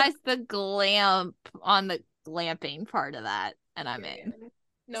 Emphasize the glamp on the glamping part of that, and I'm in.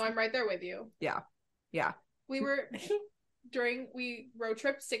 No, I'm right there with you. Yeah. Yeah. We were we road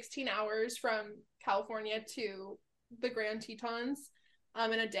tripped 16 hours from California to the Grand Tetons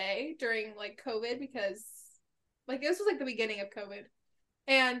in a day during like COVID because like this was like the beginning of COVID.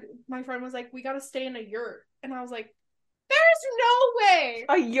 And my friend was like, we gotta stay in a yurt. And I was like, there's no way.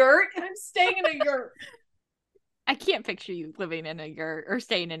 A yurt? I'm staying in a yurt. I can't picture you living in a yurt or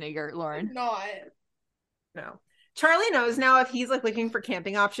staying in a yurt, Lauren. Not. No. Charlie knows now if he's like looking for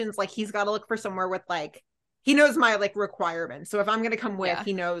camping options, like he's got to look for somewhere with like, he knows my like requirements. So if I'm going to come with,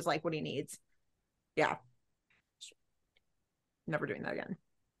 he knows like what he needs. Yeah. Never doing that again.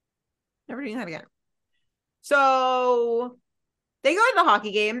 So they go to the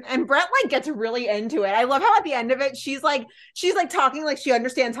hockey game and Brett like gets really into it. I love how at the end of it, she's like talking like she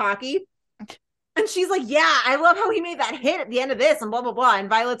understands hockey. And she's like, yeah, I love how he made that hit at the end of this and blah, blah, blah. And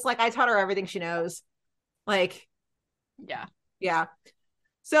Violet's like, I taught her everything she knows. Like, yeah.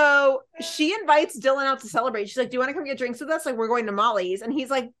 So she invites Dylan out to celebrate. She's like, do you want to come get drinks with us? Like, we're going to Molly's. And he's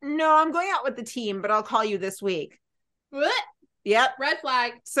like, no, I'm going out with the team, but I'll call you this week. What? Yep. Red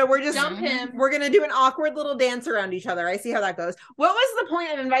flag. So we're just jump him. We're gonna do an awkward little dance around each other. I see how that goes. What was the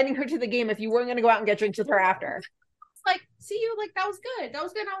point of inviting her to the game if you weren't gonna go out and get drinks with her after? Like, see you, like that was good. That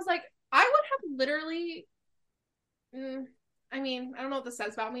was good. And I was like, I would have literally I mean, I don't know what this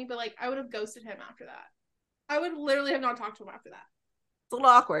says about me, but like I would have ghosted him after that. I would literally have not talked to him after that. It's a little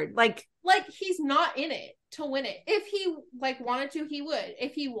awkward. Like he's not in it to win it. If he like wanted to, he would.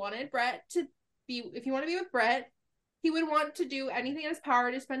 If he wanted Brett to be, if he wanted to be with Brett, he would want to do anything in his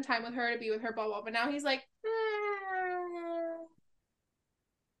power to spend time with her, to be with her, blah, blah. But now he's like,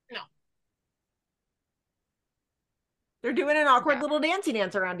 no. They're doing an awkward little dancey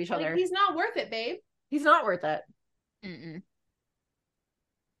dance around each like, other. He's not worth it, babe. He's not worth it. Mm-mm.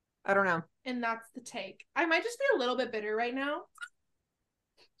 I don't know. And that's the take. I might just be a little bit bitter right now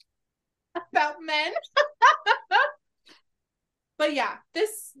about men. But yeah,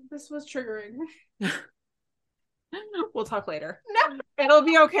 this was triggering. We'll talk later. No. It'll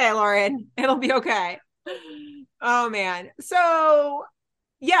be okay, Lauren. It'll be okay. Oh man. So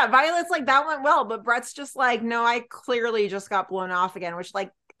yeah, Violet's like, that went well, but Brett's just like, no, I clearly just got blown off again, which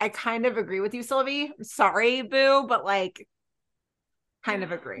like I kind of agree with you, Sylvie. Sorry, boo, but like kind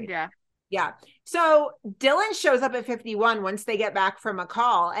of agree. Yeah. Yeah. So Dylan shows up at 51 once they get back from a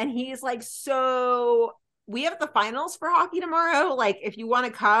call, and he's like, so we have the finals for hockey tomorrow. Like, if you want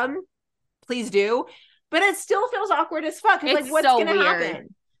to come, please do. But it still feels awkward as fuck. It's like, what's so gonna weird.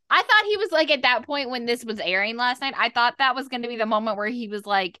 happen? I thought he was like, at that point when this was airing last night, I thought that was going to be the moment where he was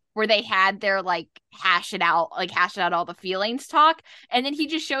like, where they had their like hash it out all the feelings talk. And then he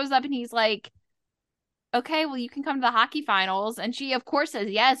just shows up and he's like, okay, well, you can come to the hockey finals. And she, of course, says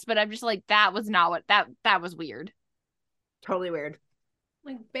yes. But I'm just like, that was not what that was weird. Totally weird.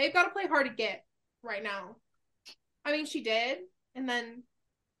 Like, babe got to play hard to get right now. I mean, she did. And then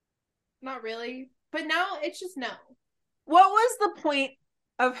not really. But now it's just no. What was the point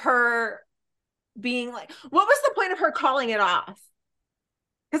of her being like, what was the point of her calling it off?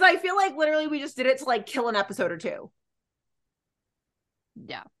 Because I feel like literally we just did it to like kill an episode or two.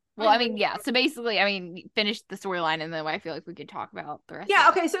 Yeah. Well, I mean, yeah. So basically, I mean, finish the storyline, and then I feel like we could talk about the rest. Yeah.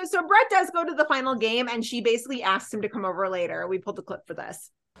 of it. Okay. So Brett does go to the final game, and she basically asks him to come over later. We pulled the clip for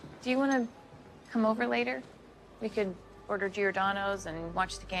this. Do you want to come over later? We could order Giordano's and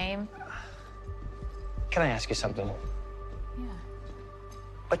watch the game. Can I ask you something? Yeah.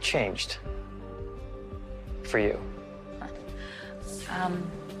 What changed for you?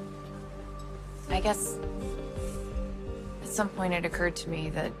 I guess at some point it occurred to me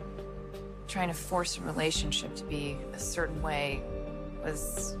that trying to force a relationship to be a certain way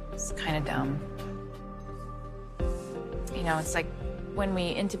was kind of dumb. You know, it's like when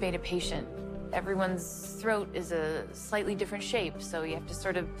we intubate a patient, everyone's throat is a slightly different shape, so you have to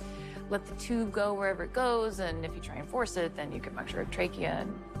sort of let the tube go wherever it goes, and if you try and force it, then you could puncture a trachea.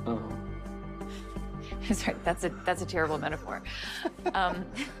 And... Sorry, that's a terrible metaphor.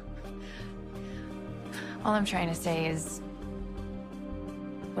 All I'm trying to say is,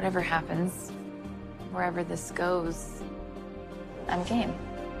 whatever happens, wherever this goes, I'm game.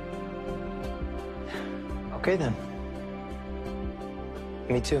 Okay, then.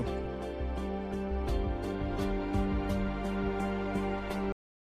 Me too.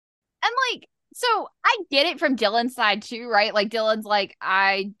 And like, so I get it from Dylan's side too, right? Like Dylan's like,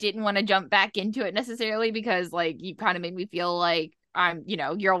 I didn't want to jump back into it necessarily because like you kind of made me feel like I'm, you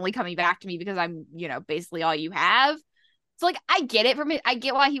know, you're only coming back to me because I'm, you know, basically all you have. So like I get it from it. I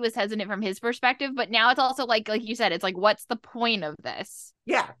get why he was hesitant from his perspective, but now it's also like you said, it's like, what's the point of this?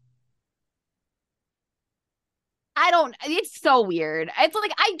 Yeah. It's so weird. It's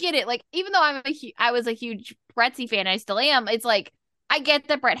like, I get it. Like, even though I was a huge Brettsy fan, I still am. It's like, I get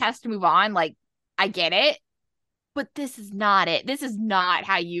that Brett has to move on. Like, I get it. But this is not it. This is not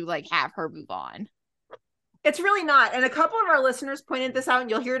how you like have her move on. It's really not. And a couple of our listeners pointed this out, and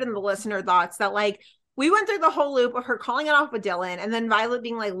you'll hear it in the listener thoughts, that like we went through the whole loop of her calling it off with Dylan and then Violet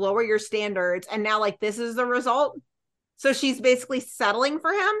being like, lower your standards. And now like this is the result. So she's basically settling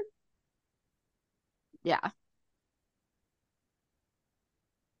for him. Yeah.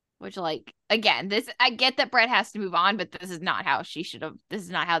 Which, like, again, I get that Brett has to move on, but this is not how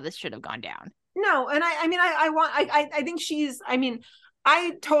this should have gone down. No, and I think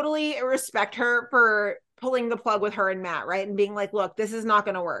I totally respect her for pulling the plug with her and Matt, right? And being like, look, this is not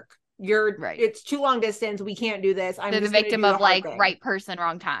going to work. It's too long distance. We can't do this. They're the victim of like right person,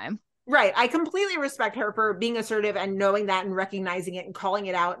 wrong time. Right. I completely respect her for being assertive and knowing that and recognizing it and calling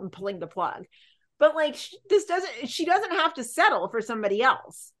it out and pulling the plug. But like, she doesn't have to settle for somebody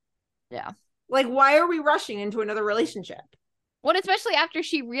else. Yeah. Like, why are we rushing into another relationship? Well, especially after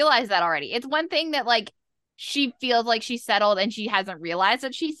she realized that already. It's one thing that like she feels like she's settled and she hasn't realized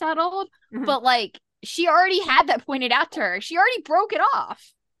that she's settled, but like she already had that pointed out to her. She already broke it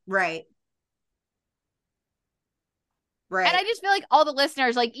off. Right. And I just feel like all the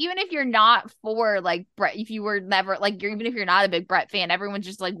listeners, like, even if you're not for like Brett, if you were never like, even if you're not a big Brett fan, everyone's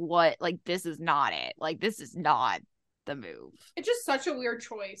just like, what? Like, this is not it. Like, this is not the move. It's just such a weird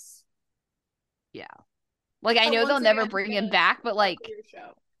choice. Yeah. Like, I know they'll never bring him back, but like,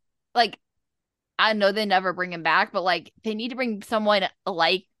 I know they never bring him back, but like, they need to bring someone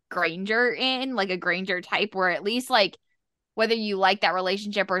like Granger in, like a Granger type, where at least like, whether you like that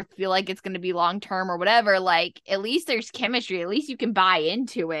relationship or feel like it's going to be long term or whatever, like at least there's chemistry. At least you can buy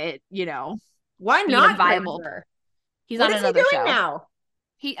into it, you know. Why not viable? Granger? He's what on is another he doing show now.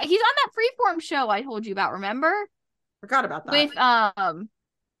 He's on that Freeform show I told you about. Remember? Forgot about that. With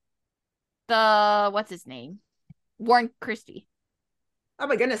the what's his name, Warren Christie. Oh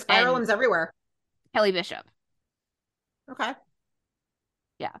my goodness, Ireland's everywhere. Kelly Bishop. Okay.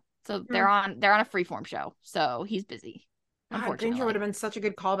 Yeah. So they're on a Freeform show. So he's busy. God, Granger would have been such a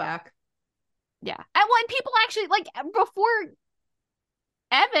good callback. Yeah. And when people actually, like, before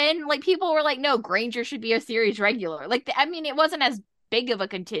Evan, like, people were like, no, Granger should be a series regular. Like, I mean, it wasn't as big of a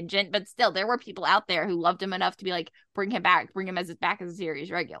contingent, but still there were people out there who loved him enough to be like, bring him back as a series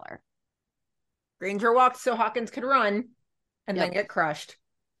regular. Granger walked so Hawkins could run and Yep. then get crushed.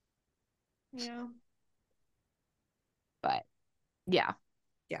 Yeah. But yeah.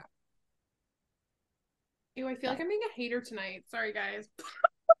 Ew, I feel like I'm being a hater tonight. Sorry, guys.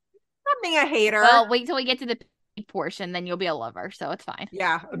 Not being a hater. Well, wait till we get to the portion, then you'll be a lover, so it's fine.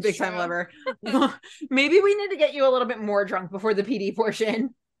 Yeah, a big time True. lover. Maybe we need to get you a little bit more drunk before the PD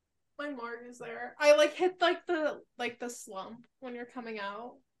portion. My mark is there. I like hit the slump when you're coming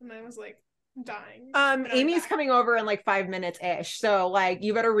out, and I was like dying. But I'm Amy's back. coming over in like 5 minutes ish, so like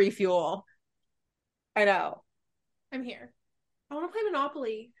you better refuel. I know. I'm here. I want to play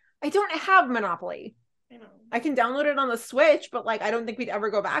Monopoly. I don't have Monopoly. I know. I can download it on the Switch, but like I don't think we'd ever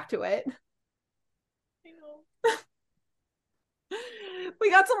go back to it. I know. We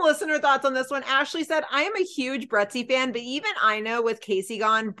got some listener thoughts on this one. Ashley said, I am a huge Brettsy fan, but even I know with Casey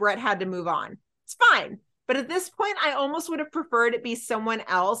gone, Brett had to move on. It's fine. But at this point, I almost would have preferred it be someone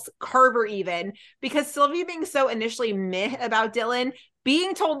else, Carver even, because Sylvia being so initially meh about Dylan,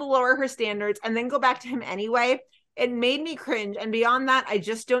 being told to lower her standards and then go back to him anyway, it made me cringe. And beyond that, I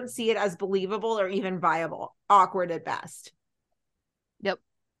just don't see it as believable or even viable. Awkward at best. Yep.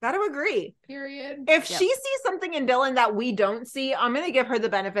 Gotta agree. Period. If Yep. she sees something in Dylan that we don't see, I'm going to give her the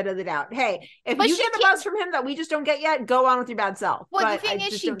benefit of the doubt. Hey, if But you she get a can't- buzz from him that we just don't get yet, go on with your bad self. Well, But the thing I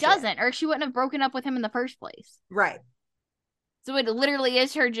is, just she don't see it. doesn't, or she wouldn't have broken up with him in the first place. Right. So it literally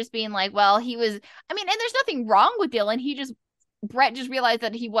is her just being like, well, he was, I mean, and there's nothing wrong with Dylan. Brett just realized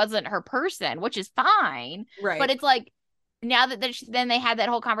that he wasn't her person, which is fine. Right. But it's like, now that then they had that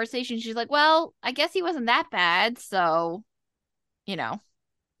whole conversation, she's like, well, I guess he wasn't that bad. So, Yeah.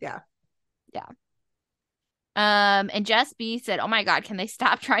 Yeah. And Jess B said, oh my God, can they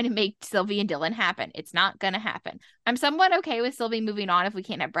stop trying to make Sylvie and Dylan happen? It's not going to happen. I'm somewhat okay with Sylvie moving on if we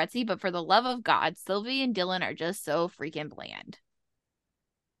can't have Brettsy, but for the love of God, Sylvie and Dylan are just so freaking bland.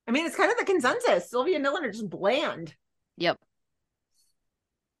 I mean, it's kind of the consensus. Sylvia and Dylan are just bland. Yep.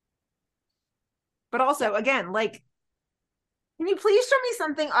 But also, again, like, can you please show me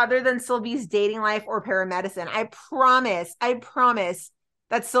something other than Sylvie's dating life or paramedicine? I promise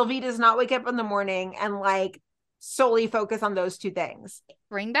that Sylvie does not wake up in the morning and like solely focus on those two things.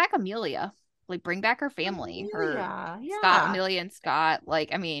 Bring back Amelia. Like, bring back her family. Yeah, Scott, Amelia, and Scott.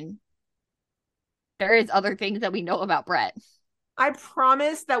 Like, I mean, there is other things that we know about Brett. I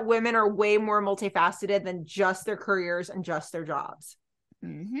promise that women are way more multifaceted than just their careers and just their jobs.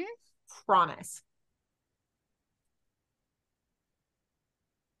 Mm-hmm. Promise.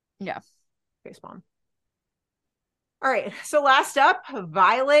 Yeah. Okay, Spawn. All right. So last up,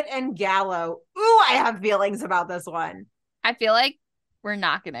 Violet and Gallo. Ooh, I have feelings about this one. I feel like we're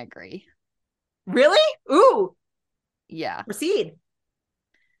not going to agree. Really? Ooh. Yeah. Proceed.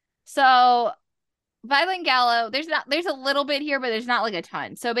 So Violet and Gallo, there's a little bit here, but there's not like a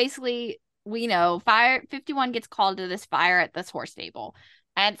ton. So basically, we know 51 gets called to this fire at this horse stable.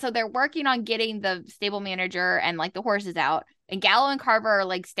 And so they're working on getting the stable manager and like the horses out. And Gallo and Carver are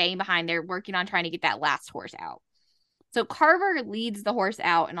like staying behind. They're working on trying to get that last horse out. So Carver leads the horse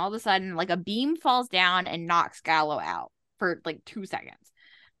out, and all of a sudden, like a beam falls down and knocks Gallo out for like 2 seconds.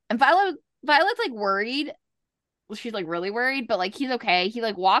 And Violet's like worried. Well, she's like really worried, but like he's okay. He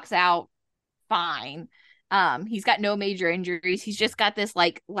like walks out fine. He's got no major injuries. He's just got this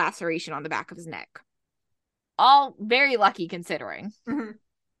like laceration on the back of his neck. All very lucky considering. Mm-hmm.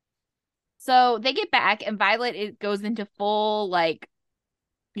 So they get back, and Violet goes into full like,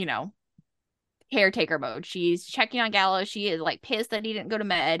 caretaker mode. She's checking on Gallo. She is like pissed that he didn't go to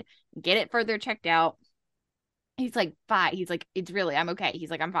med, get it further checked out. He's like, fine. He's like, I'm okay.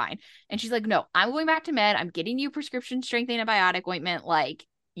 He's like, I'm fine. And she's like, no, I'm going back to med. I'm getting you prescription strength antibiotic ointment. Like,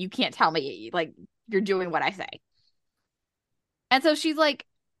 you can't tell me, like, you're doing what I say. And so she's like,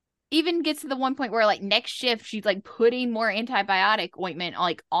 even gets to the one point where like next shift, she's like putting more antibiotic ointment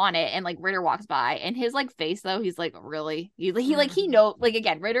like on it. And like Ritter walks by, and his like face though, he's like, really? He knows, like,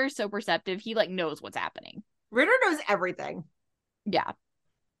 again, Ritter is so perceptive. He like knows what's happening. Ritter knows everything. Yeah.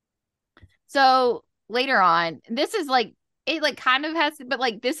 So later on, this is like, it like kind of has, but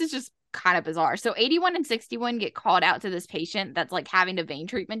like, this is just kind of bizarre. So 81 and 61 get called out to this patient that's like having a vein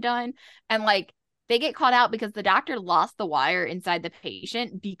treatment done. And like, they get called out because the doctor lost the wire inside the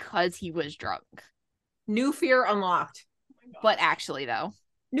patient because he was drunk. New fear unlocked. But actually, though.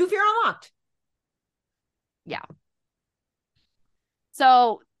 New fear unlocked. Yeah.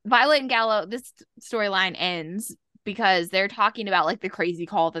 So Violet and Gallo, this storyline ends because they're talking about like the crazy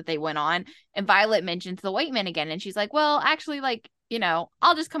call that they went on. And Violet mentions the Waitman again. And she's like, well, actually, like,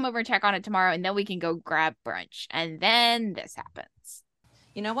 I'll just come over and check on it tomorrow, and then we can go grab brunch. And then this happens.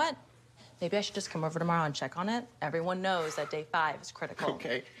 You know what? Maybe I should just come over tomorrow and check on it. Everyone knows that day 5 is critical.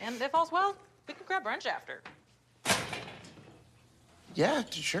 Okay. And if all's well, we can grab brunch after. Yeah,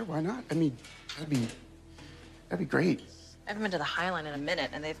 sure, why not? I mean, that'd be great. I haven't been to the Highline in a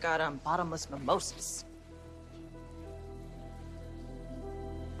minute, and they've got bottomless mimosas.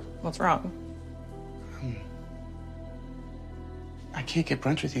 What's wrong? I can't get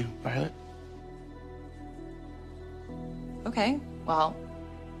brunch with you, Violet. Okay, well,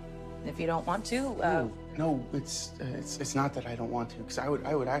 if you don't want to, No, it's not that I don't want to, because I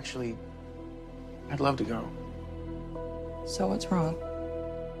would actually, I'd love to go. So what's wrong?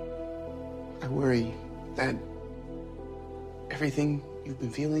 I worry that everything you've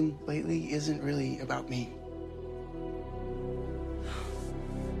been feeling lately isn't really about me.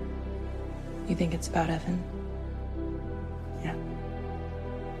 You think it's about Evan? Yeah.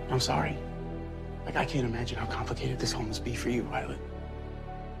 I'm sorry. Like, I can't imagine how complicated this all must be for you, Violet.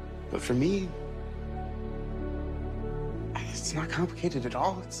 But for me, it's not complicated at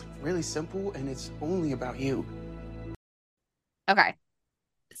all. It's really simple, and it's only about you. Okay.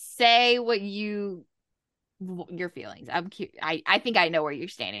 Say what your feelings. I'm curious. I think I know where you're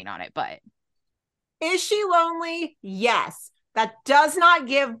standing on it, but Is she lonely? Yes. That does not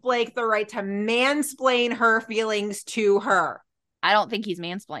give Blake the right to mansplain her feelings to her. I don't think he's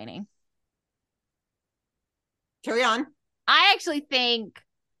mansplaining. Carry on. I actually think,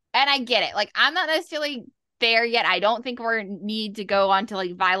 and I get it, like, I'm not necessarily there yet. I don't think we need to go on to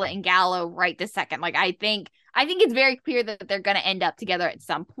like Violet and Gallo right this second. Like, I think it's very clear that they're going to end up together at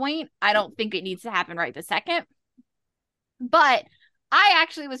some point. I don't think it needs to happen right this second. But I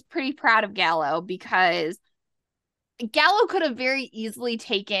actually was pretty proud of Gallo, because Gallo could have very easily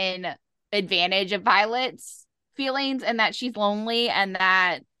taken advantage of Violet's feelings and that she's lonely, and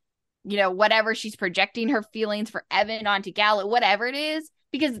that, you know, whatever, she's projecting her feelings for Evan onto Gallo, whatever it is,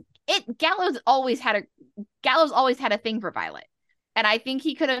 because Gallo's always had a thing for Violet. And I think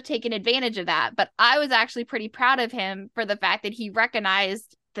he could have taken advantage of that. But I was actually pretty proud of him for the fact that he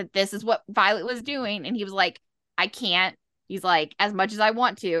recognized that this is what Violet was doing. And he was like, I can't. He's like, as much as I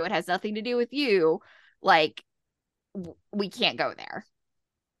want to, it has nothing to do with you. Like, we can't go there.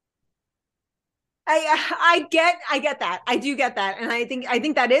 I get that. I do get that. And I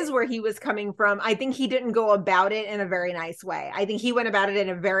think that is where he was coming from. I think he didn't go about it in a very nice way. I think he went about it in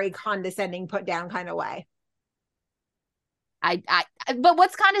a very condescending, put down kind of way. But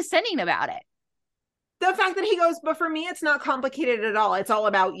what's condescending about it? The fact that he goes, but for me, it's not complicated at all. It's all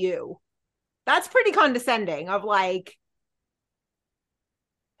about you. That's pretty condescending, of like,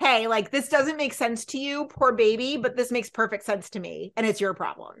 hey, like, this doesn't make sense to you, poor baby, but this makes perfect sense to me, and it's your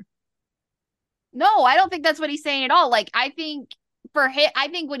problem. No, I don't think that's what he's saying at all. Like, I think for him, I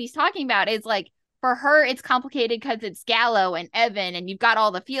think what he's talking about is like, for her, it's complicated because it's Gallo and Evan, and you've got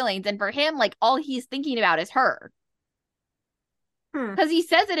all the feelings. And for him, like, all he's thinking about is her. Because he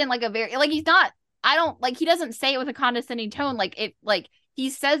says it in like a very, like, he's not, I don't, like, he doesn't say it with a condescending tone. Like, it, like, he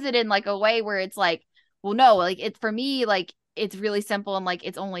says it in like a way where it's like, well, no, like, it's for me, like, it's really simple, and like,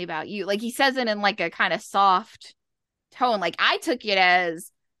 it's only about you. Like, he says it in like a kind of soft tone. Like, I took it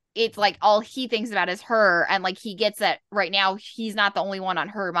as, it's like all he thinks about is her, and like, he gets that right now he's not the only one on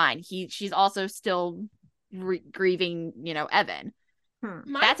her mind. She's also still grieving, you know, Evan.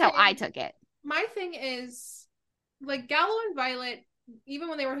 That's how I took it. My thing is, like, Gallo and Violet, even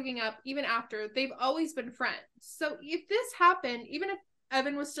when they were hooking up, even after, they've always been friends. So if this happened, even if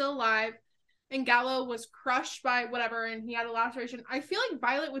Evan was still alive and Gallo was crushed by whatever and he had a laceration, I feel like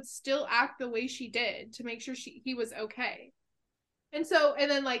Violet would still act the way she did to make sure he was okay. And so, and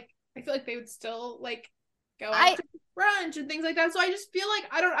then, like, I feel like they would still, like, go out to brunch and things like that. So I just feel like,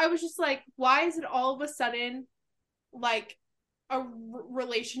 I was just like, why is it all of a sudden, like, a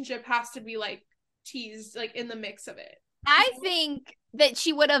relationship has to be, like, teased, like, in the mix of it? I think that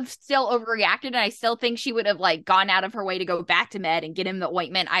she would have still overreacted, and I still think she would have, like, gone out of her way to go back to Med and get him the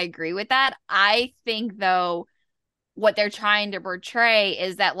ointment. I agree with that. I think, though, what they're trying to portray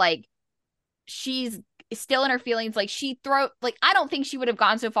is that, like, she's still in her feelings. Like, I don't think she would have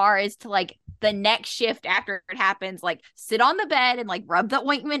gone so far as to, like, the next shift after it happens, like, sit on the bed and, like, rub the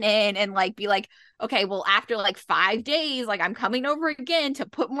ointment in and, like, be like, okay, well, after, like, 5 days, like, I'm coming over again to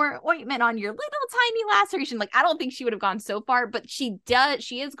put more ointment on your little tiny laceration. Like, I don't think she would have gone so far, but she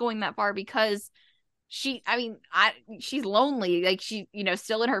is going that far because she's lonely. Like, she, you know,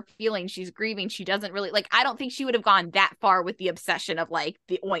 still in her feelings, she's grieving. She doesn't really, like, I don't think she would have gone that far with the obsession of, like,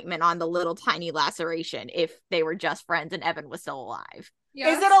 the ointment on the little tiny laceration if they were just friends and Evan was still alive. Yeah,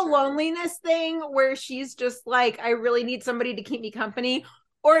 is it a loneliness thing where she's just like, I really need somebody to keep me company?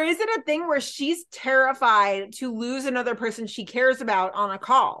 Or is it a thing where she's terrified to lose another person she cares about on a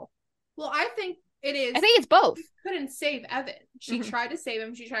call? Well, I think it is. I think it's both. She couldn't save Evan. She tried to save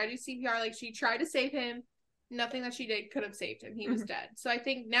him. She tried to do CPR. Like, she tried to save him. Nothing that she did could have saved him. He was dead. So I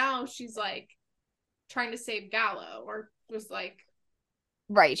think now she's like trying to save Gallo, or was like.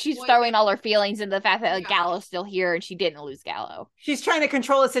 Right. She's throwing all her feelings into the fact that like Gallo's still here and she didn't lose Gallo. She's trying to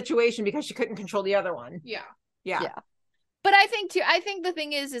control the situation because she couldn't control the other one. Yeah. But I think the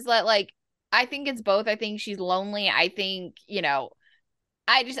thing is that like, I think it's both. I think she's lonely. I think, you know,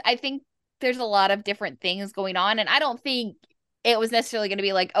 I think there's a lot of different things going on. And I don't think it was necessarily going to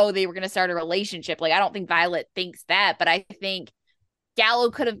be like, oh, they were going to start a relationship. Like, I don't think Violet thinks that, but I think Gallo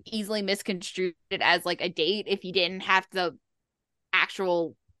could have easily misconstrued it as like a date if he didn't have the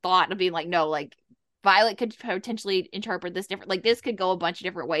actual thought of being like, no, like Violet could potentially interpret this different. Like, this could go a bunch of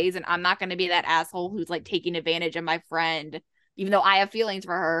different ways, and I'm not going to be that asshole who's like taking advantage of my friend, even though I have feelings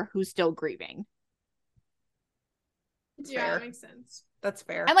for her, who's still grieving. That makes sense. That's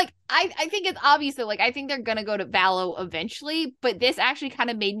fair. And like, I think it's obvious that like, I think they're going to go to Vallow eventually, but this actually kind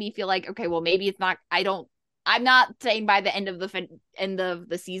of made me feel like, okay, well, maybe it's not, I'm not saying by the end of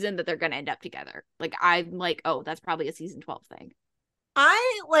the season that they're going to end up together. Like, I'm like, oh, that's probably a season 12 thing.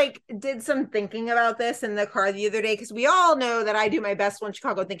 I like did some thinking about this in the car the other day, because we all know that I do my best one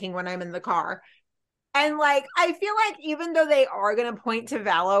Chicago thinking when I'm in the car. And like, I feel like even though they are going to point to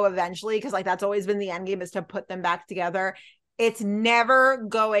Vallow eventually, because like that's always been the end game, is to put them back together, it's never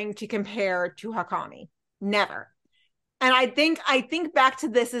going to compare to Hakami. Never. And I think back to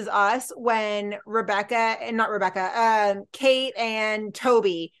This Is Us when Kate and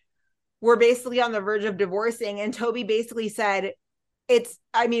Toby were basically on the verge of divorcing, and Toby basically said, this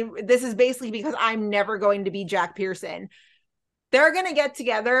is basically because I'm never going to be Jack Pearson. They're going to get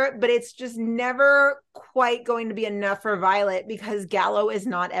together, but it's just never quite going to be enough for Violet because Gallo is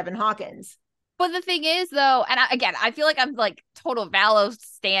not Evan Hawkins. But the thing is, though, and I feel like I'm like total Vallow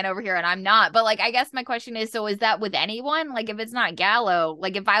stan over here, and I'm not. But like, I guess my question is, so is that with anyone? Like, if it's not Gallo,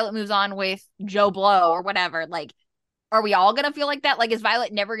 like if Violet moves on with Joe Blow or whatever, like, are we all gonna feel like that? Like, is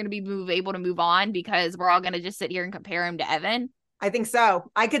Violet never gonna be able to move on because we're all gonna just sit here and compare him to Evan? I think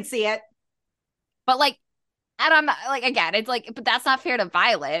so. I could see it. But like, and I'm like, again, it's like, but that's not fair to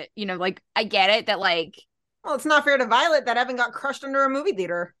Violet. You know, like, I get it that like, well, it's not fair to Violet that Evan got crushed under a movie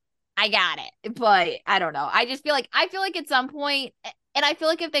theater. I got it, but I don't know. I just feel like at some point, and I feel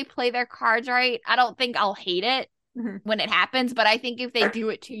like if they play their cards right, I don't think I'll hate it when it happens. But I think if they do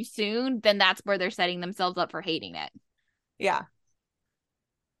it too soon, then that's where they're setting themselves up for hating it. Yeah.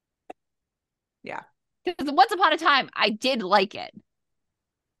 Because Once Upon a Time, I did like it.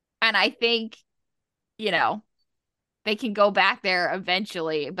 And I think, you know, they can go back there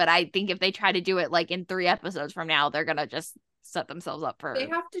eventually. But I think if they try to do it like in 3 episodes from now, they're going to just set themselves up for... They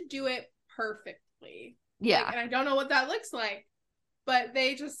have to do it perfectly. Yeah. Like, and I don't know what that looks like. But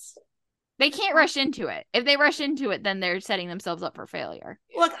they can't rush into it. If they rush into it, then they're setting themselves up for failure.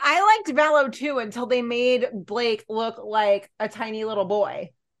 Look, I liked Vallow too until they made Blake look like a tiny little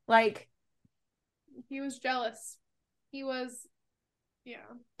boy. Like... He was jealous. He was, yeah.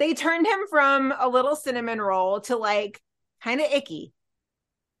 They turned him from a little cinnamon roll to like kind of icky.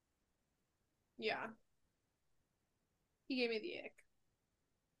 Yeah. He gave me the ick.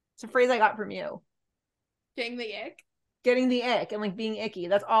 It's a phrase I got from you. Getting the ick? Getting the ick and like being icky.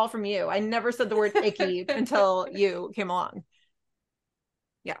 That's all from you. I never said the word icky until you came along.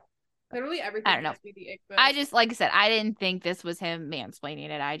 Yeah. Literally everything. I don't know. I just, like I said, I didn't think this was him mansplaining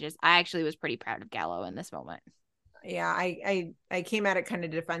it. I actually was pretty proud of Gallo in this moment. Yeah, I came at it kind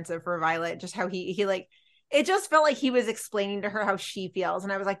of defensive for Violet, just how he like, it just felt like he was explaining to her how she feels.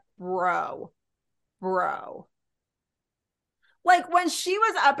 And I was like, bro. Like when she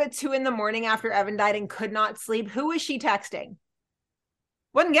was up at 2 a.m. after Evan died and could not sleep, who was she texting?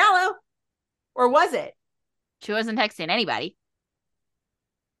 Wasn't Gallo? Or was it? She wasn't texting anybody.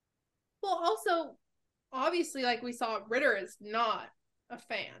 Well, also, obviously, like we saw, Ritter is not a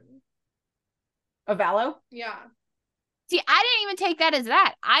fan of Vallow. Yeah. See, I didn't even take that as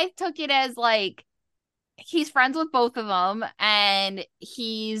that. I took it as like he's friends with both of them, and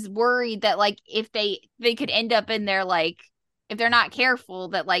he's worried that like if they could end up in their like if they're not careful,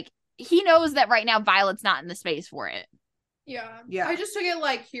 that like he knows that right now Violet's not in the space for it. Yeah. I just took it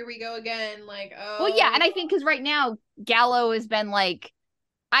like, here we go again. Like, oh. Well, yeah, and I think because right now Gallo has been like.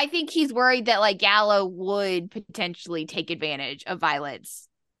 I think he's worried that like Gallo would potentially take advantage of Violet's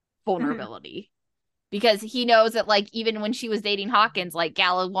vulnerability because he knows that like even when she was dating Hawkins, like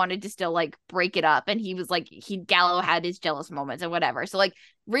Gallo wanted to still like break it up, and he was like Gallo had his jealous moments and whatever. So like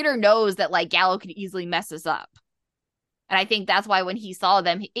Ritter knows that like Gallo could easily mess this up, And I think that's why when he saw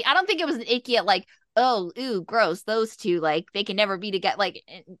them, I don't think it was an icky at like, oh, ooh, gross, those two, like, they can never be together. Like,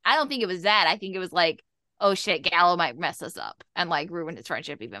 I don't think it was that. I think it was like, oh shit, Gallo might mess us up and like ruin his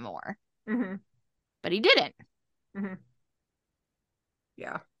friendship even more. Mm-hmm. But he didn't. Mm-hmm.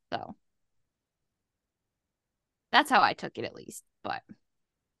 Yeah. So that's how I took it, at least. But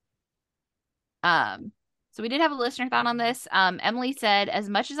so we did have a listener thought on this. Emily said, as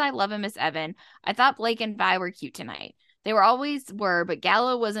much as I love and miss Evan, I thought Blake and Vi were cute tonight. They always were, but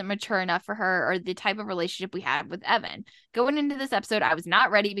Gallo wasn't mature enough for her or the type of relationship we had with Evan. Going into this episode, I was not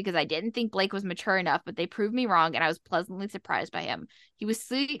ready because I didn't think Blake was mature enough, but they proved me wrong, and I was pleasantly surprised by him. He was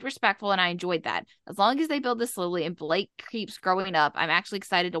sweet, respectful, and I enjoyed that. As long as they build this slowly and Blake keeps growing up, I'm actually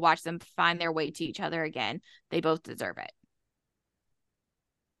excited to watch them find their way to each other again. They both deserve it.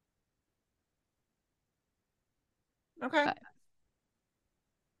 Okay. But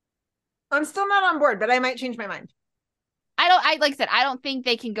I'm still not on board, but I might change my mind. Like I said, I don't think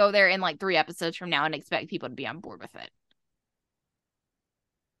they can go there in like 3 episodes from now and expect people to be on board with it.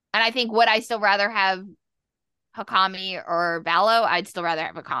 And I think would I still rather have Hakami or Vallow? I'd still rather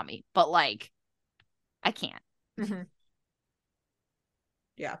have Hakami, but like, I can't. Mm-hmm.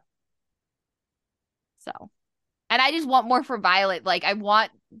 Yeah. So, and I just want more for Violet. Like, I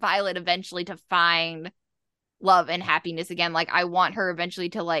want Violet eventually to find love and happiness again. Like, I want her eventually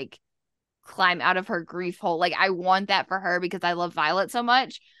to like climb out of her grief hole. Like, I want that for her because I love Violet so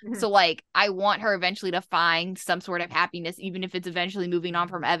much. Mm-hmm. So like, I want her eventually to find some sort of happiness, even if it's eventually moving on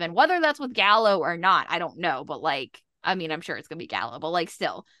from Evan, whether that's with Gallo or not, I don't know. But like, I mean, I'm sure it's gonna be Gallo, but like,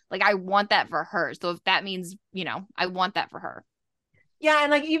 still, like, I want that for her. So if that means, you know, I want that for her. Yeah, and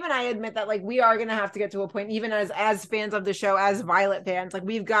like, even I admit that like we are gonna have to get to a point, even as fans of the show, as Violet fans, like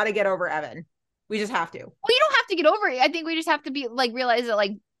we've got to get over Evan. We just have to. Well, you don't have to get over it. I think we just have to be like, realize that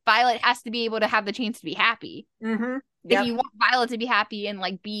like Violet has to be able to have the chance to be happy. Mm-hmm. If you want Violet to be happy and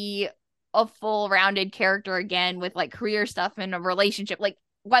like be a full rounded character again with like career stuff and a relationship, like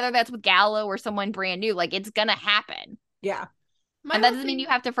whether that's with Gallo or someone brand new, like it's gonna happen. Yeah. And that doesn't mean you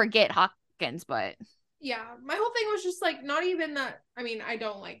have to forget Hawkins, but yeah, my whole thing was just like, not even that. I mean, I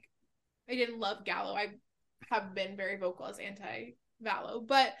didn't love Gallo. I have been very vocal as anti-Vallow,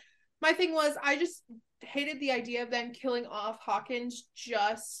 but my thing was, I just hated the idea of them killing off Hawkins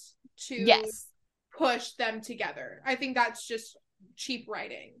just to push them together. I think that's just cheap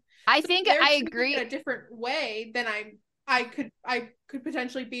writing. I think I agree. In a different way, then I could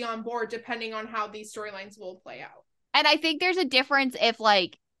potentially be on board depending on how these storylines will play out. And I think there's a difference if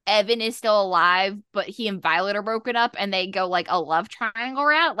like Evan is still alive, but he and Violet are broken up and they go like a love triangle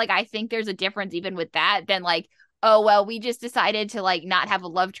route. Like, I think there's a difference even with that than like, oh, well, we just decided to like not have a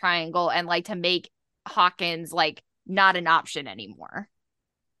love triangle and like to make Hawkins like not an option anymore.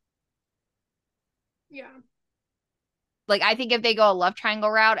 Yeah. Like, I think if they go a love triangle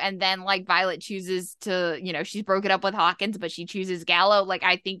route and then like Violet chooses to, you know, she's broken up with Hawkins, but she chooses Gallo, like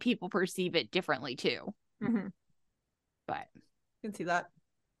I think people perceive it differently too. Mm-hmm. But you can see that.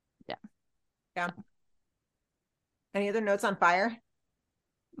 Yeah. Yeah. Any other notes on Fire?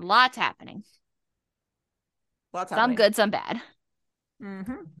 Lots happening. Some good, some bad.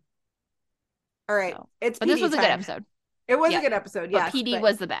 Mm-hmm. All right. So, it's but PD this was time. a good episode. It was a good episode, yes. But PD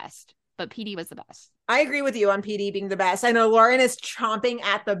was the best. I agree with you on PD being the best. I know Lauren is chomping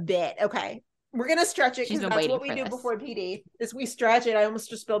at the bit. Okay. We're going to stretch it because that's what we do before PD. Is we stretch it. I almost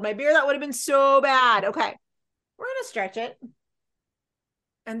just spilled my beer. That would have been so bad. Okay. We're going to stretch it.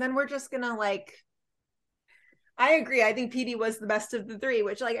 And then we're just going to like... I agree. I think PD was the best of the 3,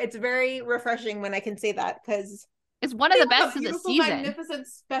 which like it's very refreshing when I can say that because it's one of the best of the season. Magnificent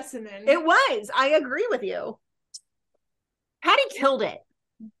specimen. It was. I agree with you. Patty killed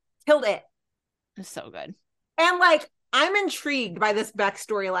it. It's so good. And like I'm intrigued by this Beck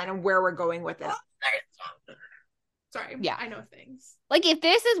storyline and where we're going with it. Sorry. Yeah. I know things. Like if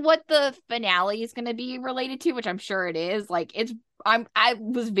this is what the finale is going to be related to, which I'm sure it is, like I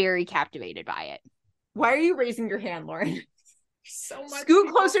was very captivated by it. Why are you raising your hand, Lauren? So much.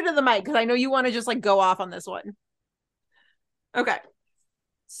 Scoot closer to the mic because I know you want to just like go off on this one. Okay.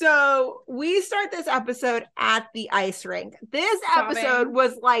 So we start this episode at the ice rink. This episode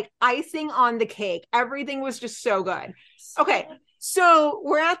was like icing on the cake. Everything was just so good. Okay. So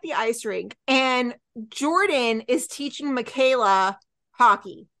we're at the ice rink and Jordan is teaching Michaela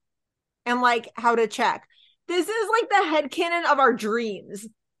hockey and like how to check. This is like the headcanon of our dreams.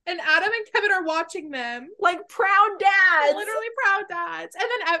 And Adam and Kevin are watching them. Like proud dads. Literally proud dads. And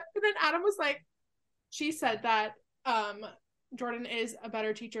then Adam was like, she said that Jordan is a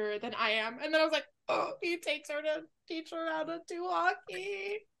better teacher than I am. And then I was like, oh, he takes her to teach her how to do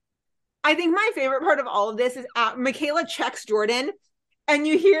hockey. I think my favorite part of all of this is Michaela checks Jordan, and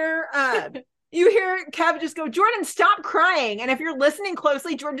you hear Kev just go, Jordan, stop crying. And if you're listening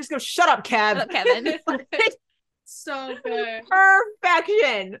closely, Jordan just goes, shut up, Kev. Shut up, Kevin. So good.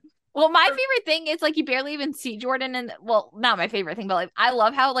 Perfection. Well, my favorite thing is like you barely even see Jordan in not my favorite thing, but like I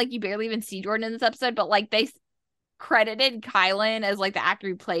love how like you barely even see Jordan in this episode, but like they credited Kylan as like the actor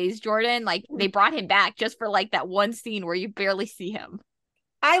who plays Jordan. Like they brought him back just for like that one scene where you barely see him.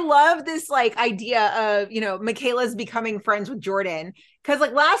 I love this like idea of, you know, Michaela's becoming friends with Jordan. Cause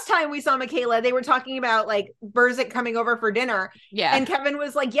like last time we saw Michaela, they were talking about like Burzek coming over for dinner. Yeah. And Kevin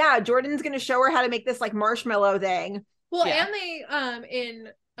was like, yeah, Jordan's going to show her how to make this like marshmallow thing. Well, Yeah. and they, in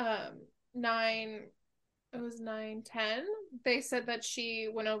 9, it was 9-10, they said that she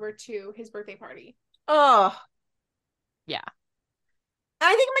went over to his birthday party. Oh, Yeah.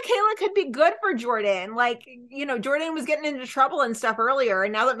 I think Michaela could be good for Jordan. Like, you know, Jordan was getting into trouble and stuff earlier.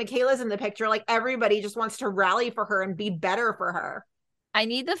 And now that Michaela's in the picture, like everybody just wants to rally for her and be better for her. I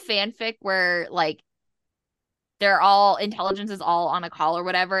need the fanfic where like they're all intelligence is all on a call or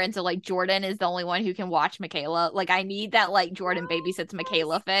whatever, and so like Jordan is the only one who can watch Michaela. Like I need that like Jordan babysits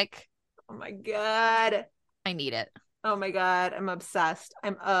Michaela fic. Oh my God. I need it. Oh my God. I'm obsessed.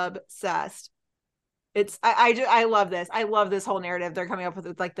 I'm obsessed. It's I love this. I love this whole narrative they're coming up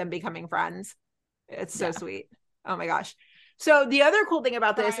with like them becoming friends. It's so sweet. Oh my gosh. So the other cool thing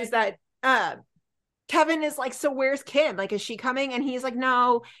about this is that Kevin is like, so where's Kim? Like, is she coming? And he's like,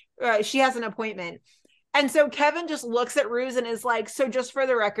 no, she has an appointment. And so Kevin just looks at Ruse and is like, so just for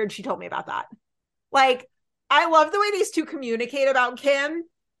the record, she told me about that. Like, I love the way these two communicate about Kim.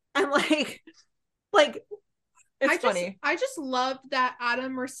 And like it's funny. I just loved that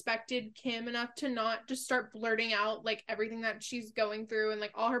Adam respected Kim enough to not just start blurting out like everything that she's going through and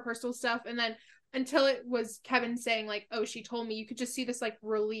like all her personal stuff. And then until it was Kevin saying like, oh, she told me, you could just see this like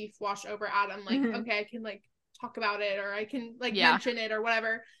relief wash over Adam. Like, okay, I can like talk about it, or I can like mention it or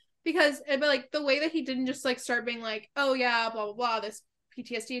whatever. Because but like the way that he didn't just like start being like, oh yeah, blah, blah, blah, this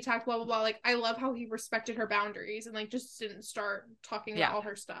PTSD attack, blah, blah, blah. Like, I love how he respected her boundaries and like just didn't start talking about all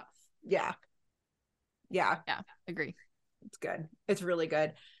her stuff. Yeah. Yeah, agree. It's good. It's really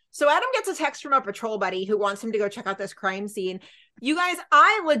good. So Adam gets a text from a patrol buddy who wants him to go check out this crime scene. You guys,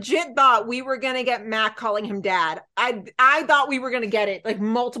 I legit thought we were going to get Mac calling him dad. I thought we were going to get it like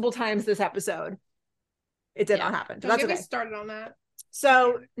multiple times this episode. It did not happen. Don't That's get me okay. started on that.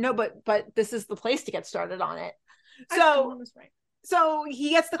 So no, but this is the place to get started on it. So he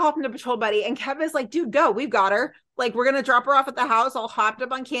gets the call from the patrol buddy, and Kevin's like, dude, go. We've got her. Like, we're going to drop her off at the house, all hopped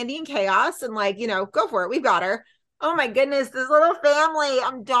up on candy and chaos. And like, you know, go for it. We've got her. Oh my goodness, this little family.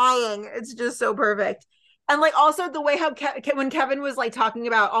 I'm dying. It's just so perfect. And like, also the way how when Kevin was like talking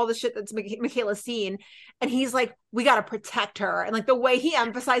about all the shit that's Michaela's seen, and he's like, we got to protect her. And like the way he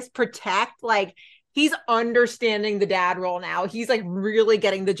emphasized protect, like he's understanding the dad role now. He's like really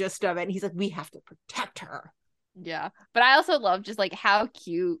getting the gist of it. And he's like, we have to protect her. Yeah. But I also love just like how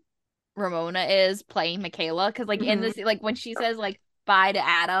cute Ramona is playing Michaela. Because like in this, like when she says like bye to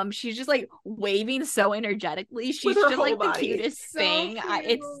Adam, she's just like waving so energetically. She's just like the cutest thing.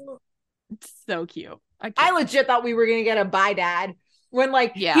 It's so cute. I legit thought we were going to get a bye dad. When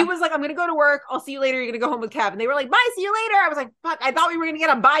like he was like, I'm gonna go to work, I'll see you later, you're gonna go home with Kev. And they were like, bye, see you later. I was like, fuck, I thought we were gonna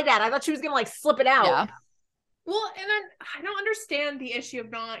get a bye dad. I thought she was gonna like slip it out. Yeah. Well, and then I don't understand the issue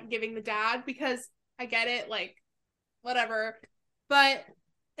of not giving the dad, because I get it, like whatever. But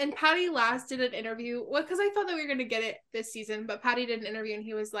and Patty last did an interview, well, because I thought that we were gonna get it this season, but Patty did an interview and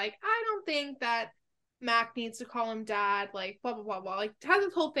he was like, I don't think that Mac needs to call him dad, like blah blah blah blah, like has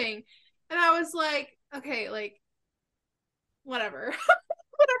this whole thing. And I was like, okay, like whatever.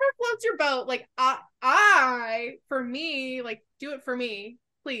 Whatever floats your boat. Like I for me, like do it for me.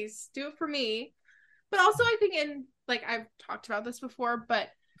 Please do it for me. But also I think, in like I've talked about this before, but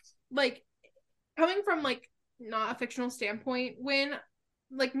like coming from like not a fictional standpoint, when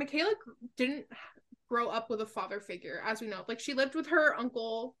like Michaela didn't grow up with a father figure, as we know. Like she lived with her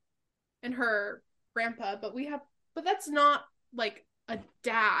uncle and her grandpa, but that's not like a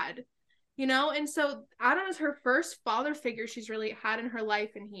dad. You know, and so Adam is her first father figure she's really had in her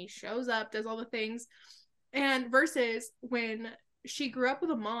life, and he shows up, does all the things. And versus when she grew up with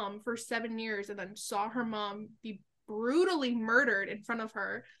a mom for 7 years and then saw her mom be brutally murdered in front of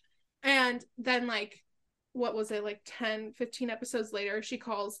her. And then like, what was it, like 10-15 episodes later, she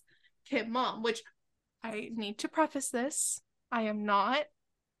calls Kim mom, which I need to preface this. I am not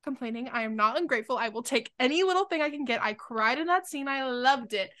complaining. I am not ungrateful. I will take any little thing I can get. I cried in that scene. I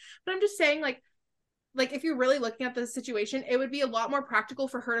loved it. But I'm just saying, like if you're really looking at the situation, it would be a lot more practical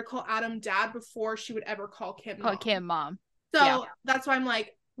for her to call Adam dad before she would ever call Kim mom. Kim mom. So that's why I'm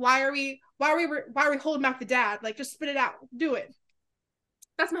like, why are we holding back the dad? Like, just spit it out. Do it.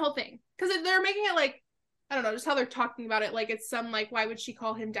 That's my whole thing. Because they're making it like, I don't know, just how they're talking about it. Like, it's some, like, why would she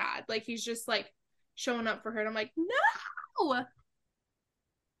call him dad? Like, he's just, like, showing up for her. And I'm like, no!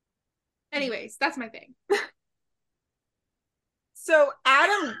 Anyways, that's my thing. So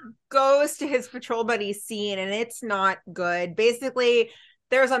Adam goes to his patrol buddy's scene, and it's not good. Basically,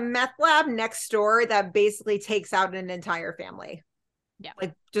 there's a meth lab next door that basically takes out an entire family. Yeah.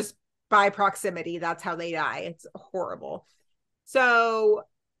 Like, just by proximity, that's how they die. It's horrible. So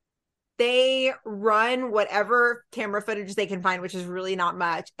they run whatever camera footage they can find, which is really not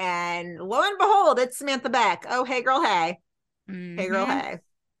much. And lo and behold, it's Samantha Beck. Oh, hey, girl, hey. Hey, girl, hey.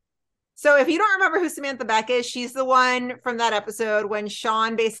 So if you don't remember who Samantha Beck is, she's the one from that episode when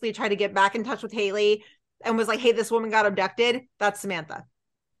Sean basically tried to get back in touch with Haley and was like, hey, this woman got abducted. That's Samantha.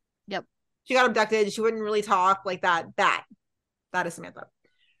 Yep. She got abducted. She wouldn't really talk like that. That is Samantha.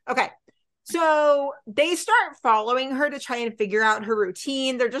 Okay. So they start following her to try and figure out her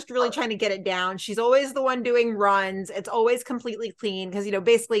routine. They're just really trying to get it down. She's always the one doing runs. It's always completely clean because, you know,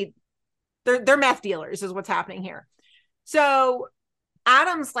 basically they're meth dealers is what's happening here. So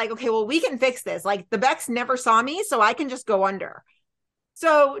Adam's like, okay, well, we can fix this. Like, the Becks never saw me, so I can just go under.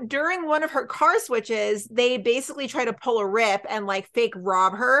 So during one of her car switches, they basically try to pull a rip and like fake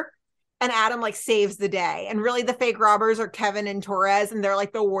rob her. And Adam like saves the day. And really the fake robbers are Kevin and Torres, and they're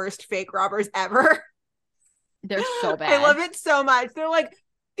like the worst fake robbers ever. They're so bad. I love it so much. They're like,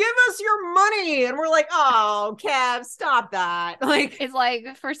 give us your money. And we're like, oh, Kev, stop that. Like, it's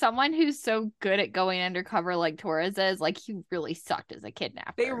like, for someone who's so good at going undercover like Torres is, like, he really sucked as a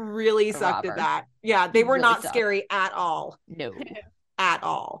kidnapper. They really sucked at that. Yeah, they were Really not sucked. scary at all. No. At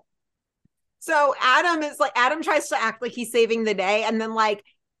all. So Adam tries to act like he's saving the day, and then like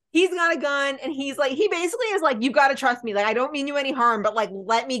he's got a gun, and he basically is like, you got to trust me. Like, I don't mean you any harm, but like,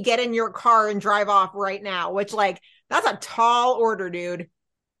 let me get in your car and drive off right now, which like, that's a tall order, dude.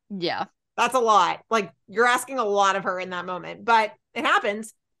 Yeah. That's a lot. Like, you're asking a lot of her in that moment, but it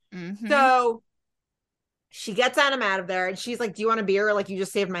happens. Mhm. So she gets Adam out of there, and she's like, do you want a beer? Like, you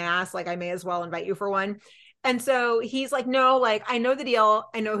just saved my ass. Like, I may as well invite you for one. And so he's like, no, like, I know the deal.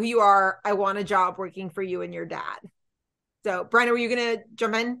 I know who you are. I want a job working for you and your dad. So, Bryna, were you going to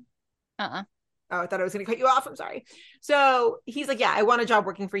jump in? Uh-uh. Oh, I thought I was going to cut you off. I'm sorry. So he's like, yeah, I want a job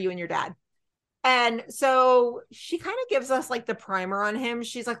working for you and your dad. And so she kind of gives us like the primer on him.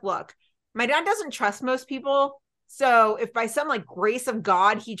 She's like, look, my dad doesn't trust most people. So if by some like grace of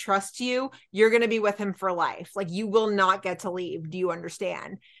God, he trusts you, you're going to be with him for life. Like, you will not get to leave. Do you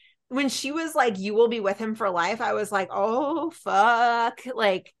understand? When she was like, you will be with him for life, I was like, oh, fuck.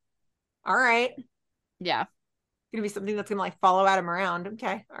 Like, all right. Yeah. Gonna be something that's gonna like follow Adam around.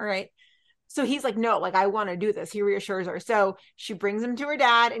 Okay, all right. So he's like, no, like, I want to do this. He reassures her. So she brings him to her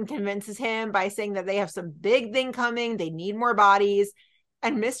dad and convinces him by saying that they have some big thing coming. They need more bodies.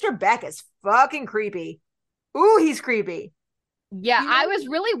 And Mr. Beck is fucking creepy. Ooh, he's creepy. Yeah, I was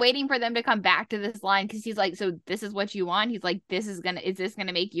really waiting for them to come back to this line because he's like, so this is what you want? He's like, is this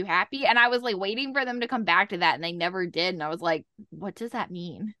gonna make you happy? And I was like waiting for them to come back to that, and they never did. And I was like, what does that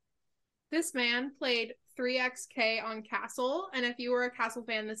mean? This man played 3XK on Castle, and if you were a Castle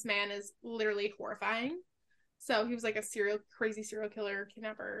fan, this man is literally horrifying. So he was like a crazy serial killer,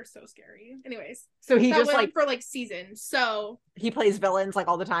 kidnapper, so scary. Anyways, so he that just went like for like seasons. So he plays villains like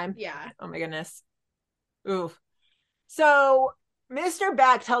all the time. Yeah. Oh my goodness. Oof. So Mr.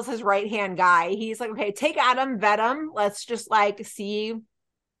 Beck tells his right-hand guy, he's like, okay, take Adam, vet him. Let's just like see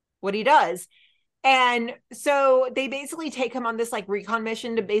what he does. And so they basically take him on this like recon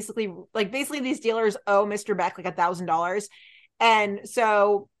mission to basically these dealers owe Mr. Beck like $1,000. And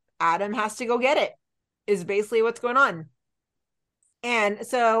so Adam has to go get it, is basically what's going on. And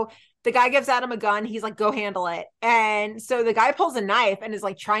so the guy gives Adam a gun. He's like, go handle it. And so the guy pulls a knife and is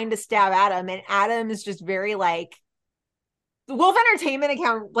like trying to stab Adam. And Adam is just very like, the Wolf Entertainment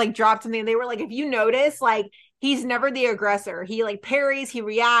account like dropped something. They were like, if you notice, like, he's never the aggressor. He like parries, he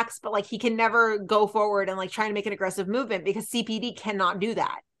reacts, but like he can never go forward and like trying to make an aggressive movement because CPD cannot do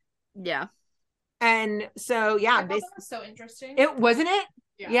that. Yeah. And so, yeah. I thought that was so interesting. It wasn't it?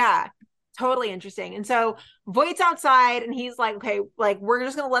 Yeah. Totally interesting. And so Voight's outside and he's like, okay, like, we're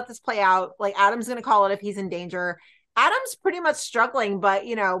just going to let this play out. Like, Adam's going to call it if he's in danger. Adam's pretty much struggling, but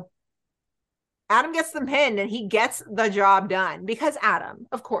you know, Adam gets them pinned and he gets the job done because Adam,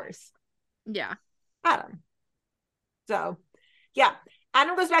 of course. Yeah. Adam. So, yeah.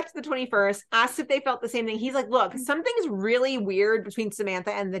 Adam goes back to the 21st, asks if they felt the same thing. He's like, look, something's really weird between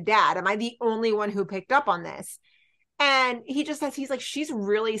Samantha and the dad. Am I the only one who picked up on this? And he just says, he's like, she's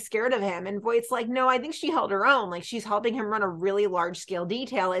really scared of him. And Voight's like, no, I think she held her own. Like, she's helping him run a really large scale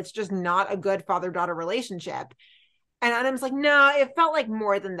detail. It's just not a good father-daughter relationship. And Adam's like, no, it felt like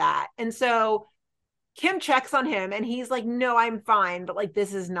more than that. And so Kim checks on him and he's like, no, I'm fine. But like,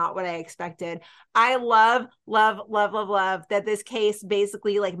 this is not what I expected. I love that this case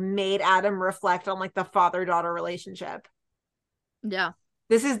basically like made Adam reflect on like the father-daughter relationship. Yeah.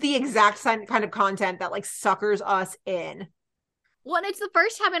 This is the exact kind of content that like suckers us in. Well, and it's the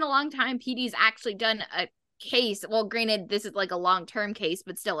first time in a long time PD's actually done a case. Well, granted, this is like a long-term case,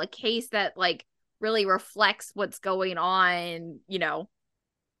 but still a case that like really reflects what's going on, you know,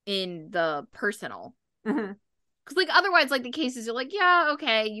 in the personal. Mm-hmm. Because like otherwise, like the cases are like, yeah,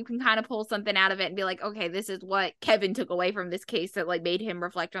 okay, you can kind of pull something out of it and be like, okay, this is what Kevin took away from this case that like made him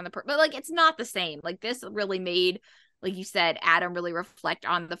reflect on the but like it's not the same. Like this really made, like you said, Adam really reflect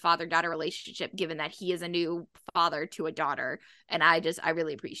on the father-daughter relationship, given that he is a new father to a daughter. And I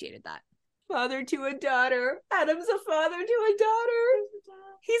really appreciated that. Father to a daughter. Adam's a father to a daughter.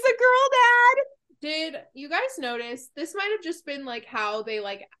 He's a girl dad. Did you guys notice, this might have just been like how they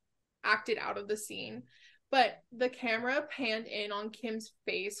like acted out of the scene, but the camera panned in on Kim's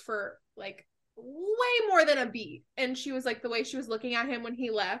face for like way more than a beat. And she was like, the way she was looking at him when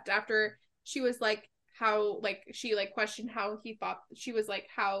he left, after she was like, how like she like questioned how he thought, she was like,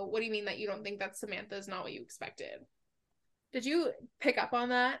 how, what do you mean that you don't think that Samantha is not what you expected? Did you pick up on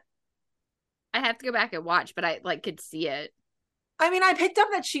that? I have to go back and watch, but I like could see it. I mean, I picked up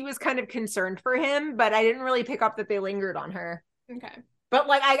that she was kind of concerned for him, but I didn't really pick up that they lingered on her. Okay. But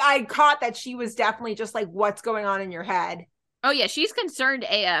like I caught that she was definitely just like, what's going on in your head? Oh yeah, she's concerned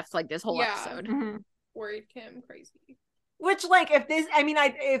AF like this whole episode. Mm-hmm. Worried Kim crazy. Which like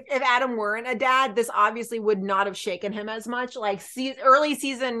if Adam weren't a dad, this obviously would not have shaken him as much. Like early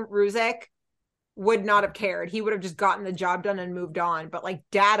season Ruzek would not have cared. He would have just gotten the job done and moved on. But like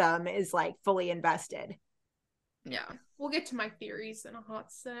Dadam is like fully invested. Yeah. We'll get to my theories in a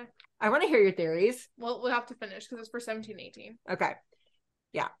hot sec. I want to hear your theories. Well, we'll have to finish because it's for 17-18. Okay.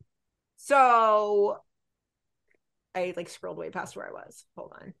 Yeah. So I like scrolled way past where I was.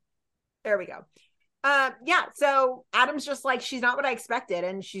 Hold on. There we go. Yeah. So Adam's just like, she's not what I expected.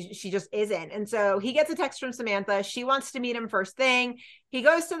 And she just isn't. And so he gets a text from Samantha. She wants to meet him first thing. He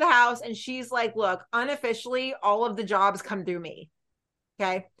goes to the house and she's like, look, unofficially, all of the jobs come through me.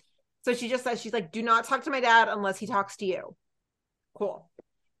 Okay. So she just says, she's like, do not talk to my dad unless he talks to you. Cool.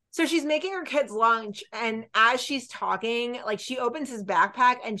 So she's making her kids lunch. And as she's talking, like she opens his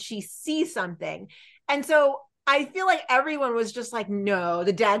backpack and she sees something. And so I feel like everyone was just like, no,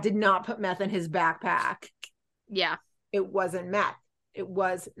 the dad did not put meth in his backpack. Yeah. It wasn't meth. It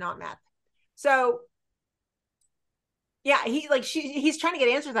was not meth. So yeah, he's trying to get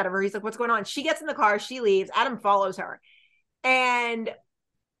answers out of her. He's like, what's going on? She gets in the car. She leaves. Adam follows her. And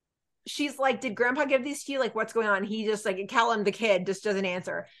she's like, did grandpa give these to you? Like, what's going on? He just like, Callum, the kid, just doesn't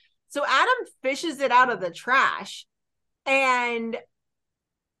answer. So Adam fishes it out of the trash. And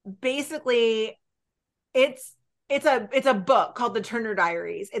basically it's a book called The Turner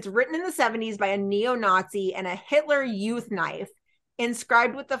Diaries. It's written in the 70s by a neo-Nazi and a Hitler youth knife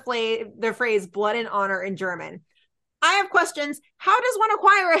inscribed with the phrase blood and honor in German. I have questions. How does one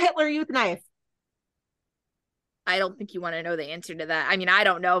acquire a Hitler youth knife? I don't think you want to know the answer to that. I mean, I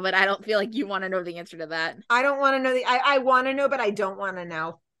don't know, but I don't feel like you want to know the answer to that. I don't want to know I want to know, but I don't want to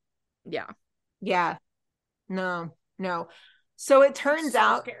know. Yeah. Yeah. No. So it turns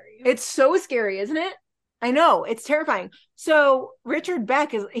out scary. It's so scary, isn't it? I know, it's terrifying. So Richard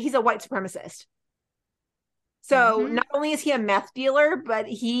Beck he's a white supremacist. So not only is he a meth dealer, but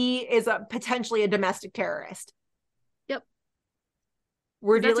he is potentially a domestic terrorist. Yep.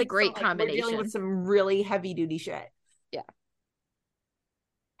 That's a great combination. We're dealing with some really heavy duty shit. Yeah.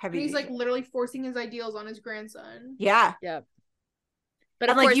 He's like literally forcing his ideals on his grandson. Yeah. Yep. But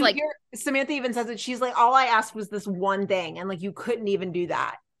and of course, you like hear, Samantha even says that she's like, all I asked was this one thing, and like you couldn't even do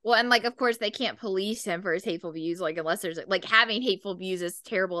that. Well, and like, of course, they can't police him for his hateful views, like, unless there's like having hateful views, as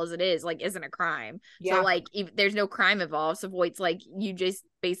terrible as it is, like, isn't a crime. Yeah. So, like, if there's no crime involved. So, Voight's like, you just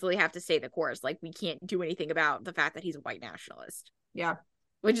basically have to stay the course. Like, we can't do anything about the fact that he's a white nationalist. Yeah.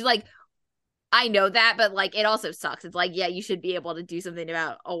 Which is like, I know that, but like, it also sucks. It's like, yeah, you should be able to do something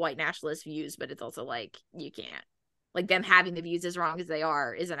about a white nationalist views, but it's also like, you can't. Like, them having the views as wrong as they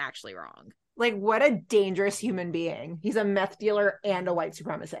are isn't actually wrong. Like, what a dangerous human being. He's a meth dealer and a white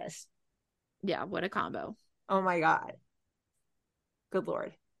supremacist. Yeah, what a combo. Oh my God. Good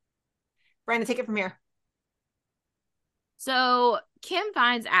Lord. Brandon, take it from here. So Kim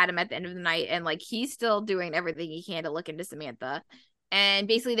finds Adam at the end of the night, and like he's still doing everything he can to look into Samantha. And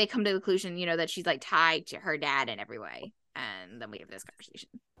basically they come to the conclusion, you know, that she's like tied to her dad in every way. And then we have this conversation.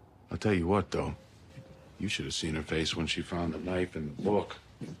 I'll tell you what, though. You should have seen her face when she found the knife in the book.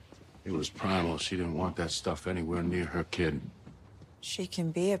 It was primal. She didn't want that stuff anywhere near her kid. She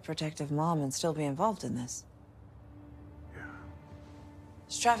can be a protective mom and still be involved in this. Yeah.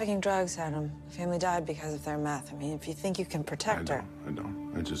 She's trafficking drugs, Adam. The family died because of their meth. I mean, if you think you can protect her. I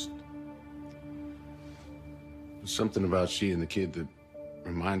don't. There's something about she and the kid that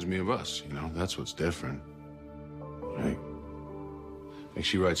reminds me of us, you know? That's what's different. Right? Like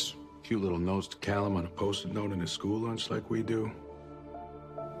she writes cute little notes to Callum on a Post-it note in his school lunch like we do.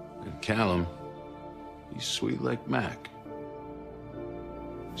 And Callum, he's sweet like Mac.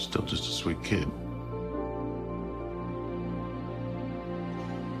 Still just a sweet kid.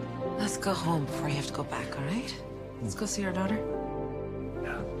 Let's go home before you have to go back, all right? Let's go see our daughter.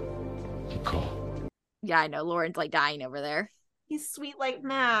 Good call. Yeah, I know. Lauren's like dying over there. He's sweet like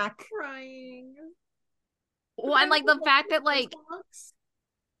Mac. Crying. Well, and like the fact that like,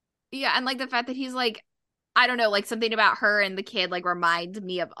 yeah, and like the fact that he's like, I don't know, like something about her and the kid like reminds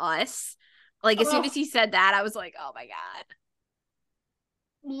me of us. Like as soon as he said that, I was like, oh my God.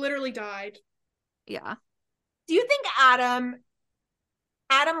 Literally died. Yeah. Do you think Adam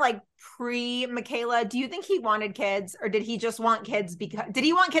like pre-Michaela, do you think he wanted kids, or did he just want kids because did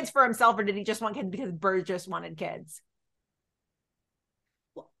he want kids for himself, or did he just want kids because Burgess wanted kids?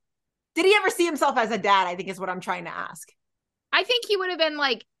 Did he ever see himself as a dad, I think is what I'm trying to ask. I think he would have been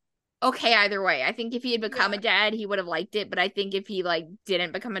like okay either way. I think if he had become a dad, he would have liked it, but I think if he like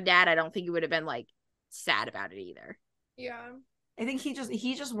didn't become a dad, I don't think he would have been like sad about it either. Yeah. I think he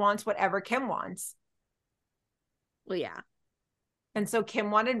just wants whatever Kim wants. Well, yeah. And so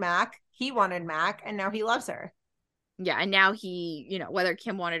Kim wanted Mac, he wanted Mac, and now he loves her. Yeah, and now he, you know, whether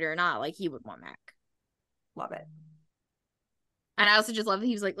Kim wanted it or not, like he would want Mac. Love it. And I also just love that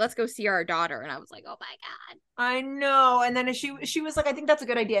he was like, let's go see our daughter. And I was like, oh my God. I know. And then she was like, I think that's a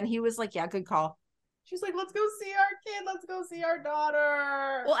good idea. And he was like, yeah, good call. She's like, let's go see our kid. Let's go see our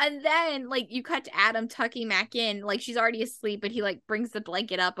daughter. Well, and then like you cut to Adam tucking Mac in, like she's already asleep, but he like brings the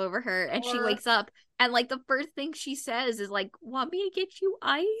blanket up over her and she wakes up. And like the first thing she says is like, want me to get you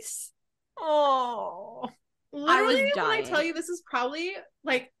ice? Oh, literally, I was dying. when I tell you this is probably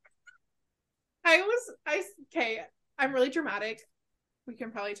like, okay, I'm really dramatic. We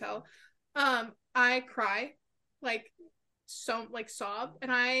can probably tell. I cry, like sob,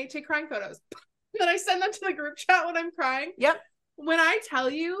 and I take crying photos. Then I send them to the group chat when I'm crying. Yep. When I tell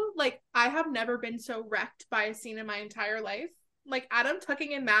you, like, I have never been so wrecked by a scene in my entire life. Like, Adam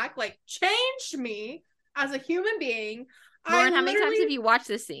tucking in Mac, like, changed me as a human being. Lauren, how many times have you watched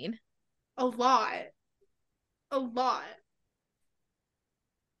this scene? A lot.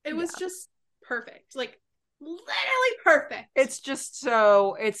 It was just perfect. Like, literally perfect. It's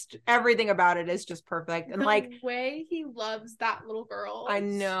everything about it is just perfect. And the like way he loves that little girl. I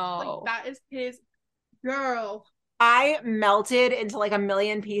know. Like, that is his girl. I melted into like a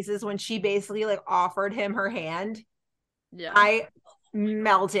million pieces when she basically like offered him her hand. Yeah. I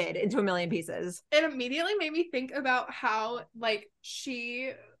melted into a million pieces. It immediately made me think about how like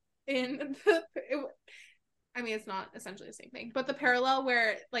she I mean, it's not essentially the same thing, but the parallel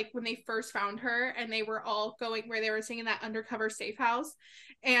where like when they first found her and they were all going where they were staying in that undercover safe house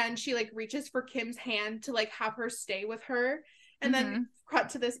and she like reaches for Kim's hand to like have her stay with her and then cut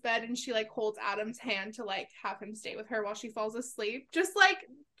to this bed and she like holds Adam's hand to like have him stay with her while she falls asleep. Just like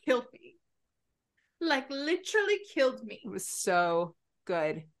killed me. Like literally killed me. It was so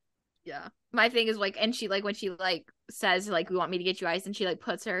good. Yeah. My thing is like, and she like when she like says like we want me to get you ice and she like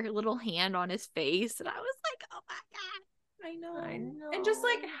puts her little hand on his face and I was like, oh my God. I know. And just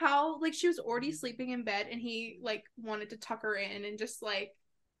like how like she was already sleeping in bed and he like wanted to tuck her in and just like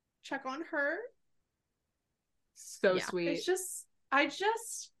check on her. So sweet. It's just I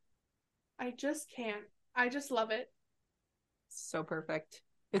just can't. I just love it. So perfect.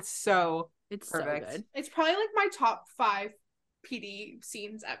 It's so perfect. So good. It's probably like my top 5 PD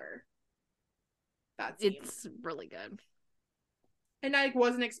scenes ever. It's really good. And I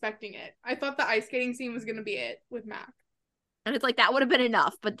wasn't expecting it. I thought the ice skating scene was gonna be it with Mac. And it's like that would have been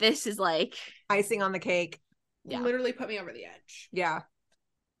enough, but this is like icing on the cake. Yeah. Literally put me over the edge. Yeah.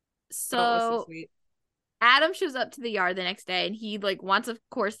 So sweet. Adam shows up to the yard the next day and he like wants, of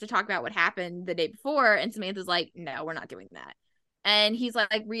course, to talk about what happened the day before. And Samantha's like, no, we're not doing that. And he's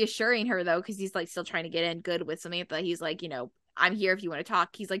like reassuring her though, because he's like still trying to get in good with Samantha. He's like, you know, I'm here if you want to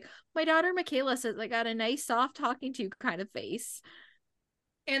talk. He's like, my daughter Michaela says I got a nice soft talking to kind of face.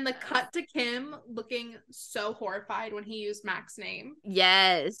 And the cut to Kim looking so horrified when he used Mac's name.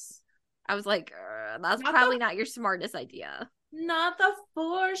 Yes. I was like, that's probably not your smartest idea. Not the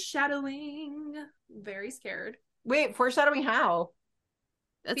foreshadowing. Very scared. Wait, foreshadowing how?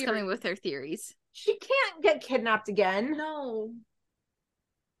 That's Theory. coming with her theories. She can't get kidnapped again. No.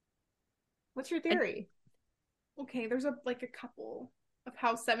 What's your theory? Okay, there's a couple of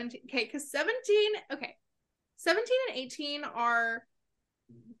how 17. Okay, because 17 and 18 are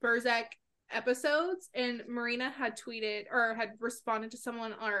Burzek episodes, and Marina had tweeted or had responded to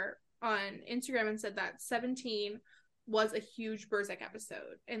someone on Instagram and said that 17 was a huge Burzek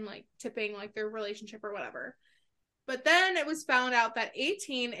episode and like tipping like their relationship or whatever. But then it was found out that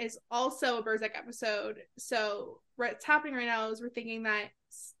 18 is also a Burzek episode. So what's happening right now is we're thinking that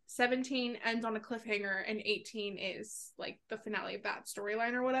 17 ends on a cliffhanger and 18 is like the finale of that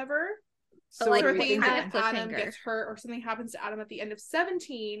storyline or whatever. So like, we're what thinking kind that of Adam cliffhanger? gets hurt or something happens to Adam at the end of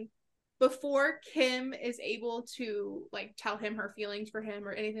 17 before Kim is able to like tell him her feelings for him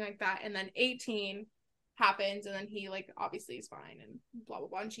or anything like that. And then 18 happens and then he like obviously is fine and blah blah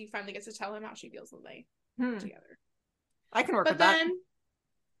blah. And she finally gets to tell him how she feels when they together. I can work But with that. then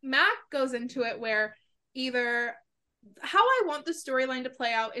Mac goes into it where either how I want the storyline to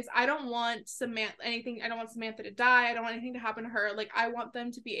play out is I don't want Samantha to die. I don't want anything to happen to her. Like I want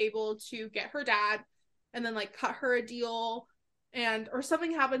them to be able to get her dad and then like cut her a deal or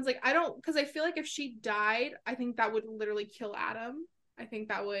something happens. Like I don't, because I feel like if she died, I think that would literally kill Adam. I think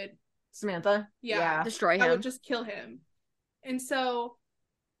that would Samantha? Yeah. Destroy That him. would just kill him. And so,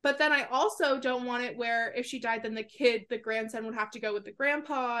 but then I also don't want it where if she died, then the grandson would have to go with the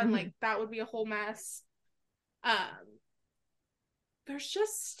grandpa and like that would be a whole mess. There's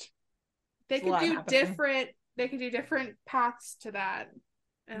just they There's a lot could do happening. different paths to that.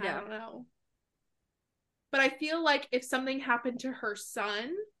 And Yeah. I don't know. But I feel like if something happened to her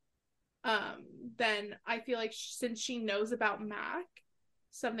son, then I feel like since she knows about Mac,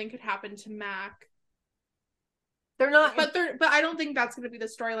 something could happen to Mac. They're not But I don't think that's going to be the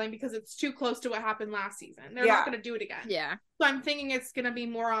storyline because it's too close to what happened last season. They're not going to do it again. Yeah. So I'm thinking it's going to be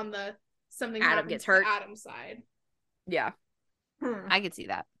more on the something Adam happens gets to hurt. Adam's side. Yeah. I could see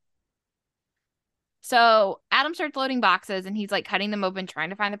that. So Adam starts loading boxes and he's like cutting them open, trying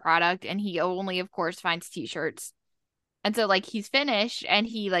to find the product. And he only, of course, finds t-shirts. And so like he's finished and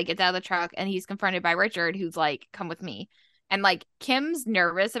he like gets out of the truck and he's confronted by Richard, who's like, come with me. And like Kim's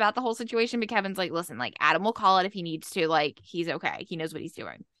nervous about the whole situation, but Kevin's like, listen, like Adam will call it if he needs to. Like he's okay. He knows what he's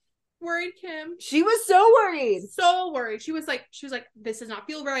doing. Worried Kim. She was so worried. So worried. She was like, this does not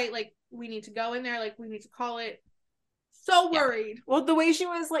feel right. Like we need to go in there. Like we need to call it. So worried. Well, the way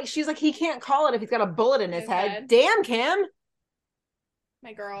she's like, he can't call it if he's got a bullet in his head. head. Damn, Kim.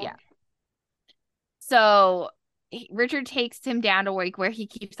 My girl. Yeah. So Richard takes him down to where he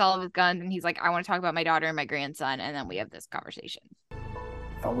keeps all of his guns and he's like, I want to talk about my daughter and my grandson. And then we have this conversation.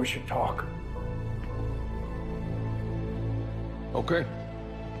 Thought we should talk. Okay.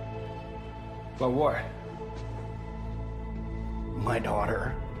 But what? My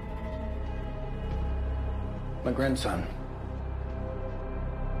daughter. My grandson.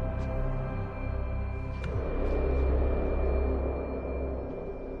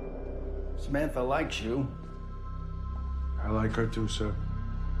 Samantha likes you. I like her too, sir.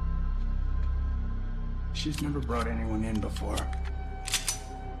 She's never brought anyone in before.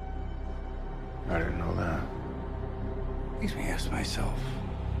 I didn't know that. Makes me ask myself,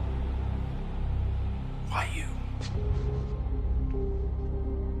 why you?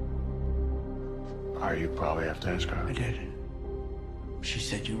 You probably have to ask her. I did. She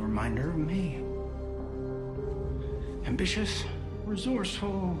said you remind her of me. Ambitious,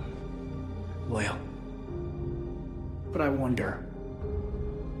 resourceful, loyal. But I wonder.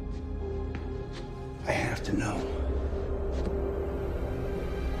 I have to know.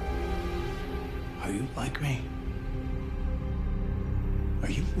 Are you like me? Are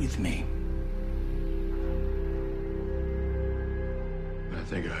you with me? I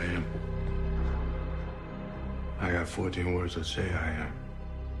think I am. I got 14 words that say I am.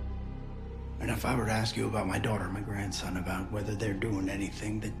 And if I were to ask you about my daughter and my grandson, about whether they're doing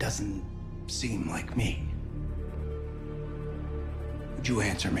anything that doesn't seem like me, would you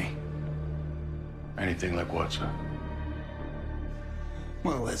answer me? Anything like what, sir?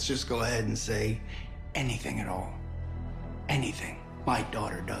 Well, let's just go ahead and say anything at all. Anything my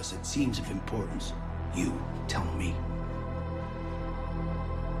daughter does that seems of importance, you tell me.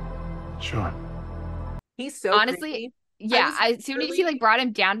 Sure. He's so honestly creepy. yeah, as soon as he like brought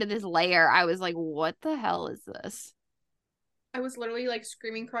him down to this layer, I was like, what the hell is this? I was literally like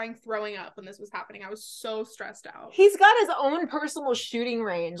screaming, crying, throwing up when this was happening. I was so stressed out. He's got his own personal shooting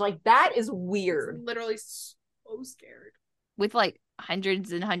range. Like, that is weird. Literally so scared. With like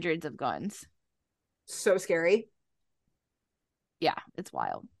hundreds and hundreds of guns. So scary. Yeah, it's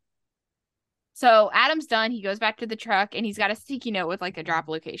wild. So Adam's done. He goes back to the truck and he's got a sticky note with like a drop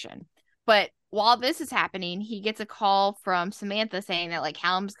location. But while this is happening, he gets a call from Samantha saying that like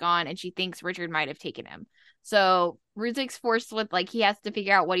Callum's gone and she thinks Richard might have taken him. So Ruzek's forced with like he has to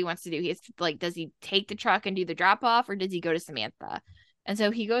figure out what he wants to do. He has to, like, does he take the truck and do the drop off or does he go to Samantha? And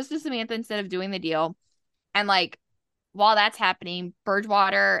so he goes to Samantha instead of doing the deal. And like while that's happening,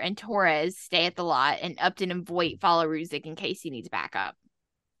 Bridgewater and Torres stay at the lot and Upton and Voight follow Ruzek in case he needs backup.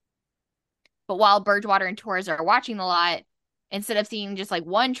 But while Bridgewater and Torres are watching the lot, instead of seeing just like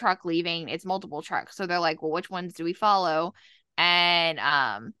one truck leaving, it's multiple trucks. So they're like, well, which ones do we follow?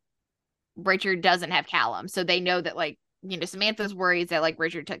 And Richard doesn't have Callum. So they know that like, you know, Samantha's worried that like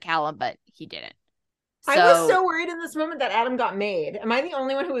Richard took Callum, but he didn't. So, I was so worried in this moment that Adam got made. Am I the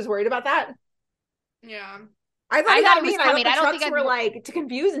only one who was worried about that? Yeah. I thought he got it was made. coming. I I thought don't the think trucks were like to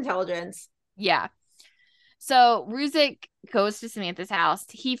confuse intelligence. Yeah. So Ruzek goes to Samantha's house.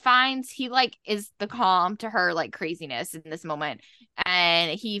 He like is the calm to her like craziness in this moment.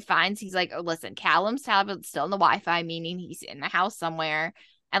 And he's like, oh, listen, Callum's tablet's still in the Wi-Fi, meaning he's in the house somewhere.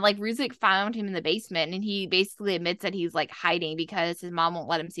 And like Ruzek found him in the basement and he basically admits that he's like hiding because his mom won't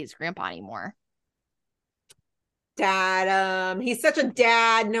let him see his grandpa anymore. Dad, he's such a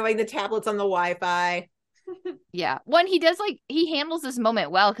dad knowing the tablet's on the Wi-Fi. Yeah. When he does like he handles this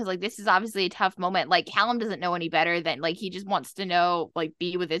moment well because like this is obviously a tough moment. Like Callum doesn't know any better than like he just wants to know like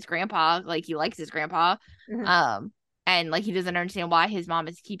be with his grandpa. Like he likes his grandpa. Mm-hmm. And like he doesn't understand why his mom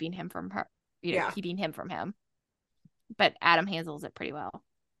is keeping him from her, you know, keeping him from him. But Adam handles it pretty well.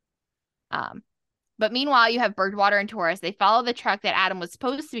 But meanwhile, you have Bridgewater and Torres. They follow the truck that Adam was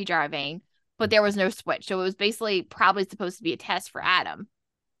supposed to be driving, but there was no switch. So it was basically probably supposed to be a test for Adam.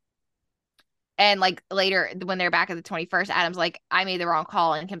 And like later when they're back at the 21st, Adam's like, I made the wrong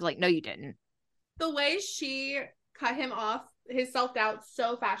call. And Kim's like, no, you didn't. The way she cut him off, his self-doubt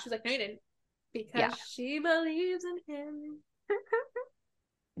so fast. She's like, no, you didn't. Because she believes in him.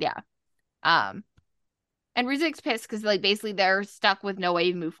 Yeah. And Ruzek's pissed because like basically they're stuck with no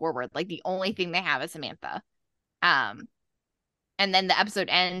way to move forward. Like the only thing they have is Samantha. And then the episode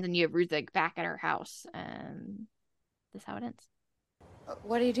ends and you have Ruzek back at her house. And that's how it ends.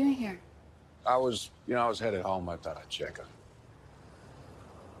 What are you doing here? I was headed home. I thought I'd check her.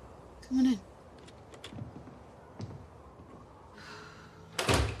 Come on in.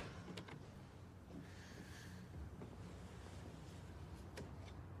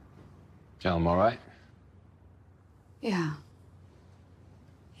 Callum, all right? Yeah.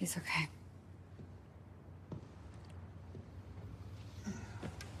 He's okay.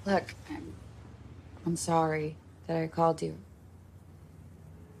 Look, I'm sorry that I called you.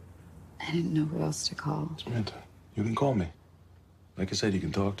 I didn't know who else to call. Samantha, you can call me. Like I said, you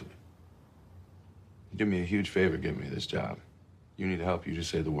can talk to me. You did me a huge favor giving me this job. You need help, you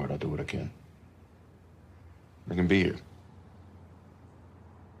just say the word. I'll do what I can. I can be here.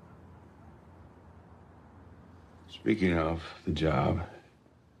 Speaking of the job,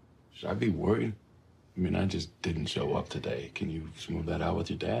 should I be worried? I mean, I just didn't show up today. Can you smooth that out with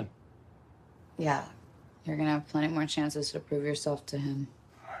your dad? Yeah. You're gonna have plenty more chances to prove yourself to him.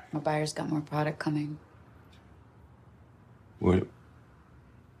 My buyer's got more product coming. What do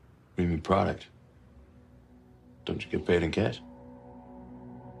you mean product? Don't you get paid in cash?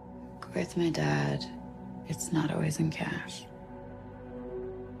 With my dad, it's not always in cash.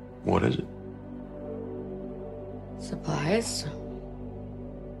 What is it? Supplies.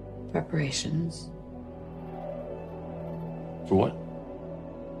 Preparations. For what?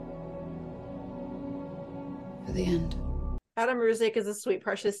 For the end. Adam Ruzek is a sweet,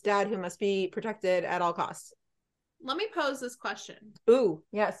 precious dad who must be protected at all costs. Let me pose this question. Ooh,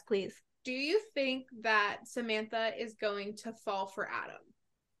 yes, please. Do you think that Samantha is going to fall for Adam?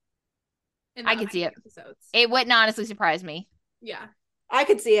 I could see it. Episodes? It wouldn't honestly surprise me. Yeah. I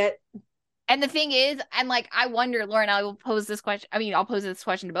could see it. And the thing is, and like, I wonder, Lauren, I'll pose this question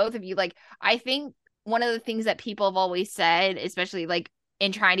to both of you. Like, I think one of the things that people have always said, especially like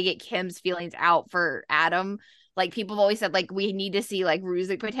in trying to get Kim's feelings out for Adam, like people have always said, like, we need to see like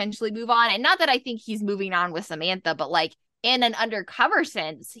Ruzek potentially move on. And not that I think he's moving on with Samantha, but like in an undercover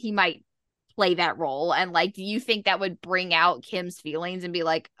sense, he might play that role. And like, do you think that would bring out Kim's feelings and be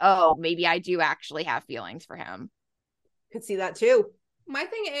like, oh, maybe I do actually have feelings for him? Could see that too. My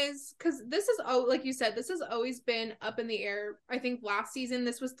thing is, because this is, like you said, this has always been up in the air. I think last season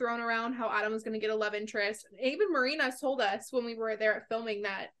this was thrown around how Adam was going to get a love interest. Even Marina told us when we were there at filming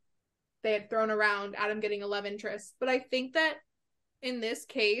that they had thrown around Adam getting a love interest. But I think that in this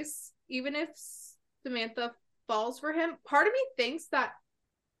case, even if Samantha falls for him, part of me thinks that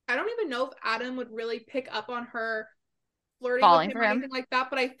I don't even know if Adam would really pick up on her flirting falling with him for or him. anything like that,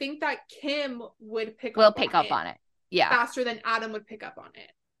 but I think that Kim would pick Will up pick on up on it. Yeah. faster than Adam would pick up on it.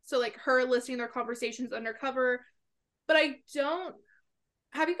 So like her listening to their conversations undercover. But I don't.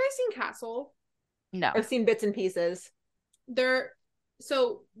 Have you guys seen Castle? No. I've seen bits and pieces. This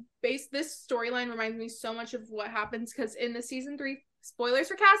storyline reminds me so much of what happens because in the season 3, spoilers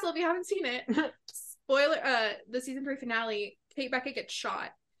for Castle if you haven't seen it. The season 3 finale, Kate Beckett gets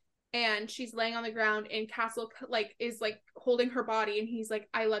shot and she's laying on the ground and Castle like is like holding her body and he's like,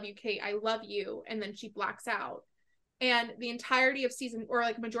 I love you, Kate, I love you. And then she blacks out. And the entirety of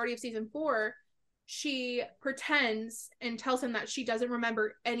majority of season 4, she pretends and tells him that she doesn't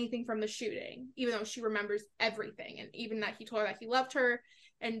remember anything from the shooting, even though she remembers everything. And even that he told her that he loved her.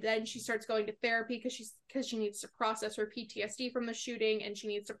 And then she starts going to therapy because she needs to process her PTSD from the shooting, and she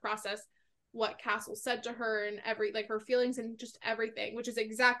needs to process what Castle said to her and her feelings and just everything, which is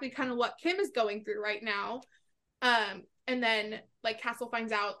exactly kind of what Kim is going through right now. And then like Castle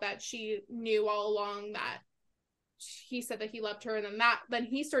finds out that she knew all along that he said that he loved her, and then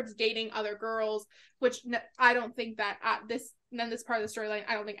he starts dating other girls, which I don't think that at this part of the storyline,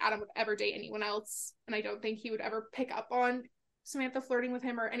 I don't think Adam would ever date anyone else, and I don't think he would ever pick up on Samantha flirting with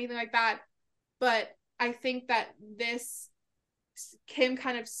him or anything like that. But I think that this Kim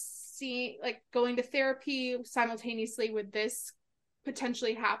kind of going to therapy simultaneously with this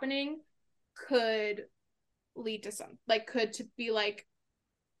potentially happening could lead to could to be like,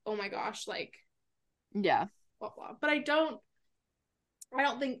 oh my gosh, like, yeah, blah blah. But I don't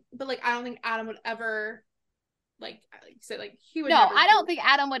think Adam would ever he would. No, never I don't think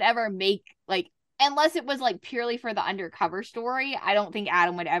Adam would ever make unless it was like purely for the undercover story. I don't think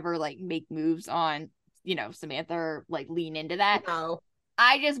Adam would ever like make moves on Samantha or like lean into that. No.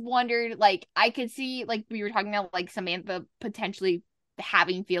 I just wondered, I could see, we were talking about, Samantha potentially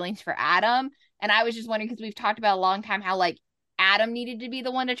having feelings for Adam. And I was just wondering, because we've talked about a long time how, Adam needed to be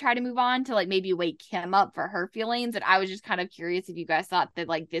the one to try to move on to, maybe wake Kim up for her feelings. And I was just kind of curious if you guys thought that,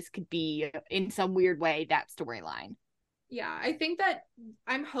 this could be, in some weird way, that storyline. Yeah, I think that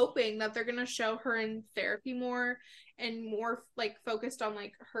I'm hoping that they're going to show her in therapy more and more focused on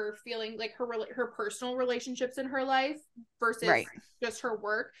her feeling, her personal relationships in her life versus just her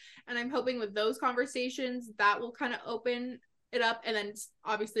work. And I'm hoping with those conversations that will kind of open it up. And then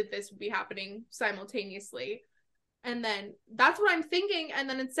obviously this would be happening simultaneously. And then that's what I'm thinking. And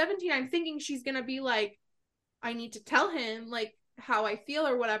then in 17, I'm thinking she's going to be like, I need to tell him how I feel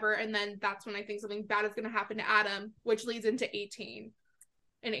or whatever. And then that's when I think something bad is going to happen to Adam, which leads into 18.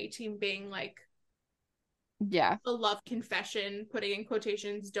 And 18 being a love confession, putting in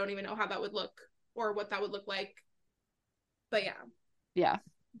quotations, don't even know how that would look or what that would look like. But yeah,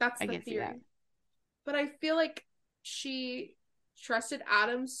 that's the theory. But I feel like she trusted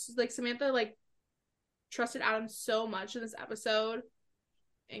Adam, Samantha trusted Adam so much in this episode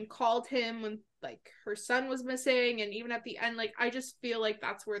and called him when her son was missing, and even at the end, I just feel like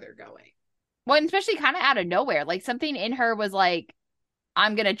that's where they're going. Well, and especially kind of out of nowhere, something in her was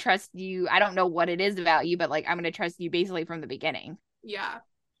I'm gonna trust you. I don't know what it is about you, but I'm gonna trust you basically from the beginning. Yeah.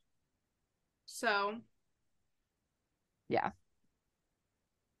 So yeah.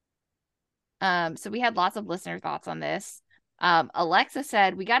 So we had lots of listener thoughts on this. Alexa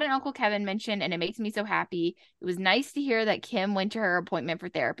said, we got an Uncle Kevin mention and it makes me so happy. It was nice to hear that Kim went to her appointment for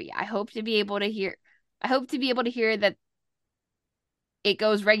therapy. I hope to be able to hear that it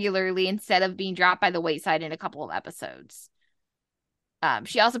goes regularly instead of being dropped by the wayside in a couple of episodes.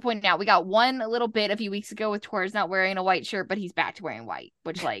 She also pointed out we got one little bit a few weeks ago with Torres not wearing a white shirt, but he's back to wearing white,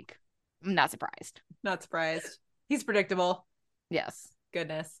 which I'm not surprised. Not surprised. He's predictable. Yes.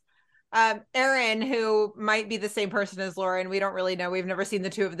 Goodness. Erin, who might be the same person as Lauren, we don't really know. We've never seen the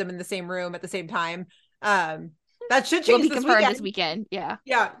two of them in the same room at the same time. That should change this weekend. Yeah.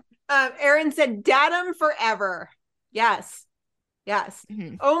 Yeah. Erin said, "Dadum forever." Yes.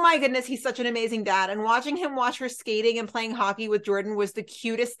 Mm-hmm. Oh my goodness, he's such an amazing dad. And watching him watch her skating and playing hockey with Jordan was the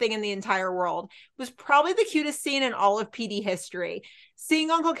cutest thing in the entire world. It was probably the cutest scene in all of PD history. Seeing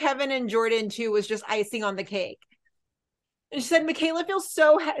Uncle Kevin and Jordan too was just icing on the cake. And she said, Michaela feels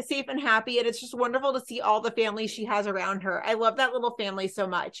so safe and happy, and it's just wonderful to see all the family she has around her. I love that little family so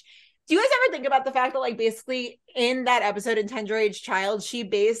much. Do you guys ever think about the fact that basically in that episode in Tender Age Child, she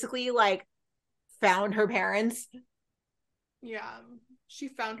basically found her parents? Yeah. She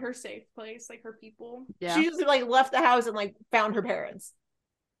found her safe place, her people. Yeah. She just left the house and found her parents.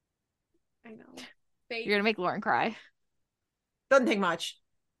 I know. Fate. You're gonna make Lauren cry. Doesn't take much.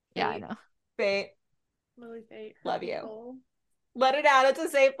 Yeah, I know. Fate. Lily Fate. Love you. Let it out. It's a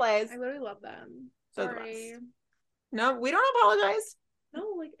safe place. I literally love them. So sorry. No, we don't apologize.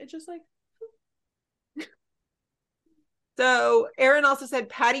 No, it's just So Aaron also said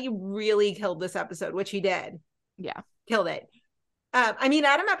Patty really killed this episode, which he did. Yeah. Killed it. I mean,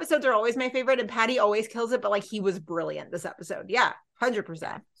 Adam episodes are always my favorite, and Patty always kills it, but like he was brilliant this episode. Yeah,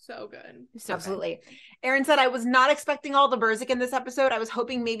 100%. So good. So Absolutely. Good. Aaron said, I was not expecting all the Burzek in this episode. I was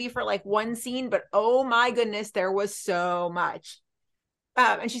hoping maybe for like one scene, but oh my goodness, there was so much.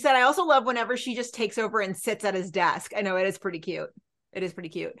 And she said, I also love whenever she just takes over and sits at his desk. I know it is pretty cute. It is pretty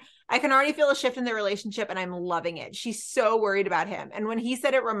cute. I can already feel a shift in their relationship and I'm loving it. She's so worried about him. And when he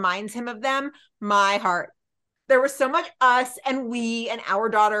said it reminds him of them, my heart. There was so much us and we and our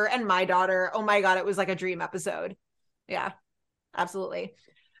daughter and my daughter. Oh my God, it was like a dream episode. Yeah, absolutely.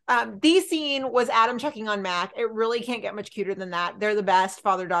 The scene was Adam checking on Mac. It really can't get much cuter than that. They're the best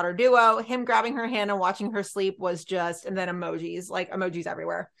father-daughter duo. Him grabbing her hand and watching her sleep was just, and then emojis, like emojis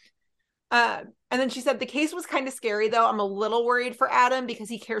everywhere. And then she said, the case was kind of scary though. I'm a little worried for Adam because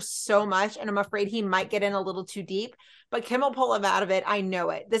he cares so much and I'm afraid he might get in a little too deep, but Kim will pull him out of it. I know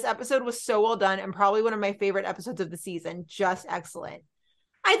it. This episode was so well done and probably one of my favorite episodes of the season. Just excellent.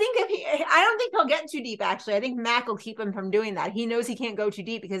 I don't think he'll get too deep actually. I think Mac will keep him from doing that. He knows he can't go too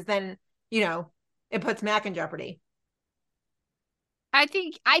deep because then, it puts Mac in jeopardy. I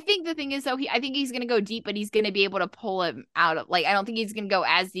think the thing is though, I think he's gonna go deep, but he's gonna be able to pull him out of I don't think he's gonna go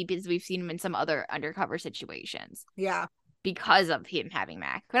as deep as we've seen him in some other undercover situations. Yeah. Because of him having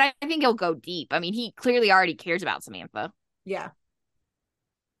Mac. But I think he'll go deep. I mean, he clearly already cares about Samantha. Yeah.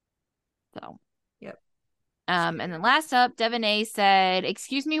 So. Yep. And then last up, Devonay said,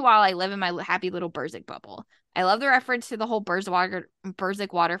 excuse me while I live in my happy little Burzek bubble. I love the reference to the whole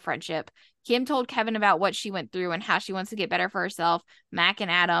Burzek water friendship. Kim told Kevin about what she went through and how she wants to get better for herself, Mac and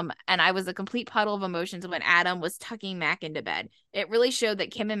Adam, and I was a complete puddle of emotions when Adam was tucking Mac into bed. It really showed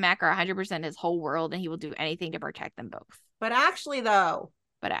that Kim and Mac are 100% his whole world and he will do anything to protect them both. But actually though.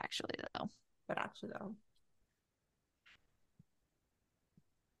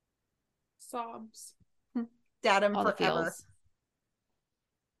 Sobs. Datum All forever.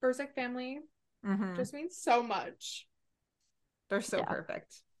 Burzek family just means so much. They're so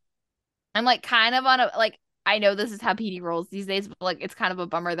perfect. I'm kind of on I know this is how PD rolls these days, but it's kind of a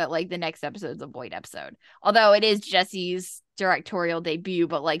bummer that the next episode's a Voight episode. Although it is Jesse's directorial debut,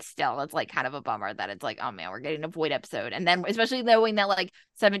 but still it's kind of a bummer that it's oh man, we're getting a Voight episode. And then especially knowing that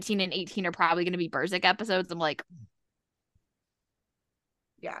 17 and 18 are probably going to be Burzek episodes, I'm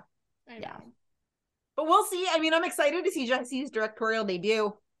yeah. I know. But we'll see. I mean, I'm excited to see Jesse's directorial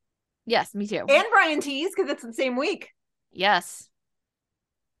debut. Yes, me too. And Brian T's because it's the same week. Yes.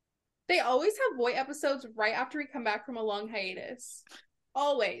 They always have Voight episodes right after we come back from a long hiatus.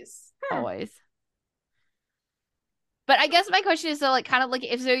 Always. Always. But I guess my question is though,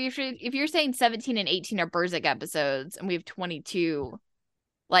 if you're saying 17 and 18 are Burzek episodes and we have 22,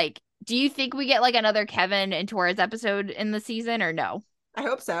 do you think we get another Kevin and Torres episode in the season or no? I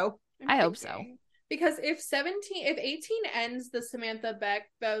hope so. I hope so. Because if 18 ends the Samantha Beck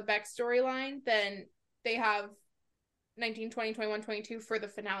storyline, then they have 19, 20, 21, 22 for the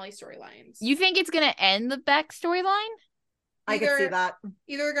finale storylines. You think it's going to end the Beck storyline? I can see that.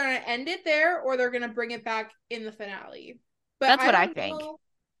 Either they're going to end it there or they're going to bring it back in the finale. But that's what I think.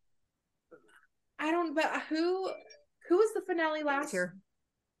 But who was the finale last year?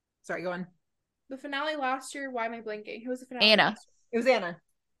 Sorry, go on. The finale last year, why am I blanking? Who was the finale? Anna. It was Anna.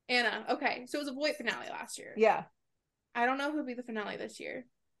 Anna. Okay. So it was a Voight finale last year. Yeah. I don't know who'd be the finale this year.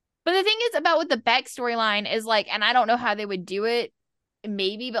 But the thing is about with the Beck storyline is and I don't know how they would do it,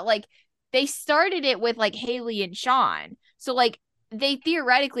 maybe, but they started it with Haley and Sean. So they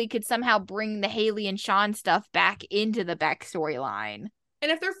theoretically could somehow bring the Haley and Sean stuff back into the Beck storyline.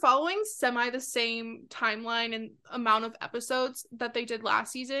 And if they're following the same timeline and amount of episodes that they did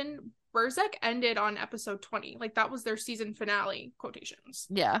last season, Burzek ended on episode 20. That was their season finale, quotations.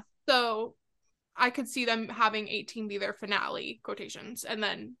 Yeah. So I could see them having 18 be their finale, quotations, and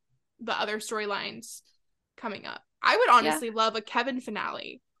then the other storylines coming up. I would honestly love a Kevin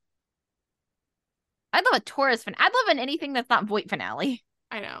finale. I'd love a Torres finale. I'd love anything that's not Voight finale.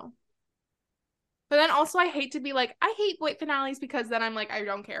 I know. But then also I hate to be I hate Voight finales because then I'm I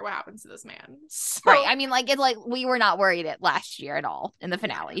don't care what happens to this man. So, right. I mean, it's we were not worried last year at all in the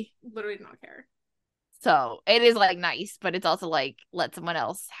finale. Literally did not care. So it is nice, but it's also let someone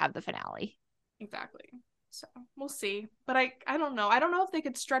else have the finale. Exactly. So we'll see. But I don't know. I don't know if they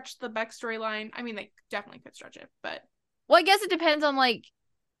could stretch the Beck storyline. I mean, they definitely could stretch it, but. Well, I guess it depends on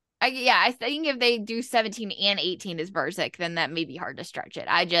I think if they do 17 and 18 as Burzek, then that may be hard to stretch it.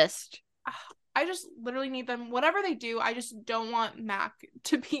 I just literally need them. Whatever they do, I just don't want Mac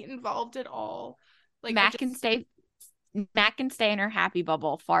to be involved at all. Mac can stay in her happy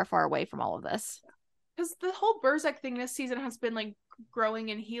bubble, far, far away from all of this. because the whole Burzek thing this season has been like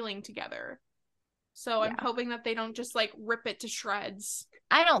growing and healing together. So I'm hoping that they don't just like rip it to shreds.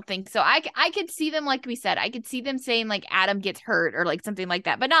 I don't think so. I could see them, like we said, I could see them saying like Adam gets hurt or like something like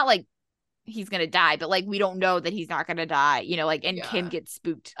that, but not like he's gonna die, but like we don't know that he's not gonna die, you know, like, and Kim gets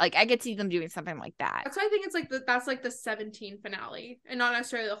spooked. Like I could see them doing something like that. That's why I think it's like that's like the 17 finale and not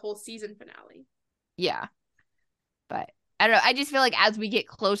necessarily the whole season finale. Yeah. But I don't know. I just feel like as we get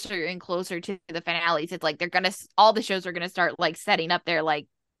closer and closer to the finales, it's like all the shows are gonna start like setting up their like,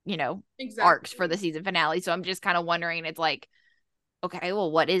 you know, arcs for the season finale. So I'm just kind of wondering, it's like, okay,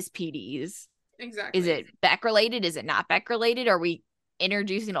 well, what is PD's? Exactly. Is it Beck related? Is it not Beck related? Are we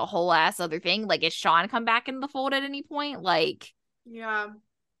introducing a whole ass other thing? Like, is Sean come back in the fold at any point? Like, yeah,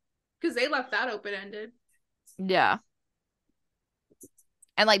 because they left that open ended. Yeah.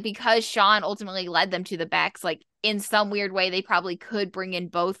 And like, because Sean ultimately led them to the Becks, like in some weird way, they probably could bring in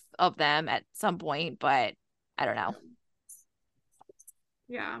both of them at some point, but I don't know.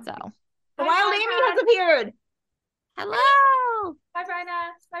 Yeah. So the wild Amy has appeared. Hello. Hi,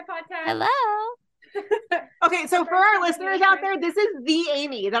 Bryna. My podcast. Hello. Okay, so for our listeners out there, this is the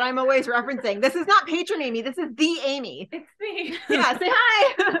Amy that I'm always referencing. This is not patron Amy. This is the Amy. It's me. Yeah, say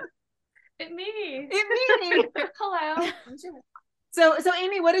hi. It's me. It's me. Hello. So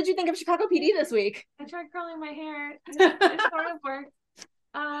Amy, what did you think of Chicago PD this week? I tried curling my hair. It sort of worked.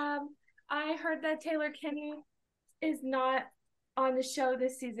 I heard that Taylor Kinney is not on the show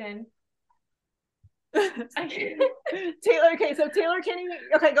this season. Taylor Kinney.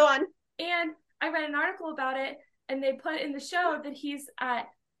 Okay, go on. And I read an article about it, and they put in the show that he's at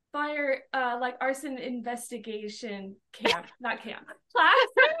fire, like arson investigation camp, not camp, class.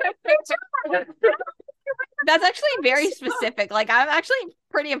 That's actually very specific. Like, I'm actually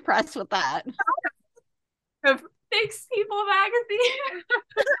pretty impressed with that. Thanks, People Magazine.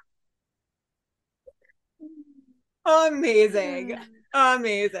 Amazing.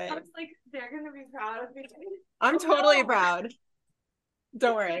 Amazing. I was like, they're gonna be proud of me. I'm totally proud.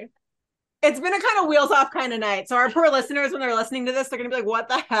 Don't worry. It's been a kind of wheels off kind of night. So our poor listeners, when they're listening to this, they're gonna be like, what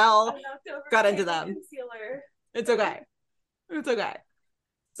the hell got into them? Concealer. It's okay. It's okay.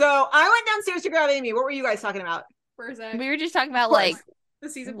 So I went downstairs to grab Amy. What were you guys talking about? Burzek. We were just talking about like the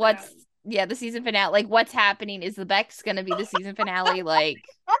season finale. The season finale. Like, what's happening? Is the Beck's gonna be the season finale? Like,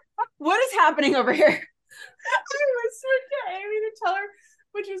 what is happening over here? I whispered to Amy to tell her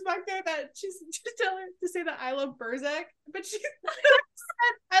when she was back there that she's to tell her to say that I love Burzek, but she said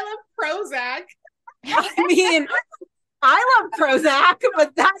I love Prozac. I mean, I love Prozac,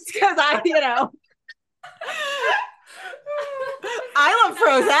 but that's because I love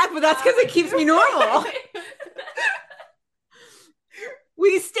Prozac, but that's because it keeps me normal.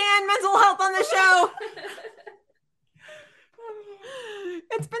 We stand mental health on the show.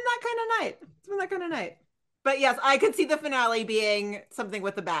 It's been that kind of night. But yes, I could see the finale being something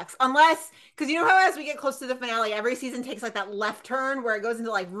with the Becks. Unless, because you know how as we get close to the finale, every season takes like that left turn where it goes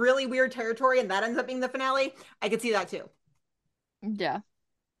into like really weird territory and that ends up being the finale. I could see that too. Yeah.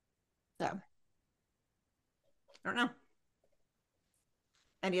 So, I don't know.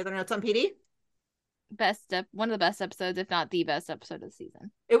 Any other notes on PD? One of the best episodes, if not the best episode of the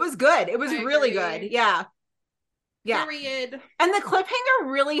season. It was good. It was really good. Yeah. Yeah. Period. And the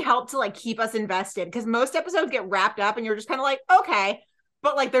cliffhanger really helped to like keep us invested because most episodes get wrapped up and you're just kind of like, okay,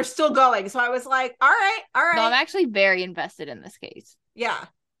 but like they're still going. So I was like, all right. No, I'm actually very invested in this case. Yeah.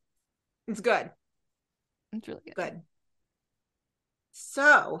 It's good. It's really good. Good.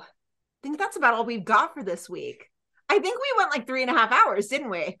 So I think that's about all we've got for this week. I think we went like 3.5 hours,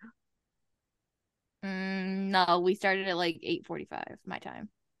 didn't we? No, we started at like 8:45 my time.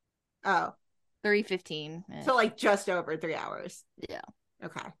 Oh. 3:15. So like just over 3 hours. Yeah.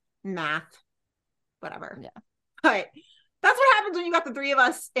 Okay. Math. Whatever. Yeah. All right. That's what happens when you got the three of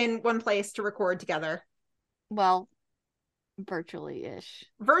us in one place to record together. Well, virtually-ish.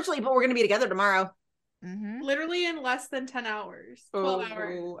 Virtually, but we're going to be together tomorrow. Mm-hmm. Literally in less than 10 hours. 12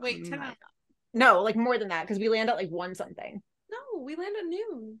 hours. Wait, 10 hours. No, like more than that because we land at like 1 something. No, we land at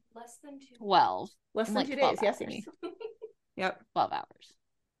noon. Less than 2. 12. Less than like 2 12 days. Yes, hours. Amy. Yep. 12 hours.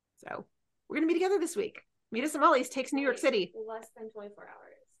 So we're going to be together this week. Meet us at Molly's takes New York City. Less than 24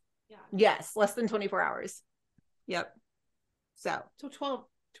 hours. Yeah. Yes, less than 24 hours. Yep. So 12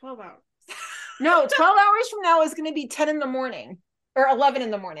 hours. No, 12 hours from now is going to be 10 in the morning or 11 in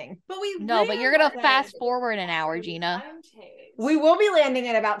the morning. But you're going to fast forward an hour, Gina. We will be landing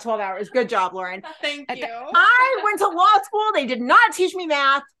in about 12 hours. Good job, Lauren. Thank you. I went to law school. They did not teach me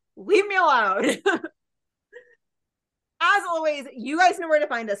math. Leave me alone. As always, you guys know where to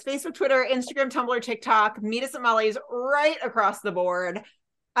find us. Facebook, Twitter, Instagram, Tumblr, TikTok. Meet us at Molly's right across the board.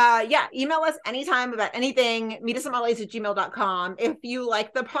 Yeah, email us anytime about anything. Meet us at motlace@gmail.com. If you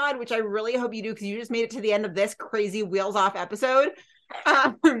like the pod, which I really hope you do, because you just made it to the end of this crazy wheels off episode,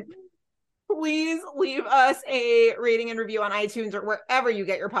 please leave us a rating and review on iTunes or wherever you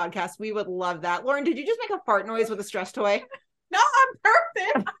get your podcast. We would love that. Lauren, did you just make a fart noise with a stress toy? No, I'm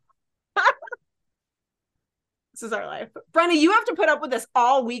perfect. This is our life. Brenna, you have to put up with this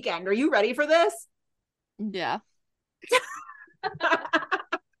all weekend. Are you ready for this? Yeah.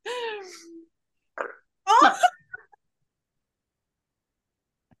 Oh!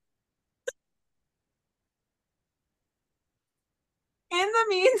 In the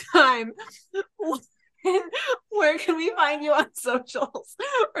meantime, where can we find you on socials?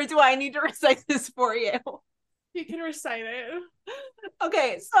 Or do I need to recite this for you? You can recite it.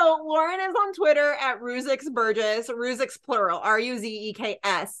 Okay, so Lauren is on Twitter at Ruzix Burgess. Ruzix plural,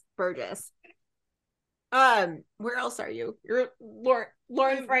 Ruzeks Burgess. Where else are you? You're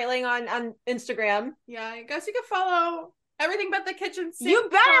Lauren Freitling on Instagram. Yeah, I guess you can follow Everything But the Kitchen Sink. You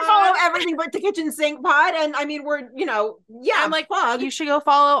better follow Everything But the Kitchen Sink pod. And I mean, we're, I'm like, plug. You should go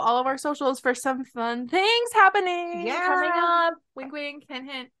follow all of our socials for some fun things happening. Yeah. Coming up. Wink, wink, hint,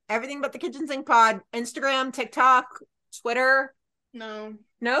 hint. Everything But the Kitchen Sink pod. Instagram, TikTok, Twitter. No,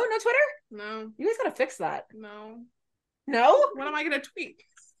 no Twitter? No. You guys gotta fix that. No. What am I gonna tweet?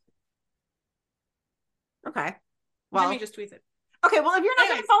 Okay. Well, Jimmy just tweets it. Okay, well, if you're not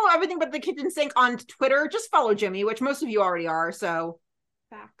going to follow Everything But the Kitchen Sink on Twitter, just follow Jimmy, which most of you already are, so...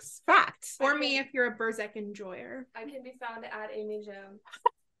 Facts. Or me if you're a Burzek enjoyer. I can be found at Amy Jam.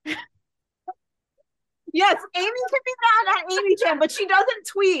 Yes, Amy can be found at Amy Jam, but she doesn't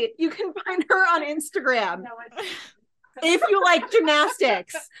tweet. You can find her on Instagram. If you like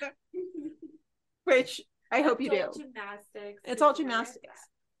gymnastics. Which I hope you do. Gymnastics. It's all gymnastics.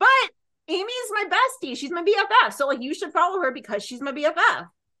 But... Amy's my bestie. She's my BFF. So, you should follow her because she's my BFF.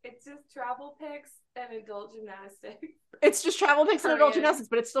 It's just travel pics and adult gymnastics. It's just travel pics and adult gymnastics,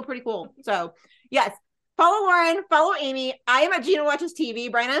 but it's still pretty cool. So, yes. Follow Lauren. Follow Amy. I am at Gina Watches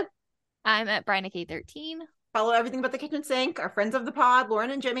TV. Bryna? I'm at Bryna K13. Follow Everything But the Kitchen Sink. Our friends of the pod,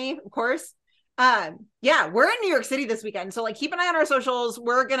 Lauren and Jimmy, of course. Yeah, we're in New York City this weekend. So, keep an eye on our socials.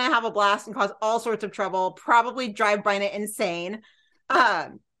 We're going to have a blast and cause all sorts of trouble. Probably drive Bryna insane.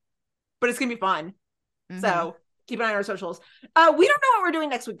 But it's gonna be fun. Mm-hmm. So keep an eye on our socials. We don't know what we're doing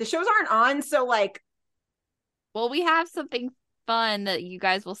next week. The shows aren't on, so well, we have something fun that you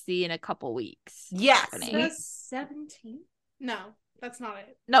guys will see in a couple weeks. Yes. The 17th? No, that's not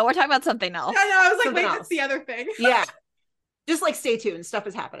it. No, we're talking about something else. No, I was like, Something wait, else. that's the other thing. Yeah. Just stay tuned. Stuff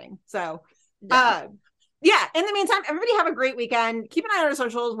is happening. So Yeah. In the meantime, everybody have a great weekend. Keep an eye on our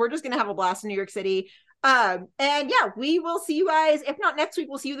socials. We're just gonna have a blast in New York City. And yeah, we will see you guys. If not next week,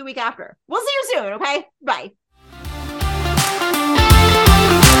 we'll see you the week after. We'll see you soon. Okay. Bye.